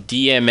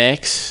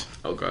 DMX.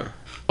 Okay.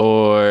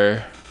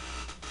 Or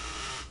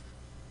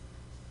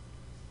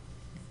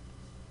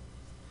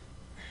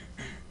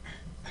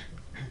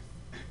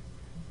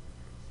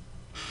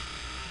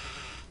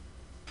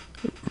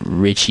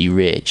Richie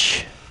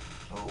Rich?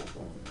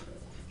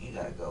 You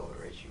gotta go with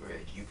Richie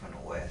Rich. You from the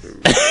West.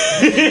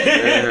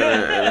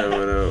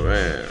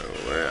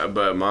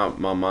 But my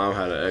mom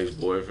had an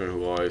ex-boyfriend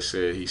who always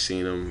said he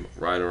seen him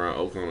riding around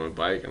Oakland on a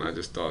bike, and I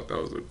just thought that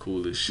was the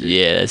coolest shit.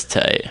 Yeah, that's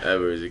tight.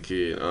 Ever as a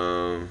kid.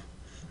 You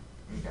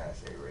gotta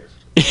say Rich.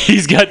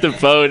 He's got the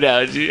phone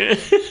out, dude.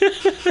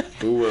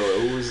 Who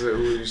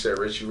you said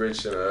Richie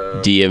Rich and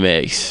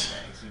DMX.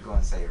 You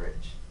gonna say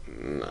Rich?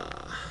 Nah,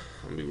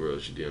 I'm gonna be real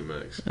with you,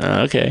 DMX.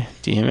 Okay,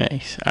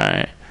 DMX. All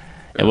right.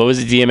 And what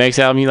was the DMX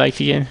album you liked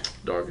again?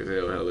 Dark as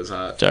Hell, Hell is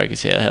Hot. Dark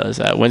as Hell, Hell is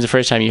Hot. When's the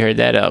first time you heard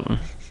that album?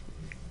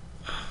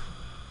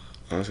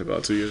 Honestly,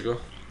 about 2 years ago.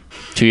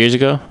 2 years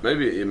ago?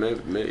 Maybe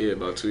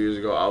about 2 years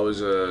ago. I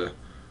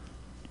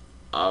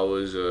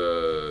was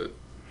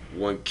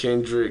when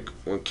Kendrick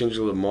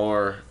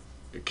Lamar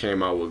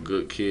came out with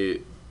Good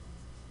Kid.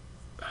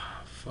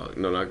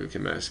 Not Good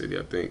Kid, Mad City.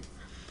 I think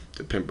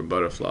The Pimp and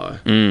Butterfly.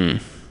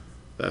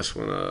 That's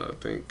when I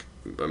think,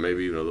 but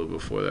maybe even a little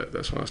before that.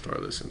 That's when I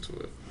started listening to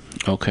it.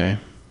 Okay.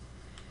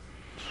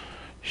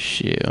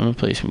 Shit, I'm gonna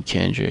play some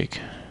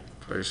Kendrick.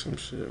 Play some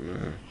shit,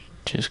 man.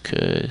 Just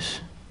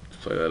cause.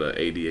 Play that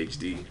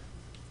ADHD.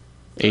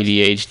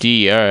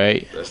 ADHD,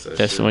 alright.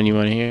 That's the one you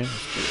want to hear?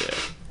 Let's do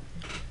that.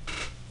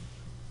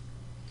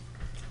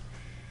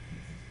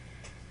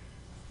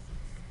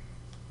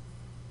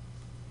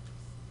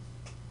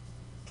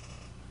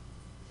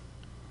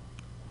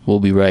 We'll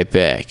be right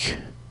back.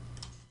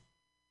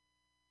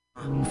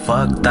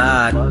 Fuck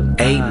that,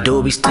 8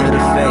 doobies to the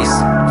face.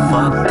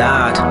 Fuck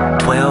that,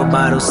 12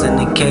 bottles in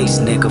the case,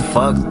 nigga.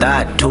 Fuck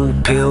that, 2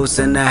 pills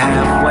and a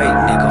halfway,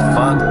 nigga.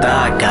 Fuck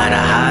that. Got a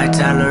high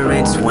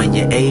tolerance when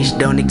your age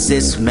don't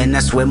exist. Man, I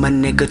swear my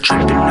nigga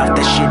tripping off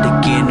that shit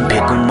again.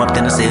 Pick 'em up,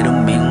 then I sit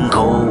 'em in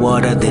cold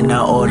water. Then I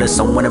order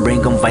someone to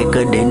bring 'em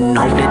Vicodin.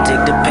 Hope they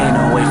take the pain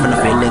away from the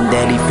feeling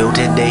that he feel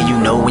today. You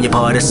know when you're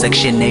part of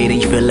Section 8 and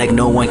you feel like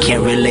no one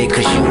can relate.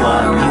 Cause you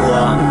are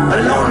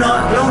a loner,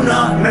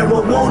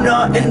 marijuana.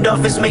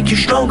 Endorphins make you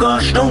stronger.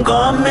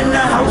 I'm in the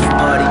house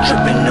party,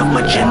 tripping off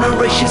my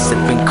generation,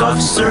 sipping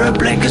cough syrup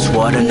black as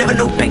water. Never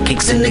no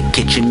pancakes in the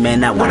kitchen,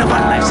 man. Not one of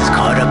our lives is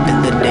caught up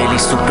in the daily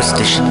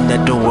superstition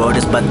that the world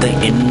is about the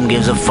end.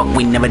 Gives a fuck,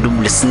 we never do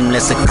listen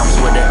unless it comes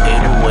with an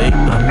 808,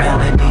 a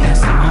melody and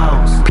some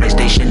hoes,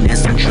 PlayStation and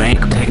some drink.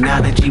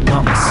 Technology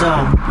bought my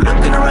soul.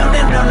 Looking around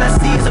and all I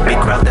see is a big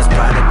crowd that's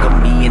product of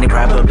me, and they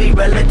probably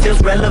relatives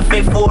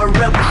relevant for a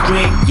rebel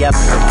stream. Yep,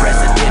 her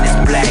president is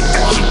black,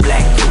 she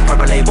black too.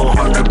 Purple label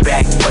on her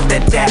back, but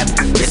that dab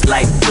is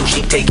like blue.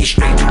 She take it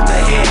straight to the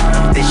head,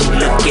 then she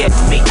look at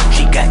me.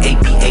 She got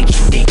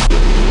ADHD.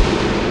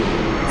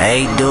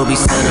 8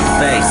 doobies to the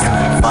face.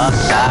 Fuck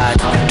that,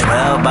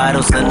 12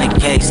 bottles in the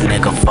case,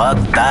 nigga. Fuck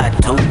that,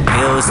 2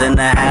 pills and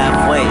a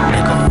halfway,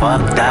 nigga.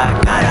 Fuck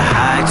that. Got a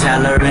high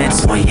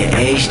tolerance when your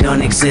age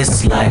don't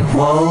exist. Like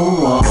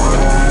whoa.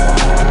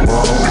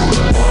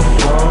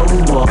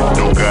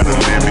 Don't got a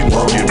limit,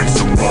 just give me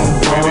some more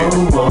with it.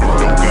 Don't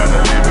got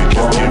a limit,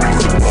 just give me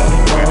some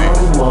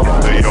more with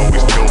it. They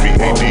always tell me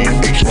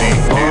ADHD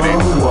did it.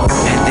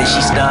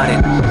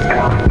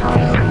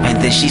 And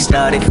then she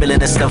started feeling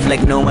the stuff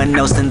like no one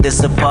else in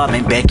this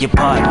apartment. Beg your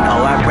pardon,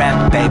 oh I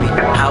rap, baby.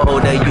 How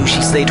old are you?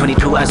 She say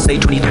 22, I say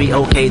 23.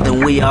 Okay, then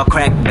we all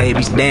crack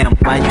babies. Damn,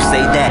 why you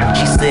say that?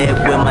 She said,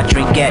 where my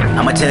drink at?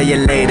 I'ma tell you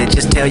later,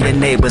 just tell your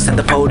neighbors and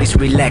the police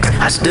relax.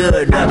 I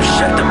stood up,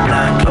 shut the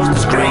blind, closed the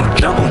screen,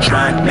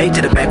 jumbotron, made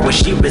to the back where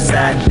she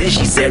reside. Then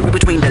she said, read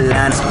between the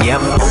lines.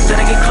 Yep, hope that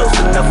I get close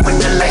enough when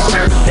the lights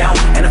turn down.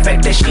 And the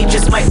fact that she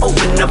just might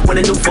open up when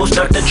the new folks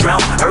start to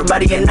drown. Her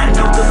body and I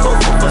know the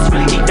both of us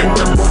really deep in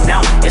the mood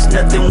now. It's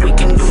nothing we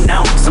can do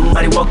now.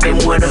 Somebody walked in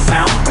with a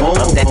pound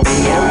of that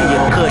Bay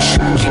Area Kush.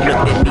 She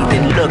looked at me,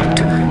 then looked.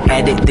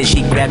 Had it, then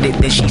she grabbed it,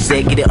 then she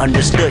said, get it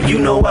understood. You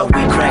know why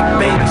we crack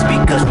babies?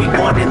 Because we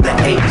born in the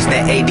 80s.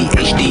 That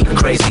ADHD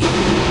crazy.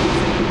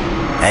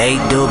 8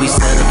 doobies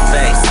to the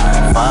face.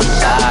 Fuck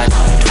that.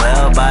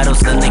 12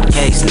 bottles in the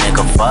case,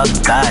 nigga. Fuck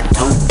that.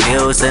 2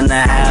 pills and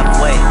a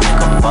halfway,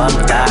 nigga.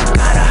 Fuck that.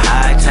 Got a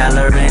high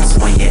tolerance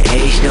when your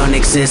age don't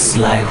exist.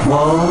 Like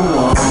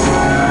whoa.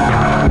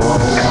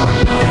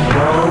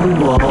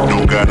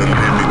 Don't got a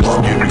limit,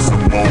 just give me some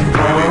more with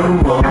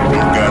it. Don't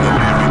got a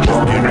limit,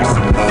 just give me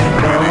some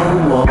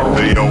more with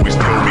it. They always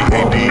tell me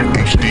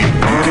ADHD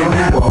did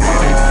it.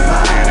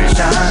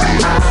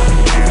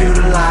 Give you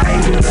the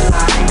light.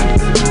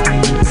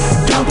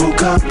 Double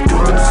cup,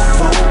 deuce,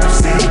 4,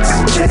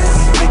 6, just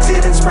mix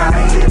it and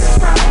Sprite.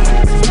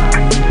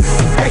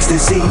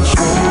 Ecstasy,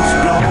 shrooms,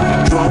 blow,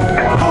 drone,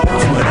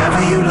 hoes,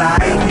 whatever you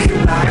like.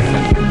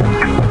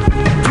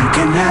 You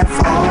can have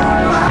all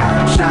my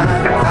shine.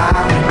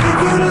 I'll give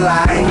you the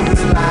light.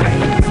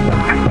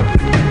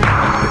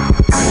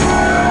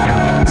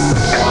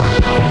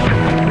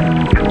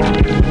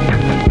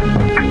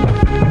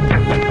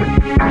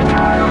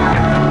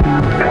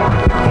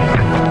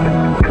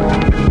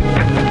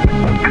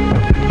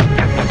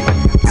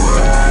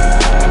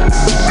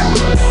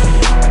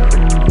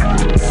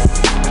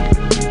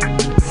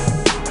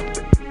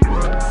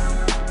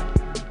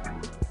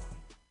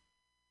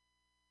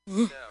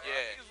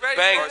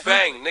 Bang,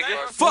 bang,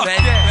 nigga. Fuck that.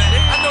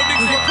 I know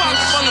niggas ain't poppin',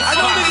 motherfuckers. I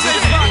know niggas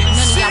ain't poppin'.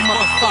 None of y'all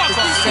motherfuckers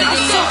can say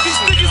that. Fuck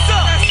these niggas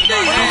up.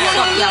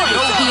 Fuck y'all.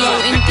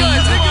 P-O-N-D,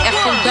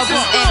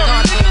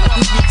 F-O-double-N.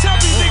 Tell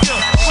me, nigga,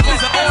 what is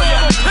all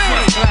y'all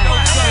paying?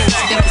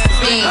 Think it's a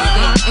game,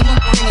 and we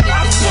bringing it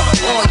through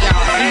for all y'all.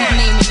 And we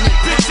naming it.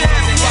 Bitch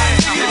ass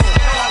niggas.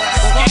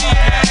 Skinny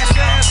ass,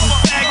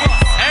 faggot.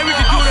 And we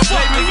can do the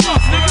play with you,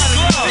 nigga.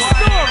 It's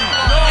story.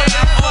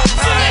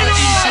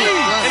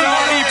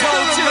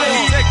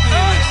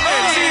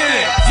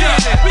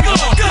 We gon'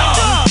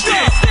 dump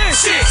this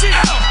shit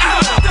out,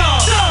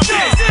 dump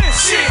this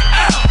shit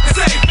out, and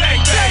say bang,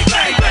 bang,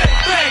 bang, bang,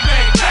 bang,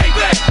 bang, bang,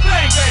 bang,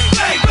 bang,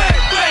 bang, bang,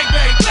 bang,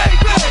 bang, bang,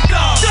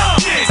 bang, dump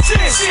this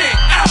shit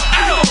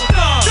out,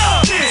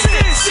 dump this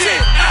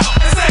shit out,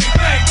 and say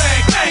bang,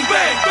 bang, bang,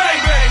 bang,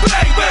 bang,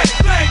 bang, bang,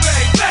 bang,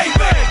 bang, bang,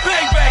 bang,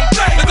 bang, bang,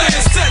 bang. The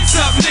man sets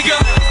up, nigga,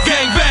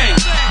 gang bang,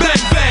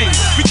 bang, bang.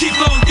 We keep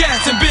long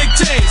gas and big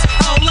chains.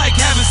 I don't like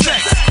having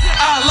sex,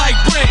 I like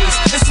brains,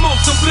 and smoke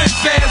some blend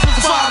fans with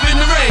 5 in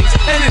the range.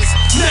 And it's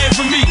nothing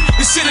for me,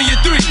 this shit on your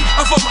 3.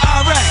 I'm from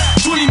Iraq,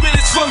 20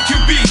 minutes from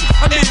QB.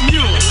 I'm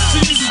immune,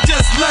 so you should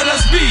just let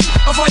us be.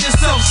 Or find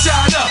yourself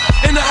shot up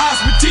in the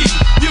hospital.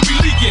 You'll be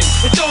leaking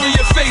and throwing in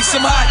your face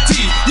some hot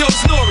tea. Yo,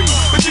 Snorri,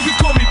 but you can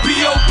call me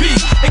P.O.P.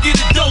 and get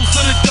a dose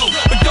of the dope,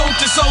 but don't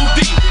just OD.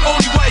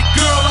 Only white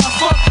girl I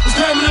fuck is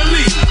Pamela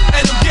Lee,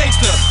 and I'm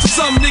gangster, so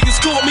some niggas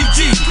call me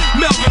G.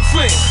 Melvin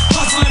Flint,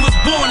 hustling was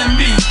born in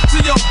me. So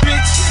yo,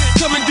 bitch,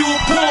 come and do a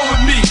porn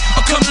with me,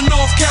 or come to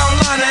North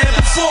Carolina and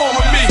perform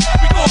with me.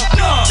 We gon'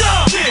 dump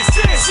this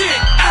shit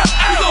out.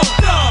 We gon'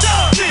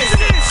 dump this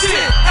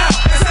shit out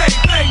and say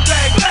bang,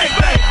 bang, bang,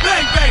 bang,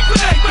 bang, bang,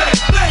 bang, bang,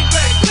 bang,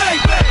 bang, bang,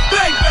 bang,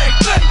 bang, bang,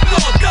 bang.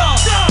 We gon'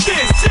 dump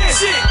this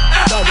shit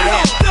out. We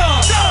gon'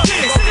 dump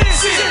this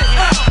shit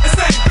out and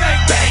say bang,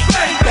 bang,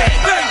 bang, bang,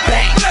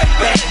 bang, bang,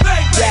 bang,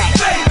 bang, bang,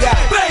 bang,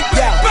 bang,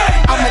 bang, bang.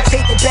 I'ma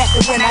take it back to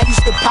when I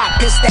used to pop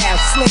pissed out,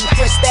 sling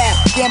twist out,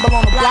 gamble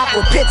on the block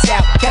with pits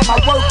out. Kept my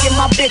work in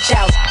my bitch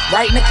house,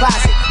 right in the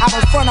closet. Out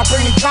in front, I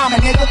bring the drama,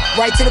 nigga,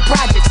 right to the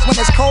projects. When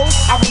it's cold,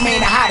 I remain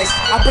the hottest.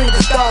 I bring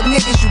the thug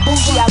niggas, you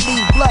bougie, I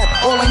leave blood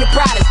all on your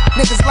products.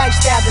 Niggas'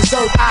 lifestyle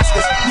deserve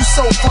Oscars. You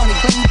so funny,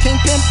 clean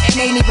kingpin, and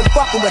ain't even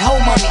fucking with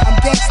whole money. I'm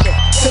gangster,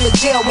 till the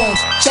jail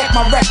wounds. Check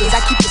my records,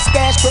 I keep the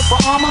stash quick for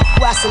armor,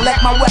 where I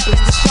select my weapons.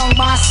 The young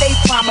mind stay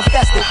crime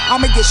infested.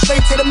 I'ma get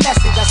straight to the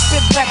message. I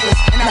spit reckless,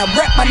 and I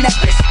rep my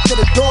necklace to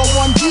the door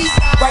 1D,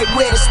 right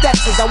where the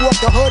steps is. I walk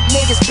the hood,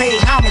 niggas pay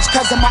homage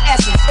cause of my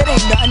essence. It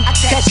ain't nothing, I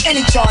catch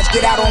any charge,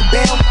 get out on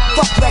bail.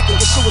 Fuck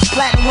record, the shit was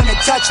platinum when it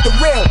touched the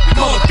real.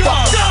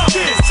 Motherfucker. Dump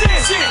this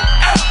shit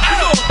out. We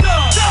gon'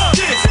 dump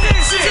this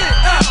shit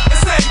out and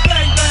say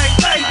bang, bang,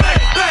 bang,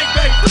 bang, bang,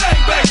 bang, bang,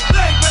 bang,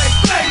 bang, bang,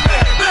 bang,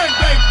 bang, bang,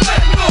 bang,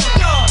 bang. We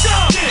gon'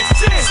 dump this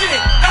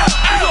shit out.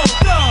 We gon'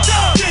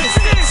 dump this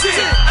shit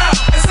out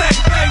and say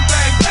bang,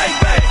 bang, bang,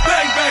 bang,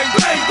 bang,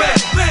 bang, bang,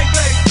 bang,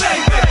 bang,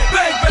 bang, bang,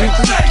 bang, bang,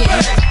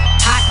 bang.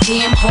 Hot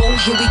damn hole,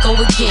 here we go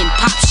again.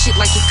 Pop shit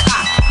like your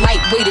cock,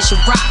 lightweight as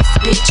your rocks,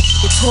 bitch.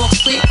 Your talk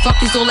slick, fuck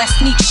is all that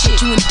sneak shit.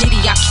 You and Diddy,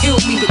 y'all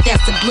killed me, but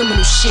that's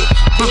subliminal shit,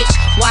 bitch.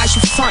 Why is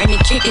you frontin'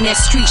 and kicking that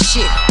street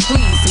shit?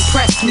 Please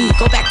impress me,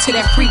 go back to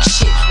that freak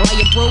shit. While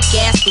your broke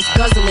ass was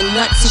guzzling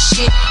nuts and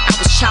shit, I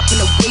was chopping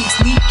the weights,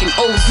 leaking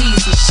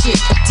OZs and shit.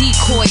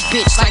 Decoy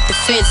bitch, like the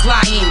feds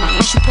lying. Ain't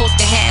you supposed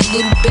to have a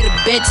little bit of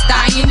bed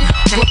stying?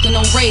 Looking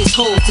on raised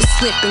holes to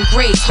slip in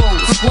graze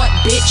holes. What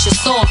bitch, you're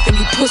soft and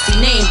you pussy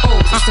name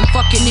hoes. Some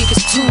fucking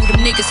niggas too, them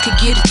niggas could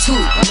get it too.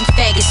 Them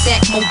faggots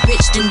act more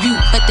bitch than you.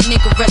 Let the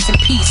nigga rest in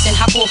peace and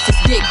hop off his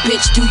dick,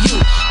 bitch, do you.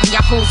 And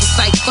y'all hoes is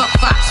like fuck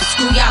Fox, and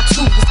screw y'all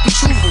too, let's be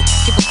truthful.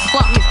 Give a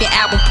fuck if your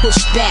album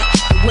pushed back.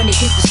 And when it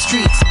hit the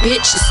streets,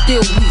 bitch, it's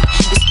still weak.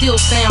 It still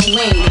sound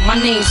lame, and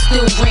my name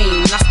still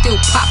rain. And I still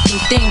pop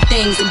them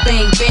things and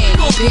bang bang,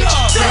 bitch.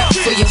 Rap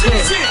for your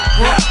hood,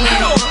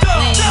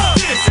 Brooklyn,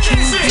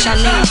 bitch,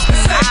 I name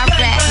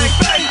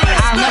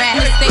I rap,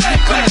 stay we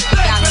come,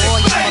 we got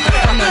all y'all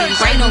motherfuckers.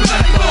 Right on you,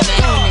 bro,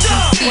 man.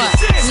 What?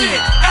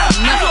 Please.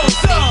 Nothing to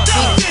say,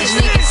 bitch.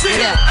 The niggas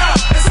get up.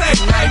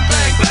 Bang,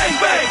 bang, bang,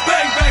 bang,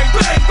 bang, bang,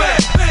 bang,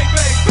 bang, bang,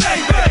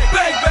 bang, bang,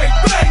 bang, bang,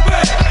 bang,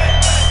 bang.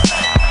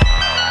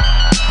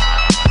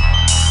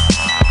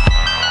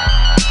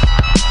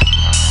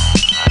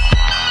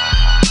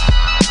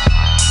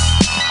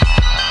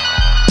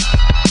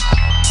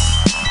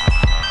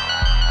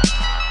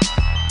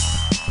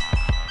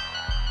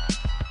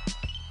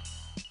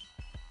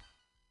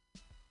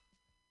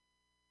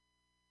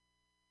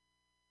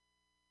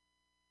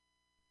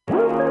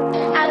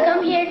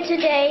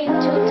 Today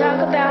to talk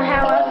about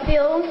how I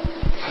feel,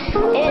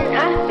 and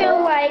I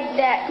feel like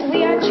that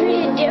we are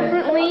treated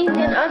differently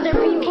than other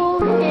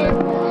people,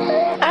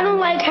 and I don't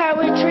like how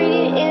we're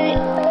treated,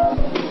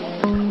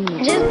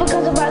 and just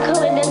because of our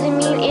color doesn't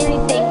mean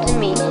anything to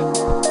me.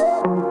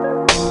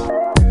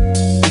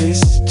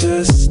 It's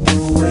just the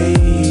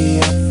way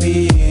I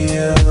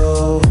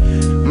feel.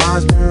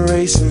 Mine's been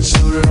racing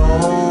so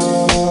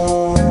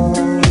long,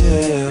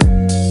 yeah.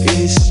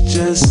 It's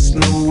just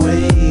no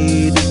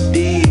way to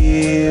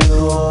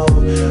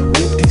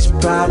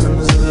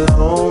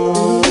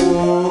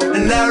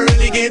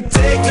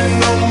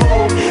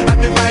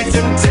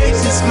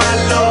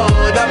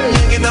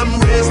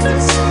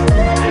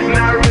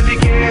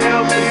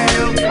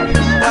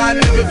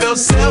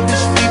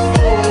selfish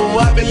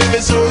before. I've been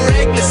living so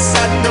reckless,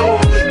 I know.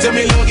 Tell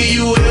me, Lord, can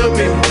you help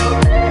me?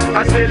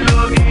 I said,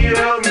 Lord, can you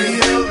help me?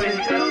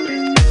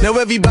 Now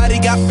everybody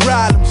got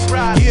problems,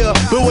 yeah,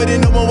 but we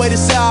didn't know one way to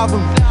solve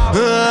them.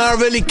 I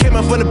really came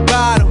up from the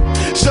bottom,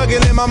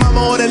 struggling my mama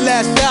on the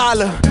last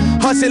dollar.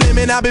 Hustling,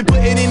 man, I've been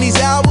putting in these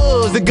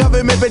hours. The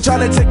government been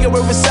trying to take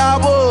away what's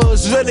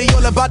ours. Really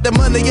all about the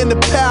money and the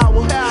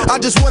power. I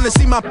just wanna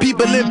see my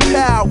people in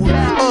power.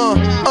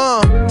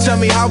 Tell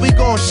me how we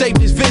gon' shape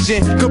this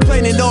vision.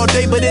 Complaining all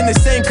day, but in the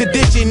same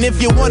condition.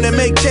 If you wanna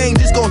make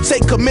change, it's gon'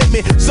 take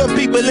commitment. Some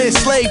people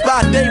enslaved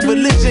by their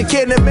religion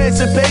can't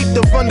emancipate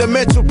the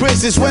fundamental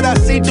principles. What I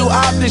see through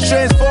optics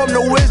transform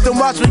the wisdom.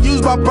 Watch me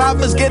use my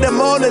prophets, get them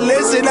on the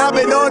list, and I've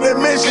been on a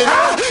mission.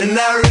 And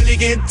I really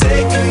can't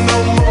take it no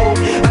more.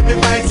 I've been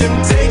fighting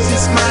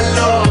temptations, my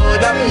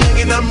Lord. I'm young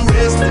and I'm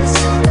restless,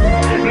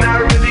 and I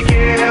really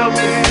can't help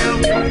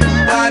it.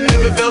 I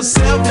never felt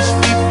selfish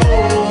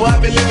before.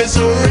 I've been living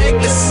so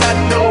reckless, I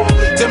know.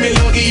 Tell me,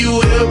 Lord, can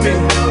you help me?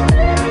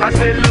 I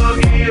said,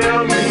 Lord, can you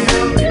help me?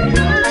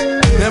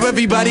 Now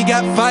everybody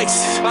got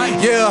vices,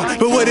 yeah,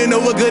 but wouldn't know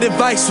what good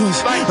advice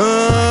was.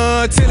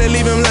 Till they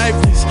leave him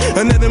lifeless.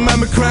 Another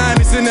mama crying,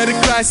 it's another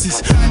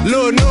crisis.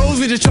 Lord knows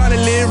we just trying to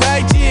live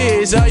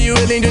righteous. Are you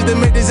willing just to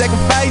make the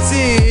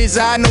sacrifices?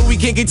 I know we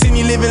can't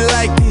continue living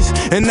like this,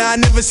 and I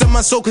never sell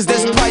my soul cause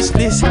that's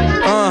priceless.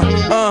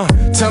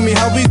 Tell me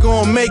how we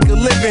gon' make a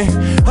living.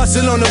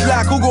 Hustle on the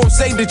block, who gon'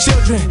 save the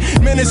children?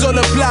 Man, it's all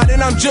a plot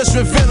and I'm just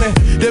revealing.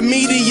 The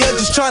media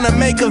just trying to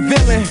make a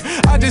villain.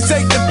 I just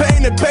take the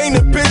pain and paint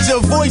a picture.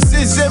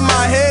 Voices in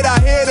my head, I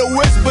hear the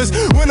whispers.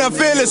 When I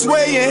feel this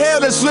way,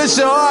 inhale the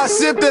swisher, or I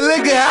sip the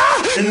liquor.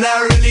 And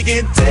I really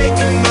can't take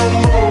it no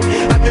more.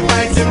 I've been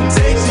fighting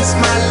temptations,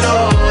 my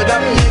Lord.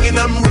 I'm young and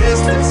I'm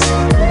restless,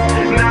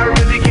 and I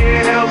really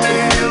can't help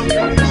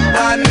it.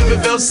 I never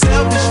felt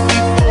selfish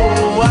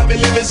before. I've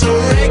been living so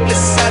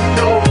reckless, I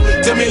know.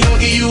 Tell me, Lord,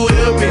 can you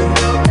help me?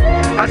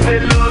 I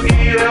said, Lord, can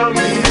you help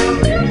me?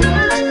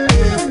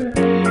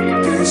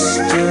 It's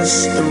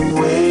just the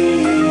way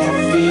I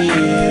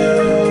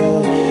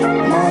feel.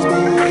 Mom's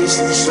been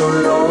wasting so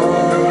long.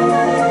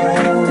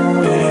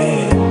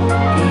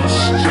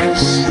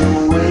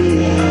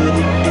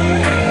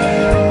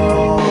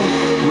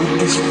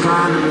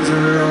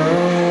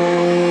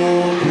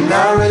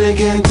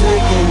 Can't take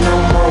it no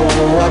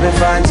more. I've been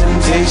fighting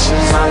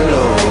temptations, my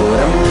Lord.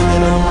 I'm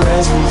living on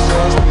restless.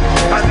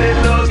 I said,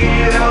 Lord, can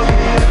you help me?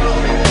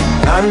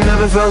 I've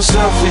never felt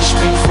selfish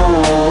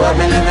before. I've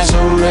been living so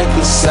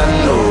reckless, I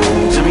know.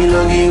 To be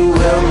Lord, can you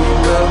help me,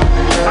 girl?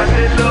 I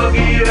said, Lord,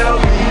 can you help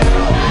me?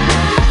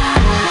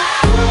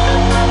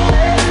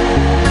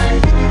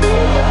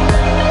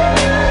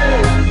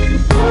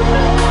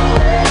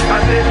 I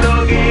said,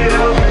 Lord, can you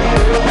help me?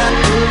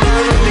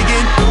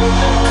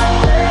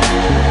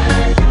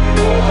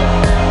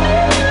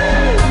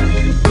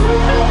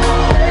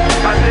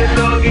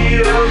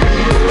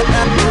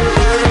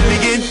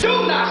 Do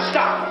not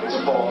stop this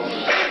ball.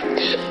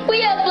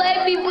 We are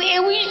black people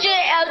and we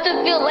shouldn't have to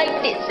feel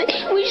like this.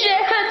 We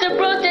shouldn't have to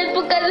protest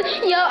because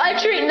y'all are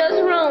treating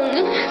us wrong.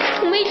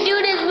 We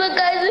do this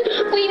because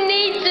we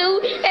need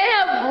to and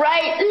have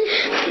rights.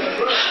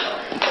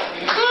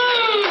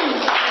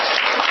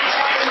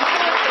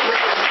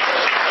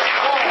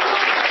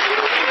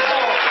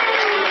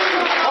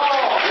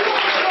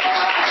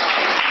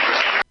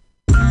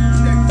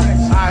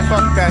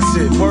 Fuck that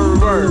shit,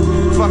 word, word.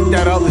 Fuck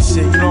that other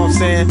shit, you know what I'm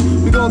saying?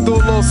 We gonna do a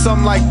little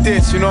something like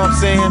this, you know what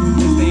I'm saying?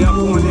 Stay up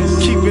on this.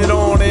 Keep it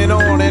on and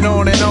on and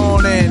on and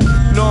on and,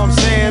 you know what I'm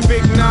saying?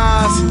 Big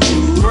Nas,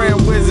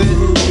 Grand Wizard,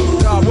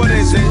 what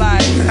is it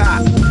like? You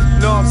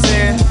know what I'm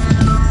saying?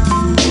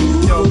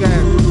 Yo,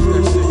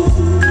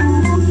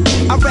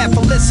 I rap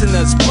for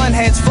listeners, blunt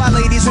heads, fly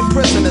ladies and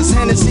prisoners,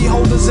 Hennessy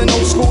holders and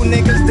old school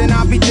niggas, then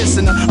I be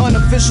dissing the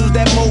unofficials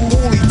that mo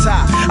woolly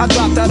tie. I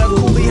dropped out of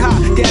coolie high,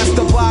 gas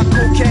the bar,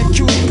 cocaine,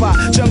 cutie pie,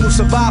 jungle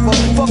survivor,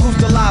 fuck who's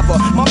the lava.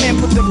 My man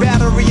put the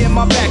battery in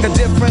my back, a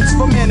difference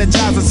from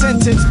energizer,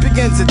 sentence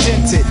begins to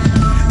dent it.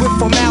 With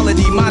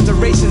formality,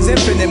 moderation's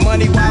infinite,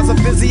 money-wise a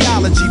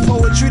physiology,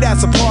 poetry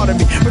that's a part of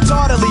me,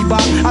 retardedly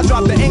bop. I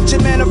dropped the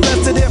ancient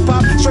manifested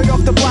hip-hop, straight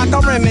off the block I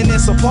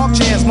reminisce of park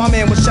chairs. My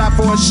man was shot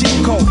for a sheep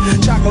coat,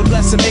 chocolate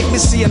blessing make me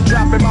see him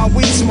dropping my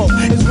weed smoke.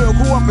 It's real,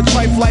 grew up in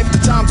trife life, the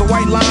times of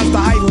white lines,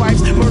 the hype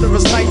pipes,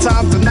 murderous night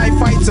times, the night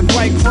fights and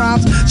bright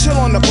crimes. Chill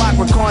on the block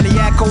with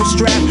cognac, cold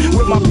strap,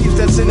 with my peeps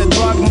that's in the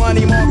drug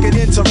money market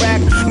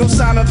interact. No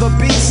sign of the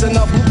beast and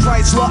a blue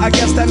Chrysler, I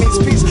guess that means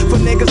peace for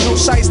niggas, no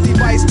shice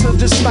device to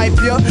just snipe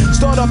ya.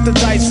 Start off the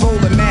dice, roll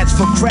a match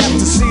for crap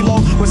to CeeLo.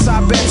 With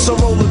side bets, so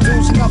roll the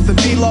deuce, nothing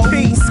below.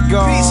 Peace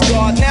God. Peace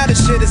God, now the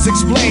shit is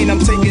explained. I'm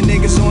taking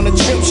niggas on a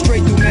trip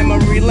straight through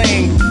memory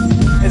lane.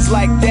 It's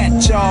like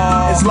that,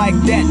 y'all. It's like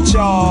that,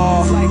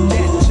 y'all. It's like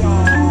that,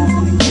 y'all.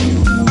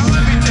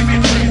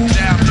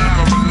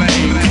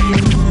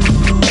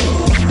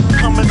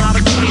 Coming out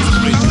of Queens,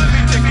 please. Let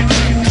me take a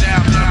trip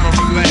down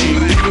memory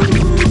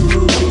lane.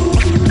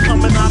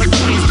 Coming out of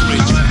Queens,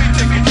 please. Let me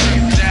take a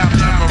trip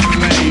down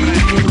memory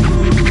lane.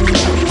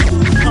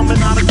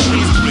 Coming out of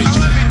Queens.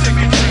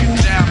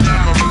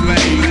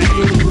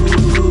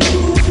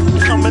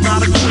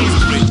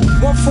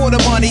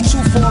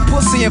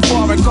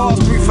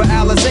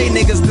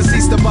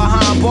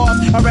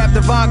 bars. I rap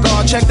the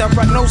vanguard, check the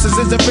prognosis.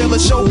 Is it real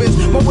as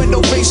showbiz? My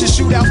window faces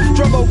shootouts,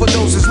 drug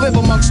overdoses, live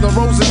amongst the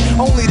roses.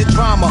 Only the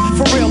drama,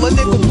 for real, a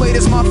nickel plate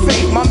is my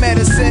fate. My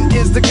medicine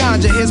is the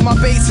ganja, here's my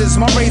basis.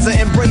 My razor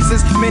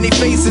embraces many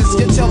faces.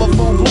 Your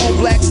telephone blown,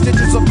 black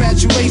stitches of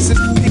fatuaces.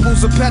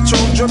 People's a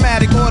petrol,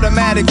 dramatic,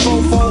 automatic,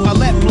 fofo. I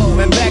let blow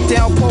and back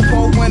down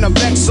popo when I'm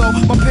vexed. So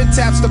my pen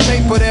taps the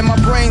paper, then my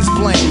brain's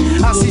blank.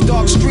 I see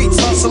dark streets,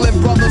 hustling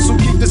brothers who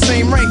keep the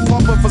same rank,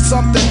 pumping for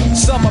something.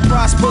 Some are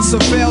prosper,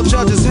 some fail.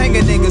 Judges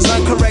hanging niggas,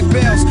 uncorrect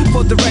bails.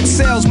 For direct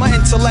sales, my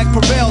intellect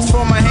prevails.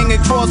 For my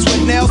hanging cross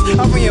with nails,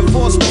 I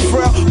reinforce the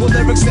frail with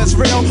lyrics that's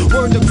real.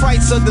 Word to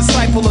Christ, a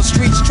disciple of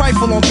streets.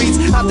 Trifle on beats,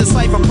 I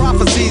decipher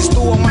prophecies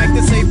through a mic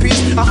to say peace.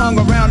 I hung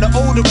around the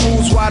older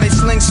crews while they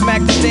sling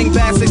smack the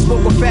dingbats. They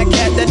spoke a fat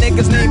cat, that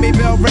nigga's name a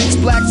bell rings.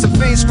 Blacks and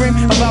fiends scream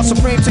about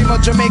Supreme Team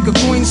of Jamaica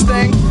Queens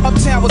thing.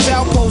 Uptown was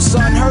outpost,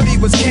 son, heard he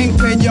was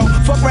kingpin, yo.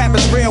 Fuck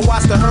rappers real,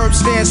 watch the herbs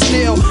stand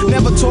still.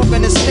 Never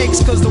talking to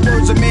snakes, cause the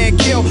words a man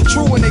kill.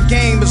 True in the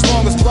game, as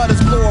long as blood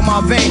is blue in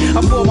my vein.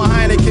 I pour my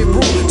Heineken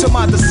brew to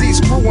my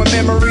deceased crew in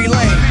memory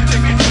lane.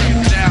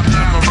 Down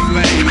memory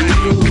lane.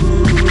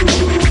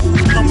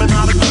 Coming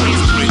out of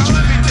Queensbridge.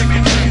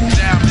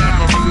 Down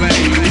memory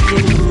lane.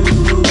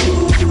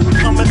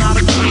 Coming out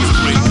of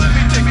Queensbridge.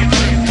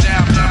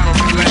 Down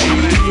memory lane.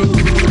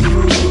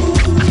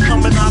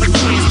 Coming out of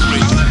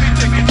Queensbridge.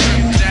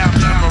 Down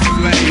memory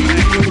lane.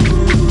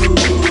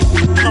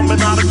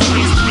 Coming out of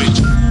Queensbridge.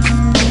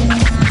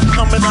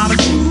 Coming out of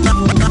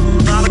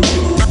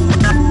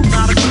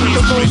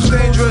the most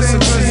dangerous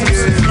MC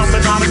is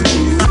coming out of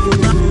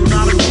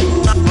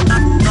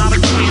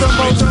the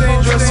most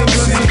dangerous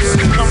MC is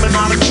coming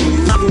out of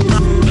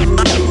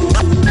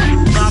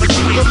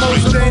the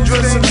most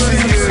dangerous MC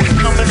is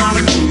coming out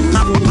of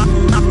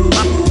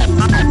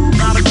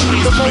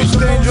the most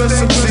dangerous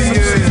MC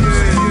is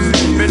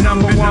been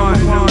number one,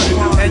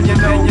 and you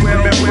know where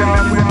we're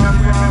from.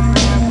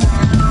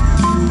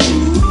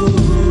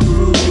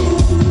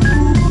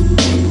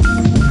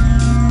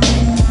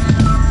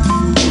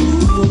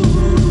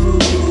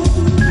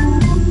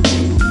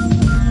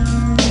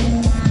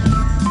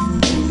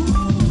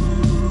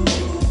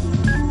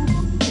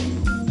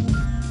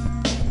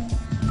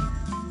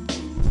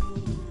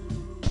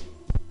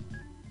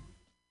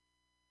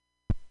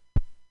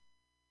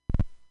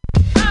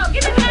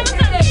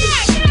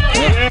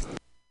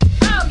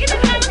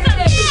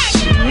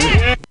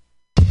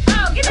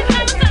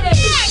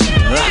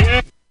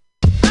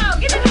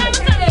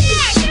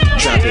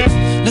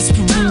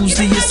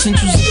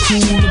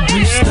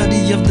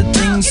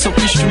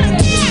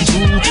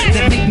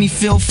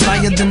 Feel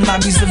flyer than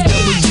lobbies of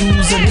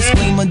W's. A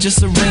disclaimer,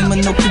 just a rhema,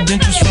 no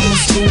credentials from a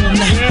school.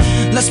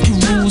 Now, let's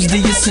peruse the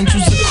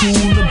essentials of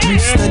cool. A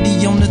brief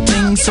study on the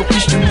things so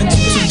instrumental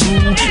to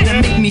rule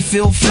that make me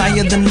feel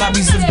flyer than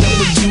lobbies of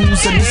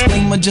W's. A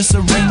disclaimer, just a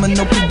rhema,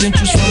 no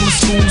credentials from a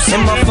school. So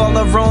in my fall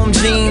of Rome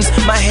jeans,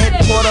 my head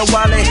porter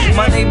wallet,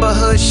 my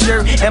neighborhood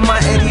shirt, and my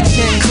Eddie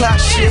 10 clock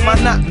shit. My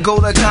not go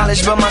to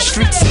college, but my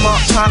street smart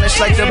polish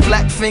like the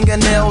black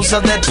fingernails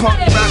of that punk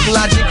rock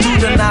logic.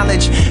 Through the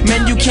knowledge,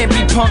 man, you can't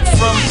be punk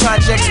from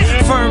projects.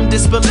 Firm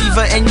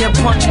disbeliever in your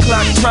punch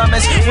clock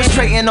promise. Was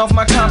trading off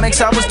my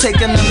comics, I was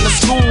taking them to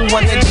school.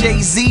 One of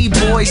Jay-Z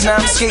boys, now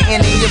I'm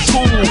skating in your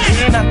pool.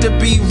 Not to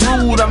be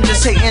rude, I'm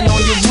just hating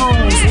on your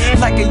rules.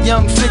 Like a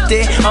young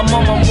 50, I'm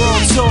on my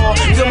world tour.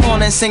 Good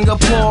morning,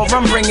 Singapore,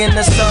 I'm bringing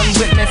the sun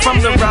with me. From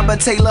the Robert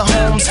Taylor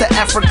homes to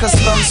Africa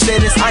slum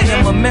cities. I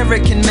am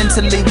American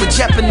mentally with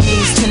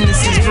Japanese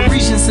tendencies,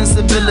 Parisian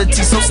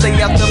sensibility, so stay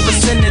out the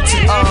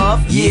vicinity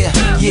of yeah,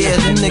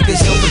 the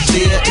niggas over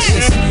there. It's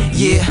just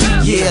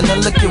yeah, now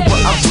look at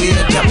what I wear.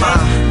 Got my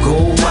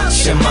gold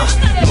watch and my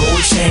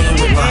gold chain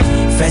with my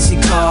fancy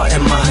car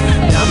and my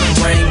diamond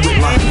ring with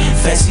my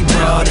fancy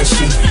broad, and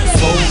she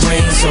full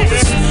ring, so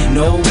it's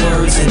no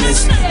words and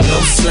it's no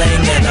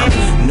slang, and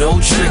I'm no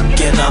trick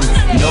and I'm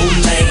no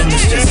lame.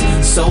 It's just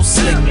so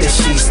slick that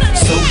she's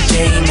so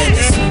game, and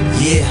it's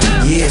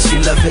yeah, she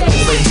love it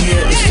over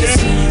here. It's just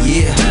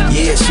yeah,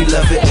 she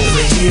love it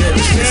over here.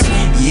 It's just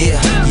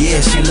yeah,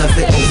 she love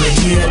it over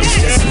here. It's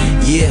just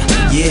yeah,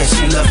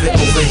 she love it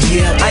over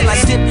here. I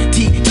like dip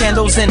tea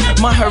candles and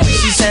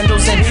Maharishi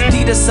sandals and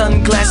Dita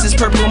sunglasses,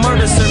 purple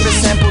murder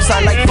service samples.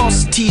 I like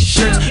false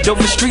t-shirts,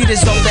 Dover Street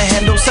is off the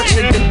handle. Such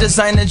a good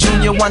designer,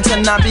 Junior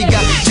Watanabe,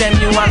 got damn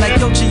you. I like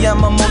Yoichi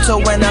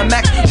Yamamoto and a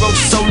Max Roach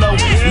solo.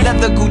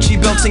 Leather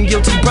Gucci belts and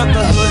guilty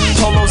brotherhood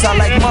polos. I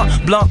like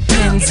Mont Blanc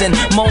pens and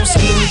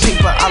Moleskine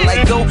paper. I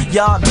like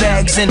Goyard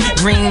bags and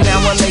green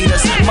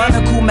hourlators,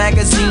 Monocle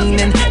magazine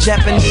and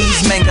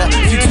Japanese manga.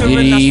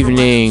 Good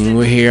evening,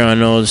 we're here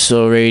on Old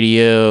Soul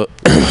Radio.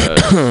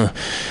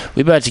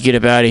 We about to get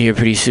up out of here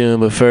pretty soon,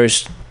 but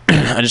first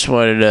I just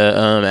wanted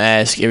to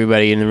ask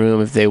everybody in the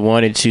room if they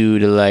wanted to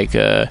like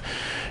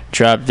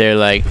drop their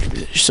like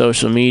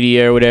social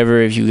media or whatever,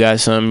 if you got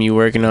something you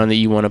working on that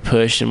you want to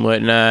push and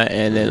whatnot,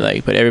 and then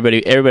like, but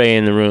everybody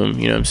in the room,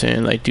 you know what I'm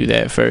saying, like do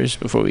that first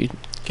before we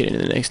get into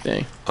the next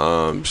thing.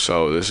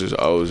 So this is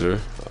Ozer.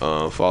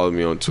 Follow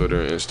me on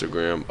Twitter and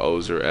Instagram,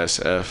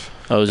 OzerSF.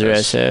 Ozer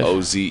SF.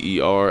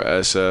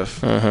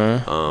 OZER-SF.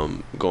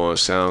 Go on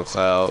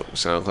SoundCloud,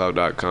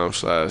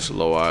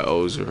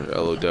 soundcloud.com/LowIOzer,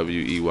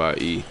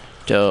 LOWEYE.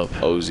 Dope.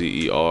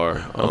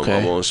 OZER. Okay.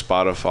 I'm on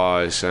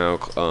Spotify,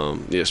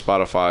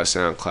 Spotify,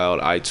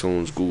 SoundCloud,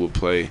 iTunes, Google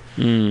Play.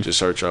 Just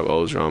search up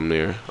Ozer. I'm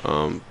there.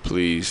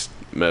 Please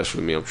mess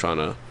with me. I'm trying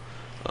to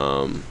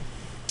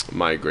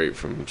migrate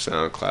from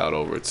SoundCloud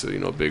over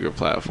to bigger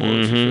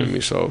platforms. You feel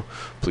me? So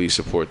please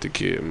support the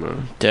kid,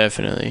 man.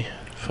 Definitely.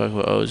 Fuck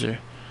with Ozer.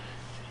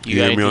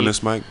 You hear me on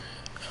this mic?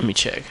 Let me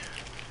check.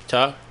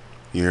 Talk.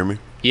 You hear me?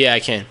 Yeah, I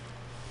can.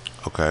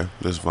 Okay,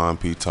 this is Von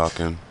P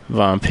talking.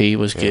 Von P,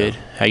 what's good?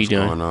 How you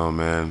doing? What's going on,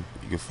 man?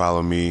 You can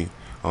follow me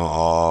on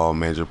all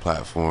major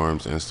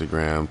platforms,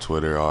 Instagram,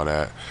 Twitter, all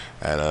that,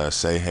 at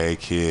Say Hey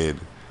Kid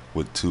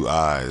with 2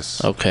 eyes.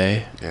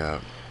 Okay.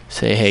 Yeah.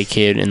 Say Hey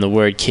Kid, and the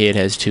word kid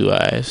has 2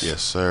 eyes.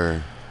 Yes,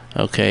 sir.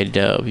 Okay,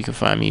 dope. You can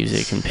find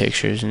music and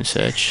pictures and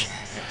such.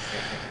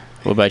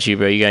 What about you,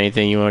 bro? You got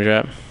anything you want to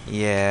drop?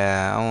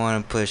 Yeah, I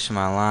want to push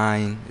my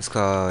line. It's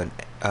called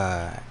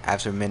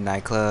After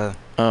Midnight Club.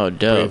 Oh,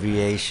 dope.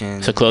 Abbreviation.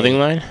 It's a clothing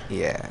line?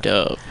 Yeah.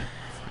 Dope.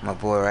 My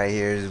boy right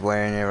here is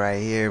wearing it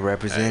right here,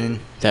 representing.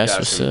 Hey, that's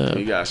what's up.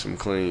 We got some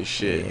clean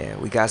shit. Yeah,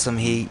 we got some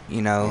heat,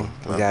 We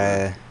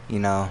gotta,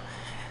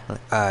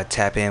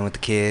 tap in with the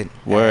kid.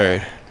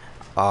 Word.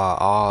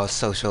 All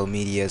social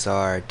medias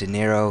are De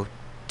Niro,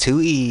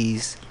 2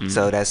 E's.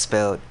 So that's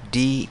spelled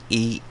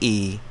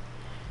DEENIRO.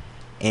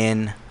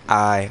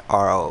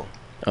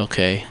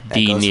 Okay.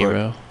 De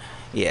Niro.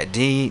 Yeah,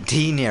 De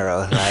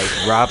Niro, like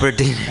Robert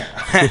De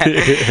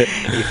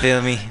Niro. You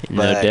feel me? But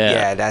No doubt.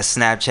 yeah, that's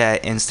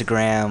Snapchat,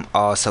 Instagram,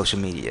 all social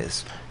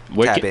medias.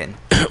 Tap in.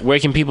 Where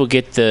can people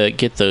get the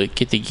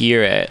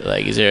gear at?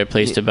 Like, is there a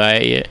place to buy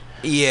it yet?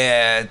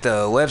 Yeah,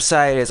 the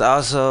website is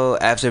also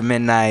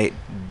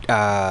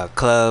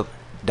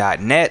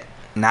aftermidnightclub.net,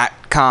 not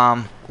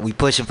com. We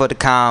pushing for the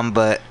com,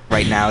 but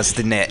right now it's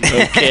the net.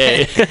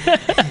 Okay.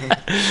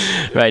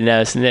 Right now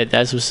it's the net.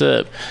 That's what's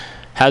up.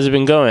 How's it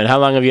been going? How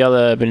long have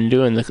y'all been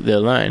doing the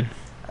line?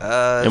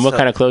 And what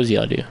kind of clothes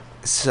y'all do?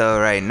 So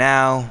right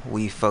now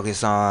we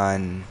focus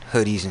on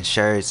hoodies and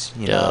shirts,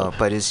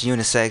 but it's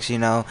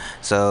unisex,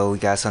 So we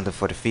got something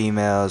for the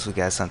females, we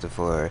got something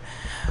for,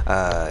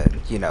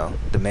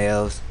 the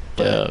males.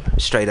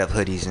 Straight up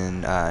hoodies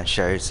and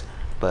shirts.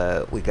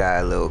 But we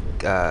got a little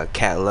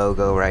cat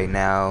logo right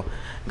now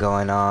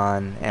going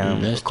on,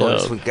 and of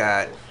course we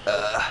got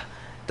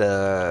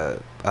the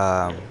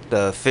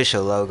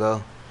official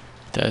logo.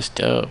 That's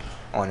dope.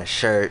 On a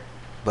shirt.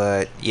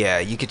 But yeah,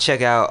 you can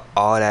check out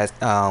all that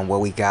what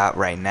we got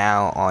right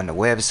now on the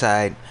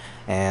website,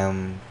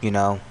 and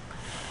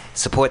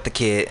support the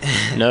kid.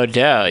 No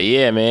doubt.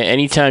 Yeah, man.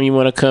 Anytime you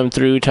want to come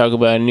through, talk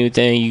about a new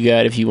thing you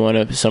got, if you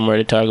want somewhere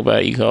to talk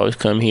about it, you can always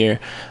come here.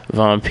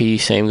 Von P,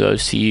 same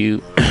goes to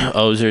you.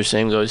 Ozer,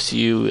 same goes to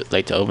you. We'd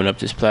like to open up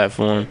this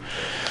platform.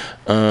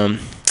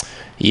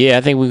 Yeah,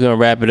 I think we're gonna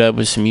wrap it up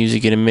with some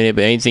music in a minute.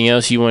 But anything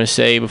else you want to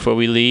say before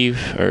we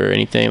leave, or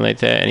anything like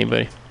that?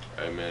 Anybody?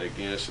 Hey man,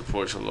 again,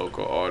 support your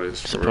local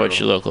artists. Support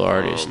your local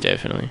artists,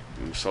 definitely.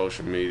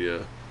 Social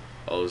media,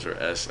 Ozer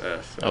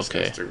SF. That's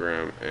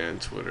Instagram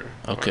and Twitter.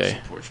 Okay.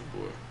 Support your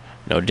boy.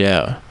 No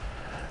doubt.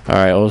 All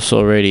right,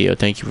 OldSoulRadio.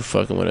 Thank you for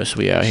fucking with us.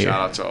 We out here.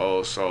 Shout out to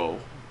Old Soul.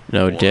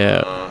 No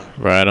doubt.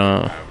 Right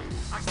on.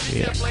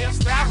 Yeah.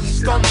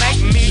 It's gonna make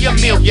me $1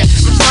 million.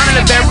 I'm trying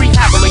to live very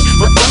happily,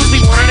 but fools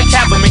be wanting to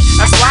cap me.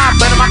 That's why I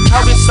blend my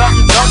coat in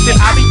something dark that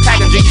I be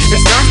packaging.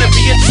 It's gonna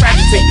be a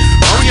tragedy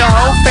on your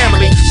whole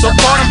family. So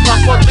call them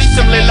punk police,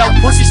 them little low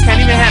pussies can't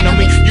even handle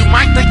me. You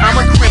might think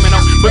I'm a criminal,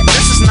 but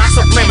this is not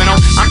subliminal.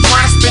 I'm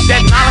trying to spit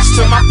that knowledge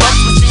to my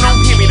folks, but you don't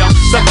hear me though.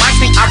 Some might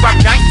think I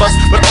rock gangsters,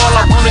 but all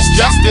I want is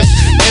justice.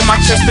 In my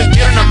chest to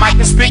get on the mic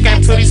and speak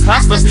to these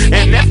hustlers.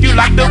 And if you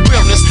like the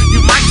realness, you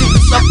might think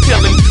it's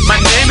appealing. My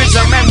name is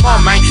Young Man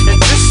Marmain,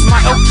 and this is my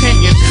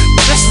opinion.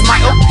 This is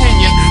my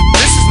opinion.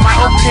 This is my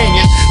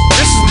opinion.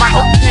 This is my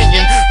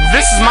opinion.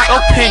 This is my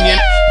opinion.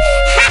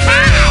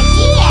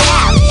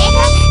 Yeah,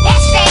 nigga,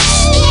 that's that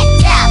shit,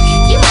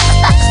 though. You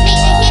motherfuckers need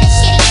to hear the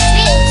shit he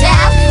spit,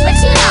 though. But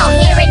you don't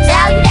hear it,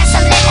 though. You got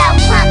some little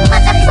punk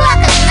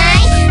motherfuckers,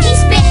 man. He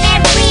spitting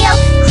that real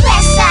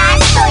crass-eyed,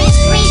 story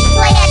street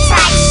player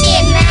type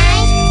shit,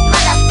 man.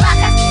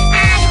 Motherfuckers, I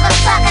don't give a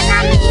fuck, and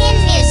I'm in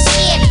this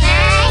shit,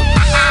 man.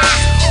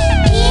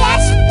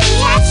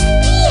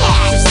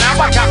 Since now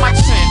I got my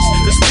chance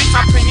to speak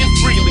my opinion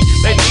freely.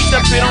 They need to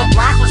fit on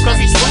blindfolds cause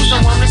these fools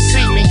don't wanna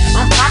see me.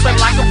 I'm popping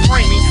like a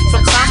preemie.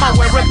 Sometimes I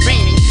wear a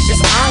beanie. It's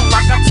on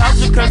like I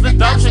told you cause the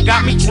doja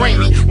got me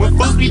dreamy. When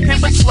fools be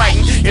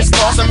perpetrating, it's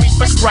causing me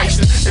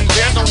frustration. And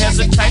there's no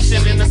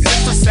hesitation in the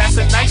sense of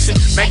assassination.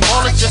 Make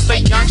all it just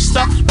a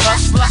youngster,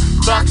 hustler,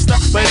 thugster.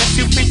 But if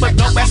you think a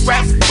dope ass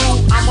rap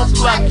fool, I'ma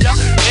plug ya.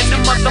 And the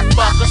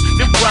motherfuckers,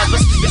 the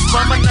brothers, it's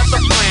from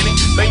another planet.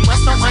 They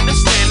must don't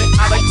understand it.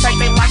 How they take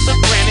their life for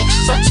granted.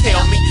 So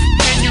tell me,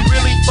 can you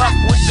really fuck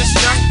with this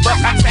young buck?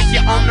 I take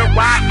you on the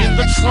ride in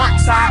the trunk,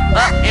 tied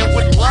up and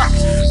with luck.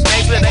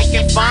 Maybe so they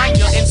can find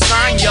you and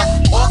sign you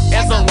off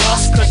as a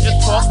loss, cause you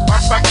toss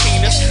off our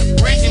penis.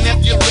 Bridging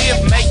if you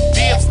live, make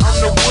dibs on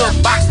the wood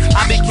box.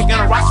 I be kicking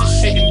a rocks and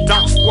shit and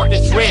don't sport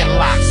the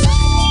dreadlocks.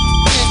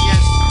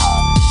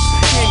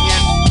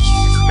 Opinion,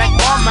 make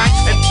all mine,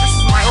 and this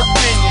is my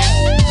opinion.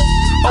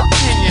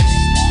 Opinion.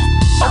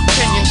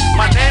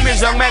 My name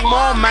is Young Mac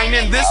Mormon,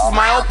 and this is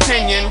my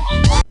opinion.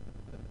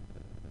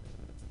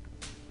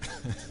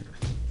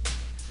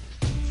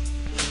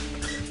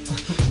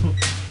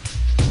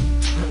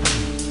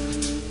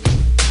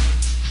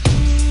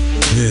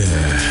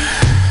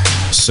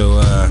 Yeah.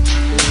 So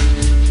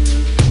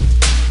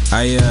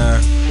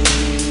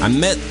I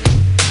met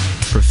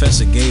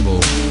Professor Gable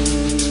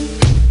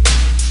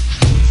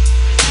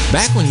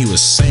back when he was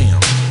Sam.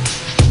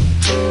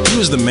 He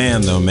was the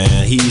man though,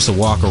 man. He used to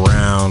walk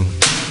around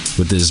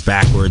with his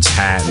backwards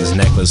hat and his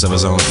necklace of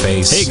his own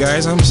face. Hey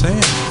guys, I'm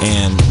Sam.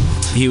 And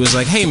he was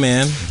like, hey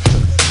man,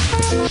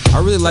 I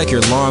really like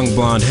your long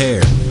blonde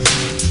hair.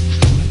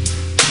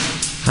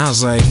 I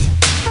was like,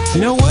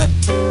 you know what?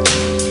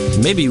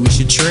 Maybe we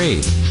should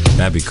trade.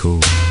 That'd be cool.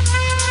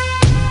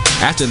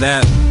 After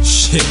that,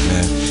 shit,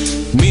 man.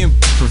 Me and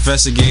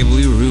Professor Gable,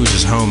 we were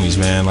just homies,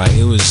 man. Like,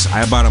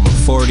 I bought him a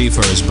 40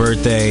 for his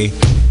birthday.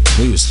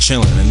 We was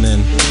chilling, and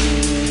then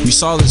we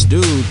saw this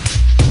dude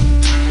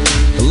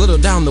a little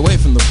down the way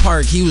from the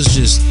park. He was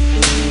just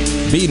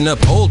beating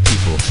up old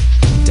people.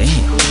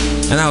 Damn.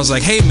 And I was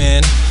like, hey,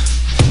 man,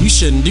 you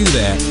shouldn't do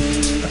that.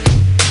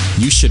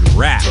 You should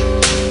rap.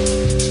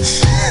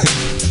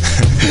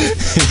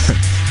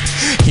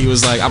 He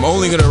was like, I'm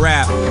only gonna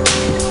rap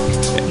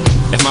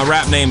if my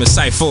rap name is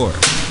Cypher.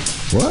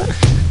 What?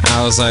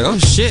 I was like, oh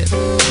shit.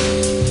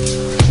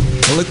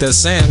 I looked at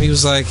Sam, he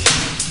was like,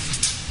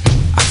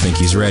 I think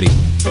he's ready.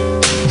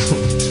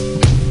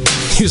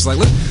 He was like,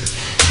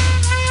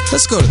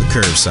 let's go to the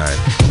curbside.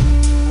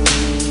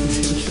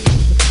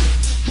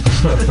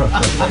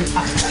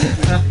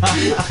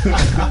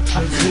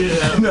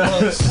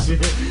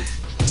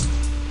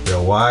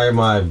 Yo, why am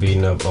I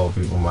beating up old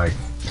people, Mike?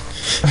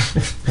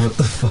 What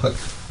the fuck?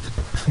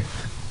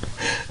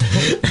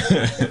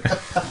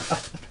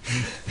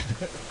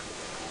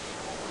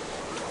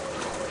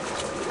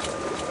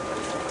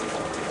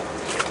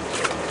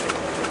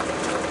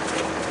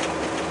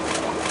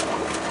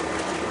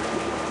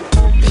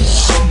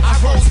 I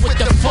rose with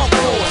the funk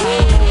lord.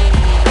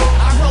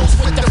 I rose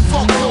with the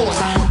funk lord.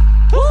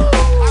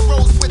 I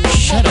rose with the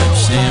Shut up,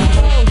 Sam.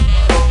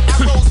 I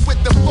rose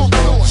with the funk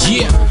lord.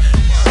 Yeah.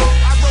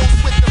 I rose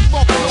with the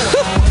funk lord.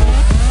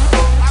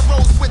 I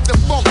rose with the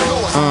funk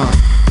lord.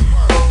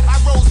 I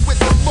rose with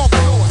the funk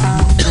lord.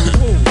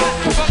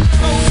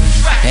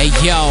 Hey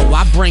yo,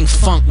 I bring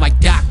funk like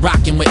Doc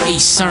rockin' with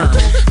East CERN,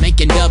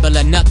 making double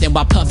or nothing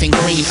while puffing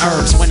green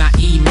herbs. When I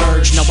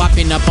emerge, no, I've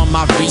been up on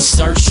my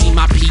research. See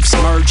my peeps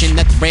merging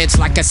the threads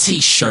like a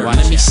t-shirt.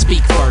 Let me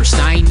speak first.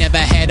 I ain't never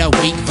had a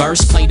weak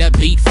verse. Play the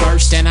beat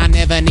first, and I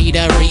never need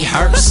a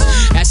rehearse.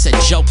 That's a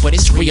joke, but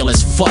it's real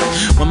as fuck.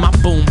 When my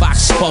boombox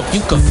spoke,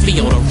 you could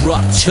feel the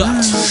rough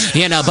touch.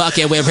 In a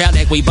bucket with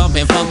relic, we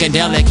bumpin'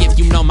 funkadelic. If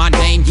you know my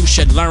name, you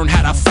should learn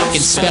how to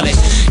fucking spell it.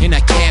 In a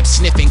cab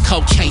sniffing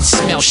cocaine,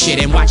 smell shit,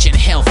 and watching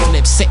hell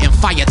flip, setting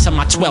fire to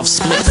my 12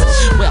 split.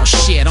 Well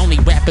shit, only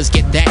rappers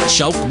get that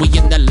joke. We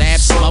in the lab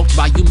smoked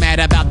while you mad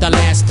about the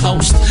last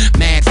post.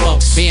 Mad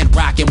folks been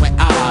rocking with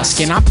Oz,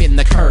 and I'm in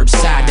the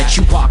curbside that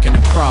you walking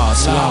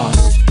across.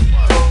 Lost.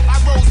 I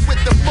rose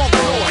with the funk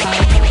lord.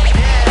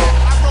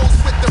 I rose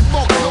with the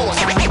funk lord.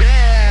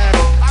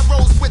 I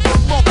rose with the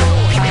funk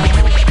lord. I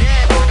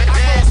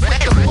rose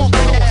with the funk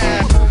lord.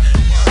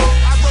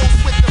 I rose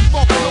with the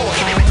funk lord.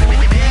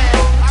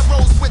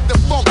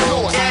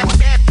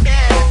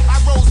 I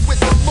rose with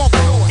the funk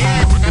lord.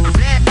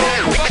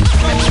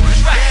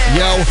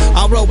 Yo,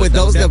 I roll with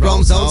those that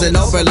roam zones and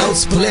overload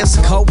spliffs.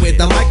 Cold with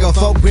the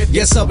microphone grip,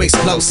 yeah, so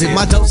explosive.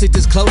 My dosage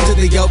is close to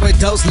the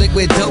overdose,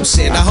 liquid dope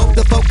shit. I hope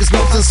the focus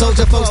goes on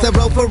soldier folks that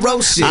roll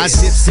ferocious. I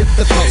sip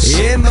the potion,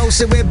 in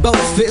motion with both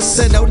fists,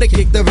 and on to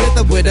kick the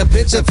rhythm with a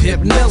pinch of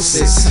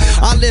hypnosis.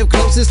 I live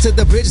closest to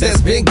the bridge that's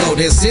been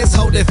golden since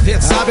holding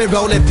fifths. I've been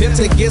rolling pips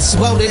and get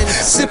swollen.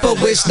 Sip a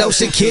wish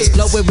notion kids,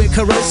 blowing with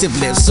corrosive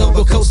lips.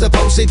 Over coaster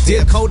potion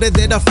dip, colder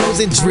than a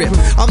frozen drip.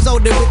 I'm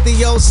zoning with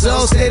the old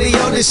soul, steady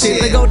on this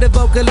shit. They go the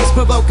vocalist,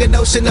 provoking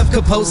notion of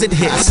composing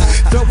hits.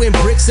 Throwing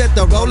bricks at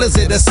the rollers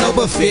in a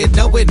sober fit.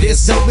 Knowing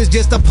this dope is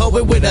just a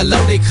poet with a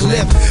loaded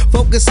clip.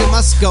 Focusing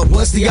my scope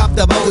once the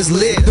optimo is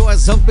lit.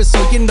 Doors open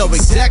so you know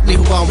exactly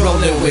who I'm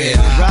rolling with.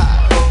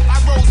 Right. I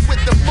rose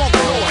with the funk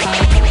lord. I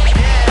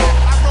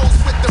rose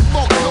with the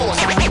funk lord.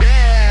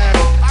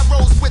 I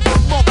rose with the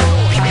funk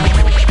lord. I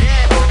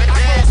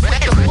rose with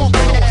the funk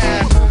lord.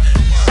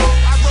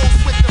 I rose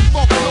with the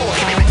funk lord.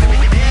 I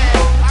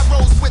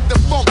rose with the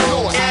funk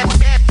lord.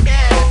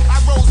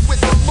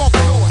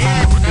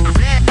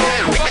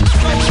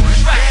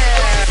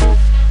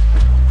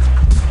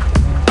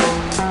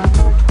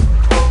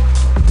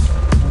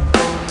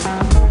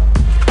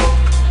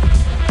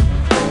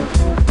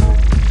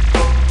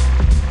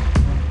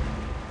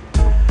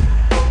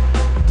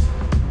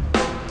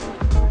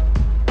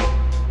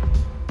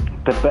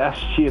 the best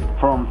shit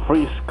from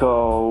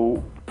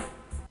Frisco.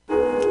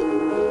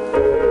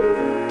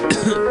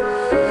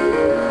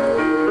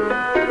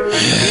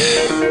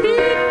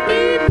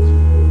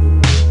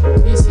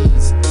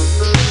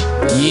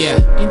 Yeah,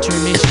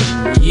 intermission.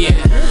 Yeah,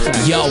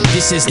 yo,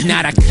 this is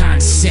not a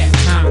concept.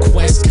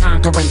 Conquest,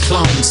 conquering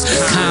clones.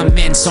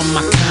 Comments on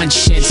my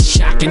conscience,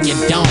 shocking your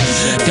dome.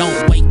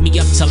 Don't wake me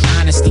up till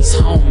honesty's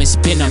home. It's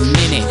been a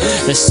minute.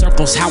 The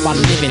circle's how I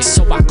live it,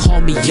 so I call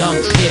me Young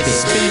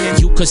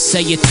Pivot. You could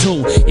say it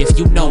too if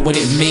you know what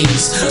it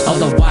means.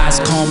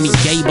 Otherwise, call me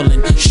Gable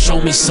and show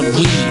me some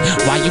weed.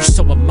 Why you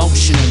so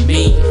emotional,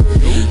 me?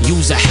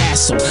 Use a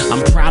hassle.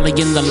 I'm probably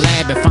in the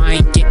lab if I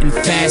ain't getting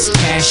fast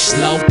cash,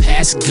 slow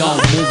pass go.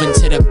 Moving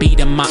to the beat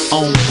of my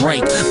own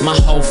break. My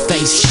whole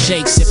face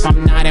shakes if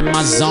I'm not in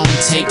my zone.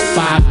 Take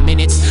 5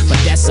 minutes, but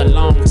that's a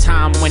long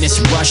time when it's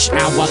rush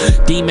hour.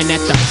 Demon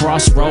at the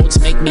crossroads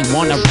make me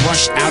wanna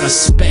rush out of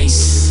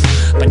space.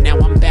 But now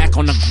I'm back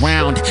on the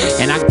ground,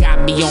 and I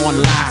got me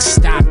on lock.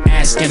 Stop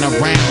asking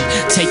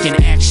around, taking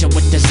action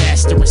with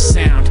disastrous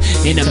sound.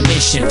 In a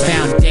mission,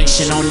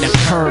 foundation on the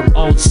curb.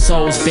 Old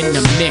souls been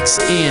the mix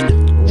in.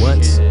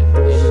 What?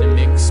 In the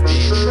mix,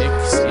 been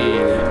mix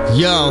in.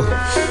 Yo,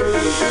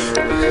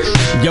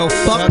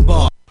 fuck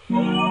ball.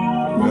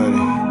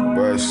 Running,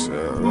 bust,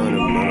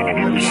 running, man,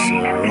 I'm ready,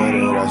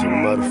 running, that's a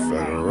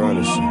motherfucker,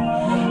 running, shit,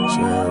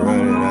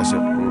 running, that's a,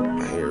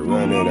 here,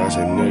 running, that's a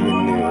nigga,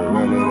 need a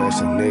running,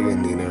 that's a nigga,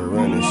 need a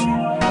running, shit,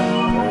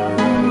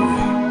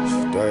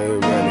 stay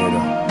running,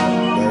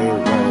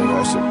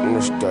 that's a,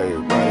 stay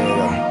running,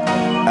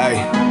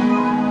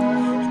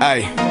 ay,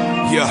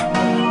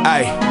 yeah,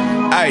 ay,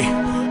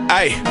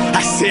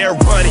 I said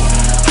running.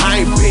 I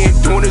ain't been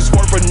doing this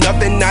work for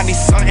nothing,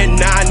 90-something,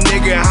 nah,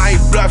 nigga, I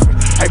ain't bluffing.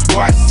 Hey,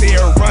 boy, I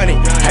said running.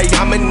 Hey,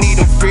 I'ma need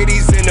them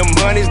 50s and them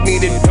honeys,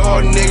 need a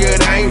dog,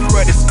 nigga, that ain't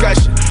for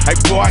discussion. Hey,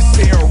 boy, I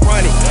said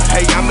running.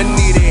 Hey, I'ma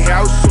need a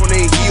house on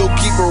the hill,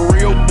 keep it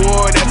real,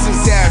 boy, that's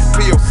just how I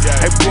feel.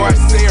 Hey, boy, I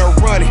said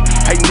running.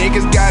 Hey,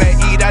 niggas gotta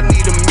eat, I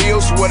need a meal,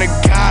 swear to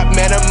God,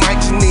 man, I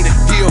might just need a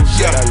deal,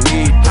 yeah.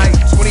 I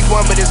ain't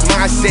 21, but it's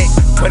mindset,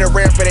 put it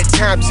rare for that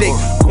time check.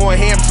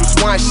 Going ham to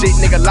swine shit,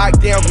 nigga,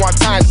 lockdown,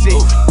 Guantan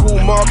shit. Cool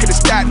mom could've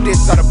stopped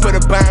this, I'd have put a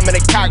bomb in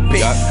the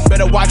cockpit.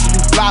 Better watch what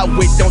you fly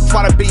with, don't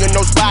try to be in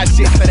no spy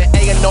shit. For the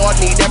A&R,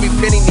 need every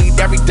penny, need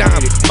every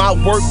dime. My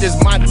work is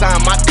my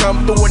time, I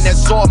come through and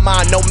that's all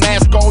mine. No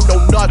mask on,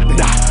 no nothing.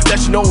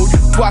 Let you know who you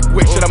fuck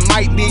with, shit, I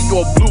might need you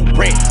a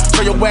blueprint.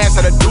 Show your ass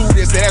how to do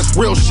this, and that's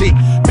real shit.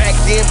 Back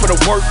then for the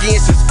work in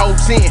since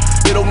 010.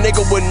 Little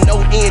nigga with no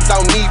ends, I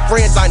don't need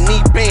friends, I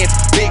need bands.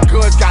 Big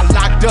goods got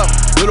locked up,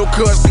 little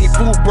cuz need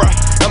food, bruh.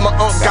 And my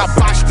aunt got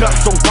botched up,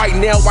 so right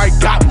now I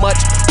ain't got much.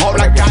 All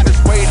I got is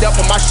weighed up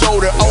on my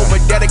shoulder, over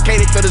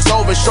dedicated to this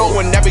over show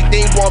and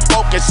everything won't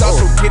focus.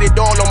 Also get it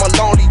all on my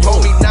lonely.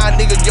 Told me, nah,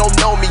 nigga, you don't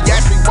know me.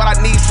 Asked me what I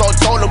need, so I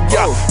told him,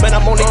 yeah. Man,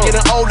 I'm only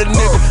getting older,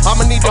 nigga.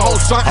 I'ma need the whole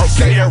son.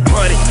 Okay, they're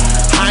running.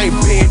 I ain't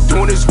been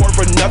doing this work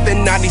for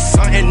nothing,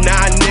 90-something,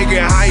 nah,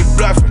 nigga, I ain't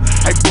bluffing.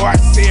 Hey, boy, I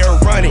said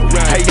running.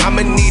 Hey,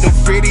 I'ma need them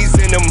 50s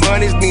and them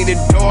honeys, need a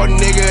dog,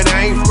 nigga, that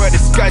ain't for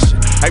discussion.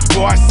 Hey,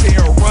 boy, I said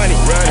running.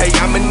 Hey,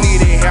 I'ma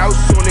need a house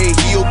on the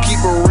hill,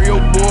 keep it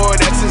real, boy,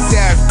 that's just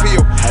how I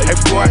feel. Hey,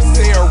 boy, I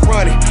said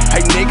running.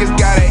 Hey, niggas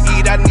gotta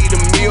eat, I need a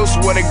meal,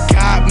 swear to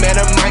God, man,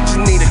 I might just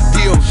need a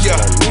deal,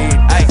 yeah.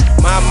 Hey,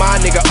 my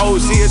nigga,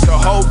 OZ is the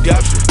hold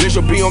up.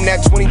 Visual be on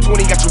that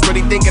 2020, got you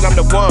really thinking I'm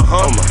the one,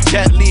 huh?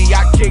 Jet Li,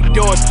 I kick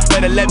doors,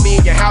 better let me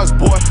in your house,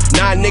 boy.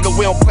 Nah, nigga,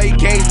 we don't play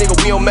games, nigga,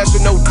 we don't mess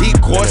with no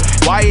decoys.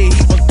 Why ain't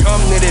he come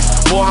to this?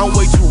 Boy, I'm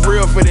way too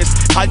real for this.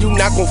 How you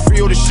not gon'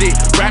 feel the shit?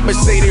 Rappers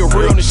say they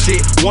real the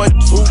shit. 1,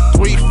 2,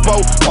 3,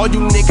 4, all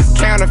you niggas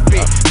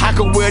counterfeit. I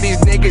could wear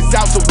these niggas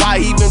out, so why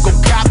even go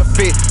cop a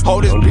fit?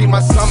 Hold this be my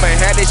summer,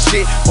 had this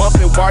shit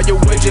bumping while you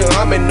with your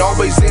humming.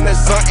 Always in the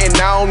something,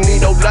 I don't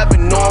need no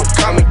loving, no I'm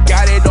coming.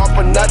 Got it all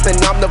for nothing,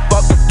 I'm the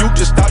fuck if you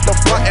just start the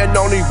front and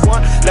only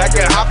one. Like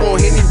a hop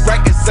on any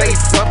record, say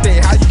something,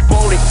 how you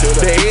bone it?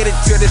 The head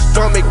to the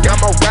stomach,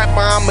 I'm a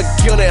rapper, I'ma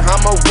kill it,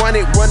 I'ma run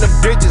it, run them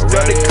bitches,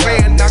 tell the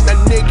clan, knock a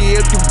nigga,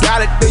 if you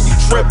got it, then you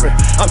trippin'.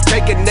 I'm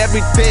taking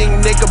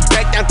everything, nigga,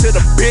 back down to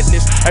the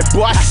business. Hey,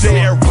 boy, I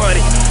said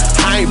running.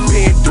 I ain't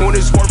been doing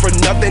this work for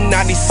nothing,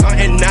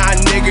 90-something, nah,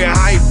 nigga,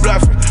 I ain't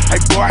bluffing. Hey,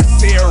 boy, I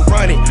said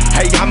running.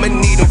 Hey, I'ma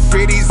need them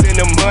 50s and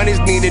them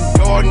honeys, need a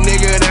dog,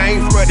 nigga, that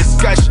ain't for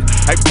discussion.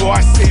 Hey, boy,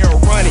 I said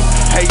running.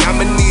 Hey,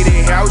 I'ma need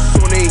a house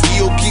on the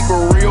hill, keep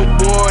it real,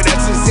 boy,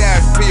 that's just how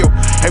I feel.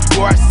 Hey,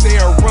 boy, I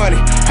said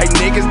running. Hey,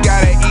 niggas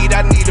gotta eat,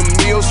 I need a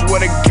meal, swear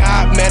to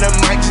God, man, I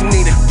might just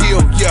need a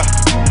deal, yeah.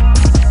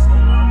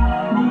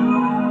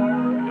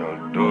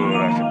 Don't do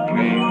it, I said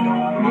please,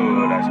 don't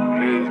do it, I said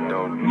please,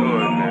 don't do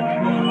it, nigga.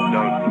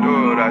 Don't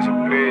do it, I said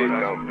please,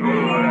 don't do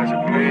it, I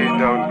said please,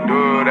 don't do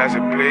it, I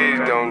said please,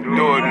 don't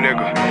do it,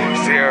 nigga.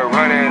 See her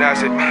running, I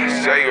said,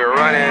 say you're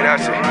running, I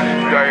said,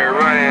 start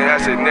running, I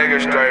said, nigga,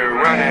 start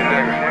running,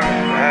 nigga.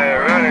 Hey,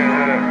 running,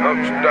 I'm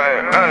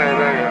start running,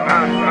 nigga.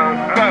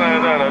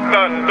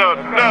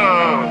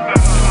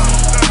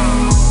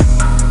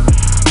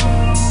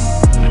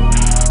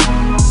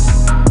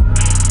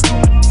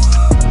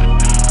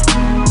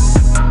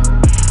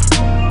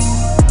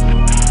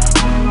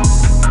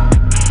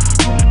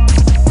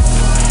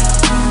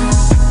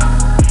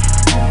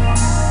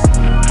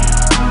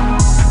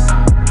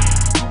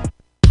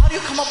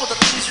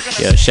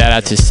 Yo, shout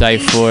out to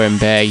Cypher and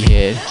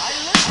Baghead,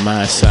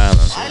 My Asylum.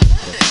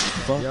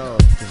 Yo.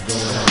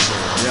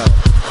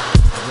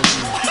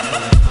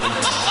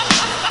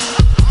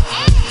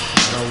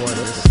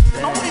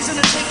 Nobody's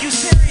gonna take you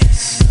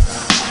serious.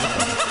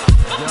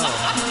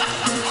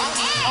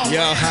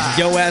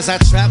 Yo, as I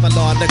travel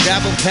on the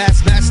gravel path,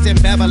 smashed in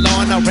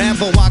Babylon, I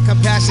ramble while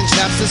compassion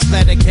traps the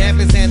splatter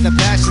canvas and the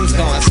passion's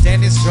gone.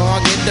 Standing strong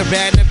in the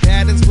random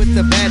patterns with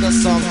the battle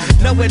song.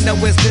 No one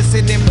knows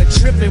listening but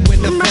tripping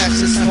when the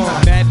fashion's form.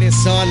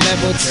 Madness on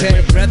level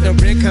 10, brethren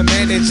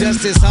commanding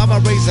justice. I'ma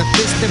raise a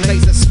fist and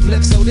raise a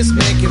split so this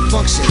man can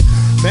function.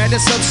 Bad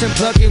assumption,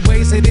 plugging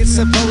ways that it's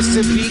supposed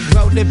to be.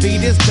 Grow to be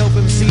this dope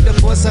MC to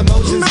force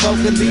emotions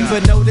vocally.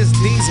 But notice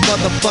these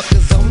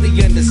motherfuckers only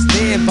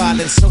understand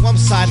violence. So I'm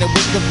siding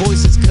with the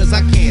voices cause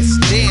I can't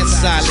stand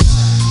silence.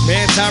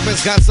 Man,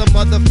 Tyrant's got some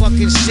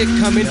motherfucking shit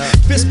coming.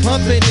 Fist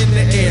pumping in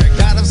the air,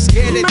 got him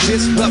scared of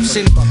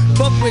disruption.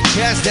 Fuck with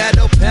cats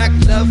that'll pack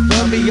love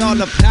for me. All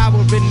the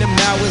power in them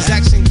hours,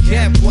 action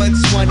cap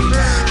 120.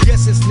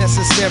 Yes, it's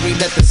necessary,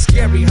 let the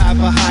scary hide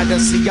behind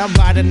us. See, I'm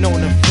riding on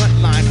the front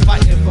line,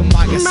 fighting for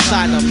my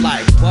asylum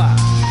like what?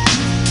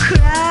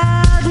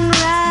 Crowd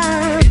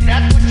around. Is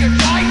that what you're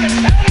trying to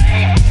tell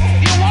me?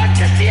 You want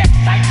to see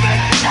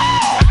excitement? No!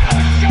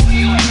 I'll show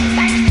you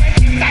excitement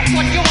if that's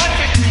what you want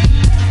to see.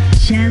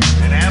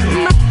 And have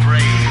no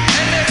praise.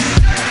 And they're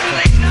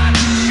certainly not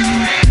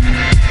showing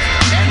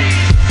any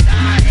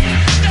signs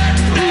that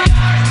they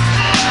are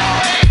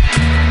slowing.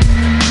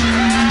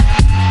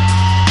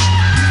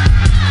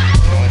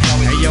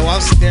 Hey yo,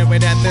 I'm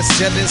staring at the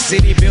ceiling,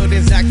 city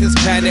buildings, actors,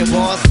 padded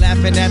walls,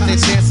 laughing at the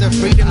chance of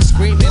freedom,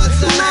 screaming.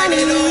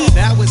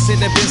 Now it's in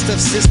the midst of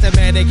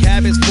systematic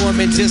habits,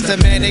 forming just a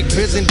manic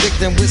prison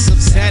victim with some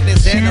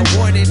sadness and a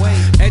warning.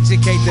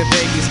 Educate the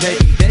babies,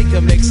 maybe they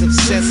can make some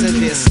sense of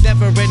this.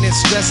 Never ending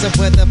stress of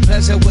whether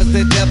pleasure was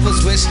the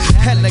devil's wish.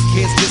 Hella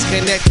kids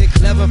disconnected,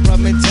 clever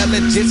from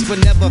intelligence, but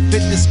never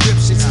fit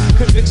descriptions.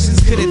 Convictions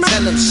couldn't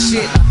tell them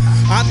shit.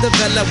 I'm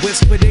developed,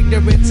 whispered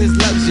ignorance is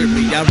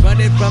luxury. I'm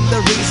running from the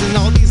reason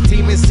all these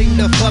demons seem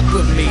to fuck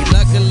with me.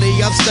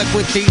 Luckily, I'm stuck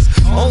with these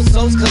old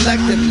souls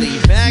collectively.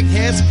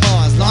 Bagheads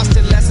pause, lost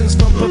in lessons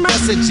from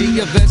Professor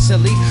G.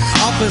 Eventually,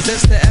 I'll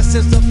possess the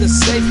essence of the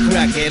safe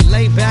crack and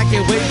lay back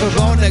and wait for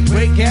all the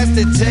great cats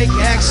to take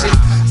action.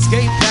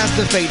 Skate past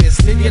the fate and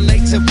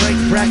stimulate to break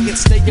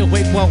brackets. Stay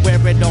awake while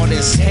wearing on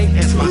this hate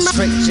as my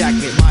straight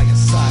jacket, my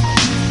asylum.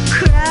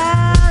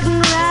 Crowd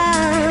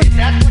around. Is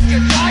that what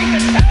you're trying to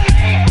tell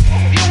me?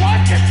 You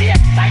want to see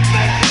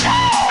excitement? No!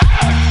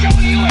 I'll show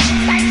you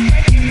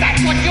excitement if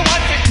that's what you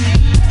want to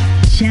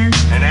see.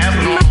 And have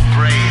no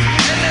praise.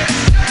 And they're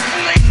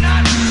certainly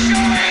not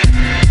showing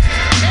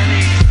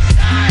any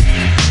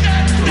signs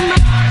that they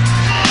are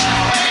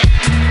slowing.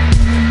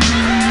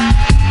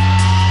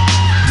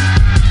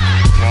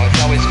 No,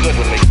 it's always good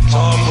when they It's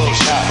all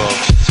bullshit,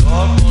 folks. It's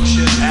all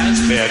bullshit and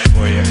it's bad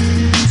for you.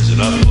 There's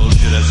enough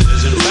bullshit as it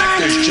is. In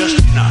fact, there's just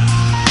enough.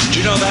 Do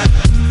you know that?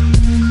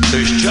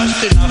 There's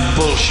just enough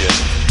bullshit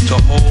to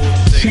hold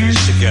things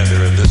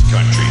together in this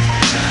country.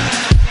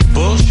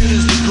 Bullshit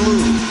is the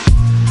glue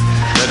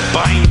that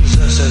binds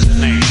us as a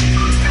nation.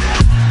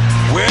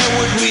 Where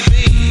would we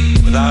be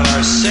without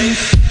our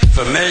safe,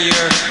 familiar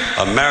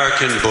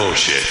American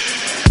bullshit?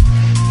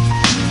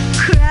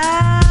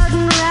 Crowd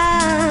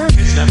around.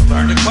 Kids never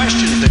learn to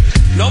question things.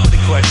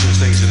 Nobody questions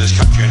things in this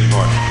country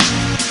anymore.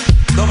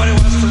 Nobody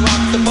wants to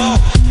rock the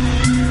boat.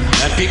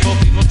 And people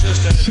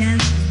just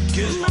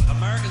kids,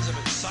 Americans have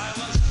been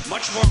silenced.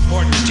 Much more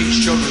important to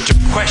teach children to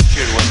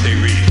question what they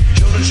read.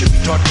 Children should be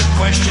taught to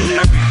question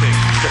everything.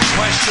 To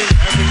question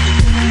everything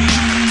they read,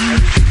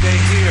 everything they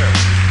hear.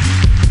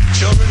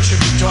 Children should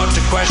be taught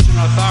to question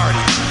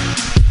authority.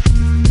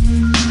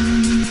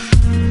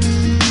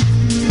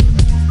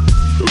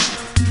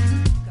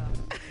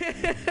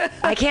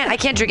 I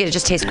can't drink it. It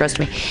just tastes gross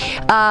to me.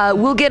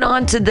 We'll get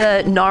on to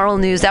the gnarl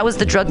news. That was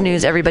the drug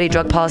news, everybody.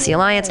 Drug Policy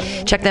Alliance.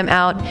 Check them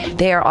out.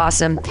 They are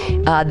awesome.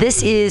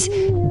 This is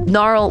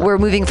gnarl. We're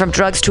moving from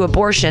drugs to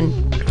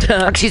abortion.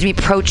 Excuse me,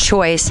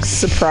 pro-choice.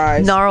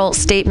 Surprise. Gnarl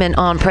statement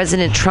on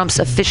President Trump's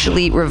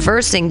officially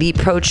reversing the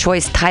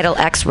pro-choice Title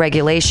X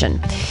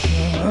regulation.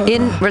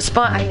 In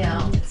response, I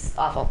know.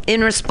 Awful.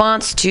 In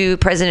response to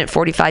President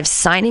 45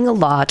 signing a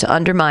law to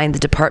undermine the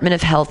Department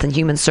of Health and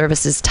Human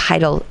Services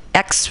Title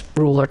X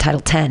rule, or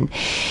Title 10,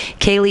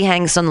 Kaylee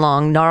Hangson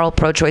Long, Gnarl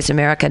Pro-Choice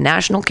America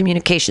National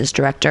Communications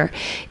Director,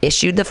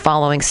 issued the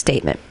following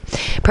statement.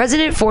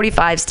 President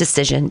 45's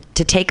decision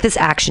to take this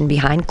action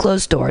behind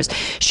closed doors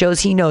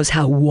shows he knows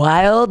how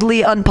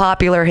wildly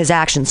unpopular his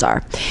actions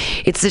are.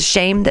 It's a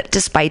shame that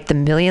despite the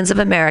millions of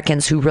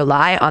Americans who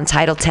rely on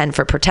Title 10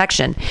 for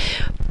protection,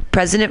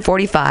 President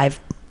 45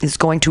 is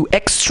going to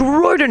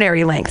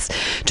extraordinary lengths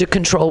to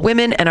control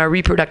women and our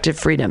reproductive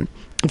freedom.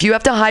 If you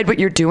have to hide what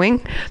you're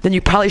doing, then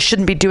you probably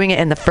shouldn't be doing it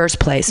in the first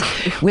place.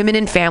 Women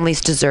and families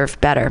deserve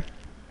better.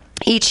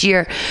 Each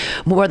year,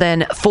 more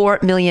than 4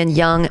 million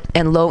young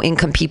and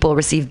low-income people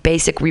receive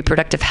basic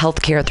reproductive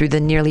health care through the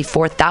nearly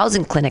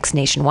 4,000 clinics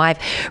nationwide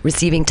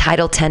receiving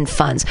Title X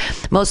funds.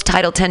 Most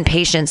Title X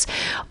patients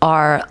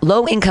are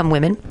low-income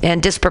women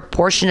and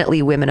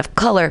disproportionately women of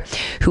color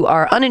who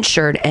are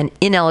uninsured and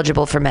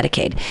ineligible for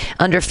Medicaid.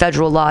 Under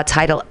federal law,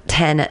 Title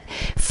X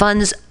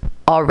funds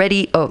are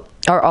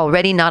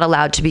already not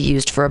allowed to be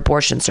used for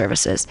abortion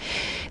services.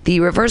 The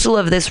reversal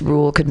of this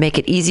rule could make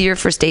it easier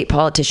for state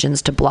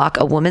politicians to block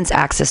a woman's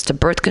access to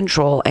birth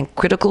control and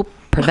critical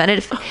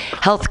preventative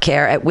health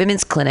care at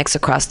women's clinics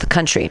across the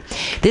country.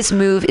 This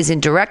move is in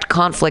direct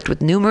conflict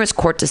with numerous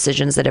court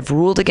decisions that have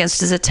ruled against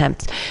his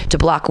attempts to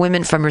block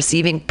women from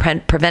receiving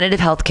preventative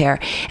health care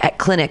at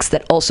clinics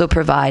that also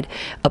provide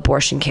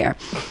abortion care.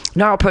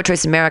 NARAL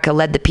Pro-Choice America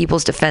led the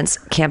People's Defense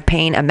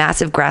Campaign, a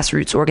massive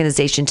grassroots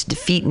organization to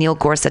defeat Neil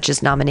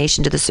Gorsuch's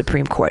nomination to the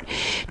Supreme Court.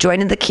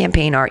 Joining the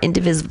campaign are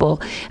Indivisible,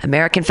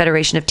 American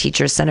Federation of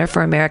Teachers, Center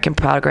for American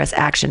Progress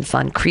Action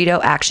Fund, Credo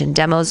Action,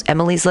 Demos,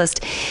 Emily's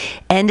List,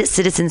 and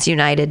Citizens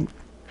United,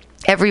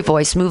 Every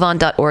Voice,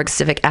 MoveOn.org,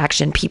 Civic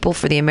Action, People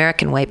for the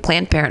American Way,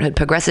 Planned Parenthood,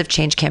 Progressive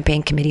Change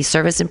Campaign Committee,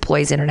 Service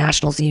Employees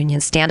International's Union,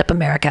 Stand Up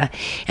America,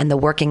 and the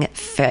Working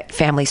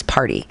Families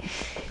Party.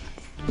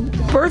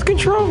 Birth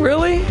control,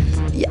 really?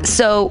 Yeah,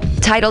 so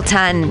Title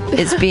X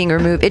is being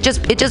removed. It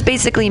just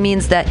basically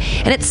means that,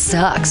 and it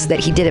sucks that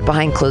he did it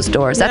behind closed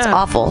doors. That's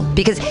awful,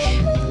 because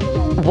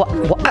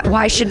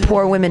why should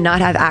poor women not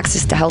have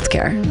access to health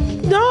care?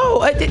 No,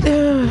 What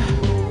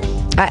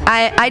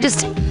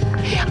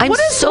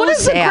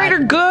is the greater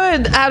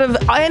good out of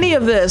any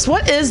of this?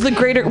 What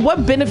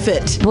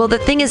benefit? Well, the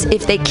thing is,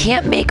 if they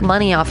can't make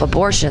money off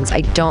abortions,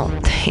 I don't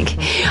think.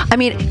 I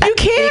mean, you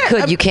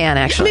can. You can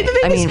actually.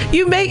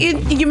 You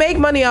make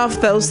money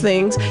off those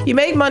things. You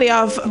make money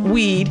off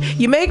weed.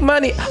 You make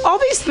money. All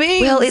these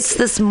things. Well, it's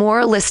this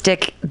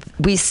moralistic.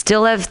 We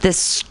still have this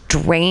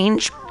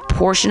strange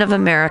portion of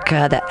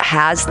America that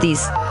has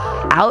these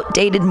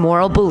outdated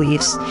moral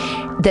beliefs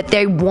that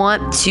they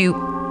want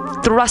to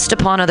thrust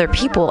upon other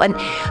people. And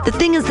the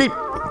thing is that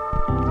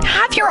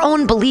have your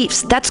own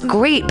beliefs. That's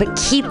great, but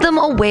keep them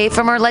away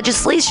from our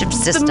legislation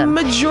system. The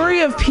majority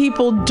of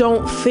people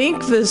don't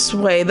think this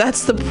way.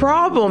 That's the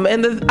problem.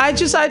 And I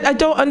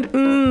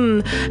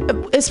don't,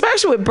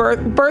 especially with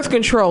birth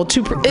control,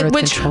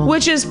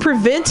 which is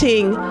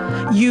preventing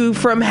you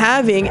from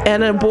having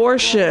an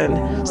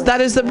abortion. So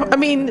that is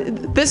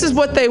this is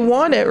what they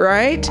wanted,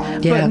 right?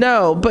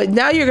 Yeah. But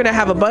now you're going to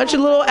have a bunch of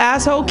little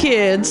asshole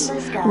kids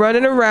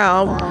running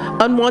around,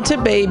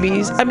 unwanted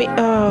babies.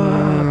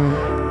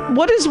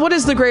 What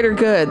is the greater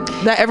good?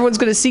 That everyone's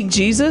going to seek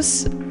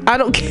Jesus? I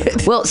don't get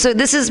it. Well, so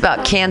this is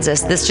about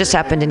Kansas. This just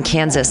happened in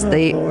Kansas.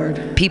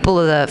 The people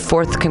of the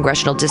 4th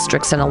Congressional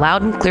District sent a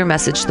loud and clear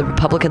message to the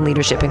Republican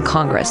leadership in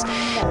Congress,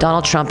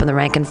 Donald Trump and the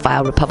rank and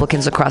file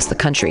Republicans across the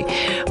country.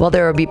 While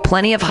there will be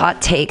plenty of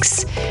hot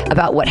takes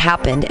about what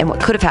happened and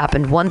what could have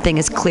happened, one thing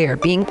is clear.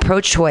 Being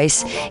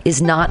pro-choice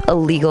is not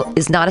illegal,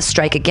 is not a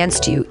strike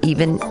against you,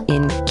 even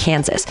in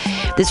Kansas.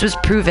 This was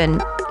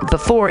proven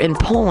before in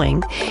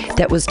polling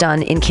that was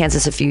done in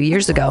Kansas a few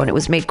years ago, and it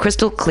was made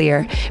crystal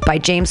clear by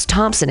James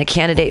Thompson, a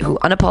candidate who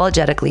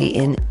unapologetically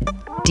in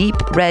deep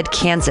red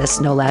Kansas,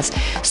 no less,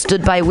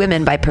 stood by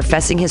women by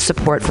professing his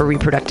support for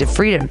reproductive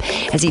freedom.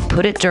 As he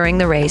put it during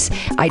the race,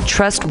 I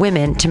trust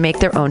women to make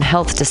their own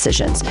health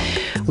decisions.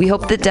 We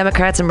hope that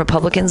Democrats and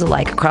Republicans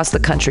alike across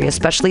the country,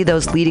 especially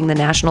those leading the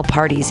national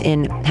parties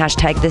in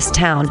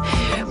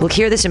 #ThisTown, will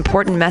hear this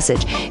important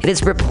message. It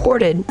has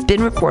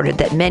been reported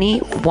that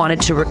many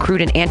wanted to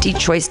recruit an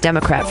anti-choice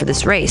Democrat for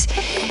this race.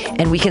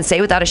 And we can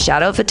say without a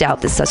shadow of a doubt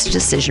that such a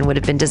decision would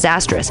have been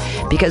disastrous,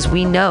 because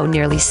we know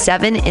nearly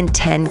 7 in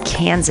 10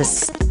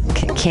 Kansans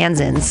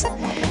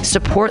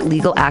support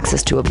legal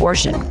access to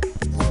abortion.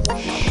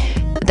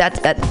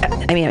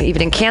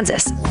 Even in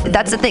Kansas,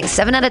 that's the thing.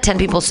 7 out of 10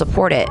 people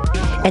support it,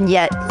 and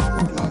yet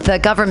the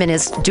government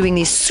is doing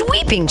these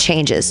sweeping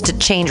changes to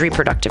change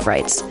reproductive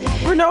rights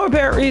for no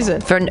apparent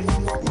reason.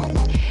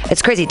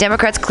 It's crazy.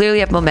 Democrats clearly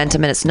have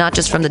momentum, and it's not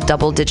just from the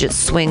double-digit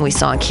swing we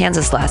saw in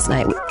Kansas last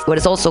night. What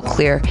is also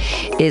clear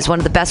is one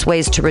of the best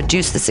ways to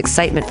reduce this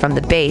excitement from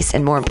the base,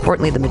 and more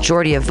importantly, the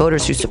majority of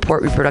voters who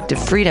support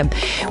reproductive freedom,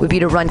 would be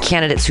to run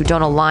candidates who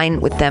don't align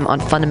with them on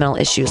fundamental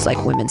issues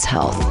like women's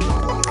health.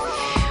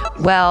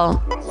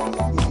 Well,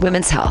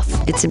 women's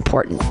health, it's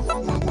important.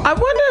 I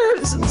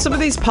wonder, some of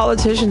these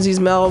politicians, these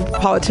male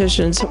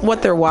politicians,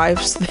 what their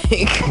wives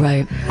think.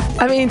 Right.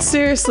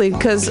 Seriously,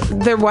 because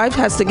their wife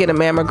has to get a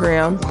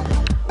mammogram.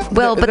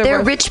 Well, but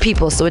they're rich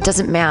people, so it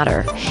doesn't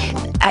matter.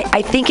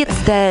 I think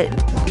it's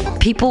that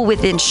people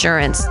with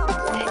insurance.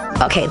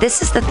 Okay,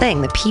 this is the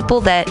thing. The people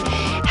that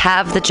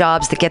have the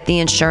jobs that get the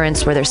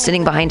insurance, where they're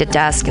sitting behind a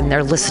desk and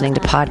they're listening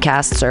to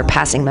podcasts or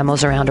passing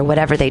memos around or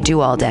whatever they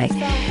do all day,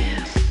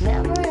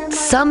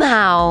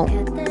 somehow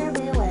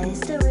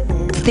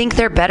think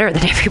they're better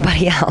than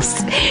everybody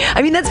else.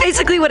 I mean, that's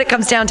basically what it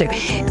comes down to.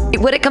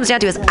 What it comes down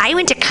to is, I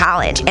went to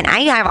college and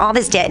I have all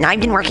this debt and I've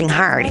been working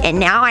hard and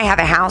now I have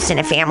a house and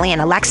a family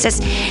and a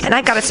Lexus and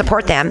I've got to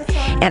support them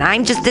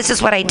and this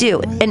is what I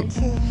do.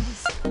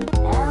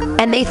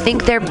 And they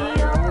think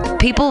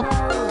people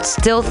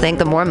still think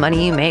the more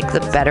money you make, the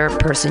better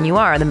person you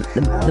are.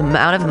 The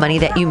amount of money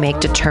that you make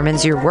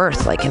determines your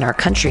worth, like in our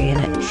country.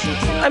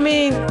 I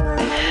mean,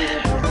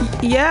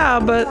 yeah,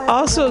 but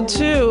also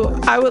too,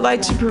 I would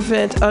like to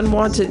prevent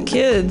unwanted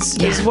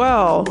kids as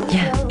well.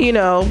 Yeah. You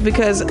know,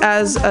 because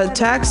as a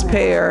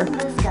taxpayer,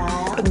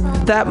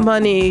 that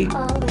money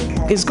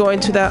is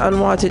going to that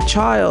unwanted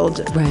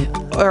child, right,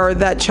 or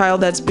that child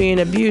that's being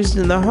abused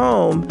in the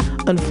home,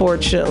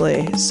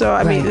 unfortunately. So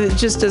I mean, it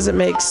just doesn't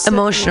make sense.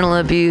 Emotional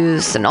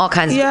abuse and all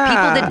kinds of people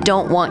that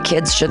don't want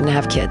kids shouldn't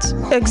have kids.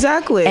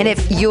 Exactly. And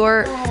if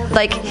you're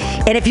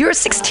a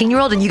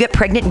 16-year-old and you get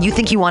pregnant and you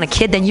think you want a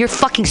kid, then you're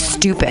fucking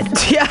stupid.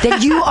 Yeah.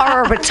 Then you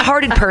are a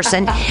retarded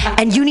person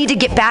and you need to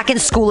get back in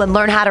school and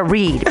learn how to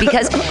read.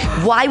 Because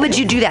why would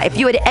you do that? If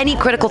you had any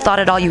critical thought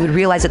at all, you would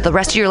realize that the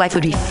rest of your life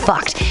would be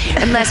fucked.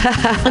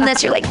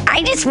 Unless you're like,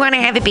 I just want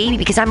to have a baby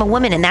because I'm a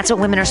woman and that's what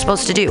women are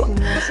supposed to do.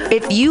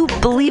 If you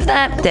believe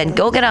that, then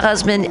go get a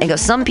husband and go.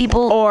 Some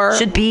people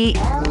should be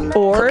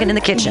cooking in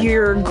the kitchen.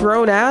 You're a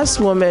grown-ass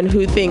woman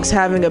who thinks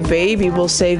having a baby will save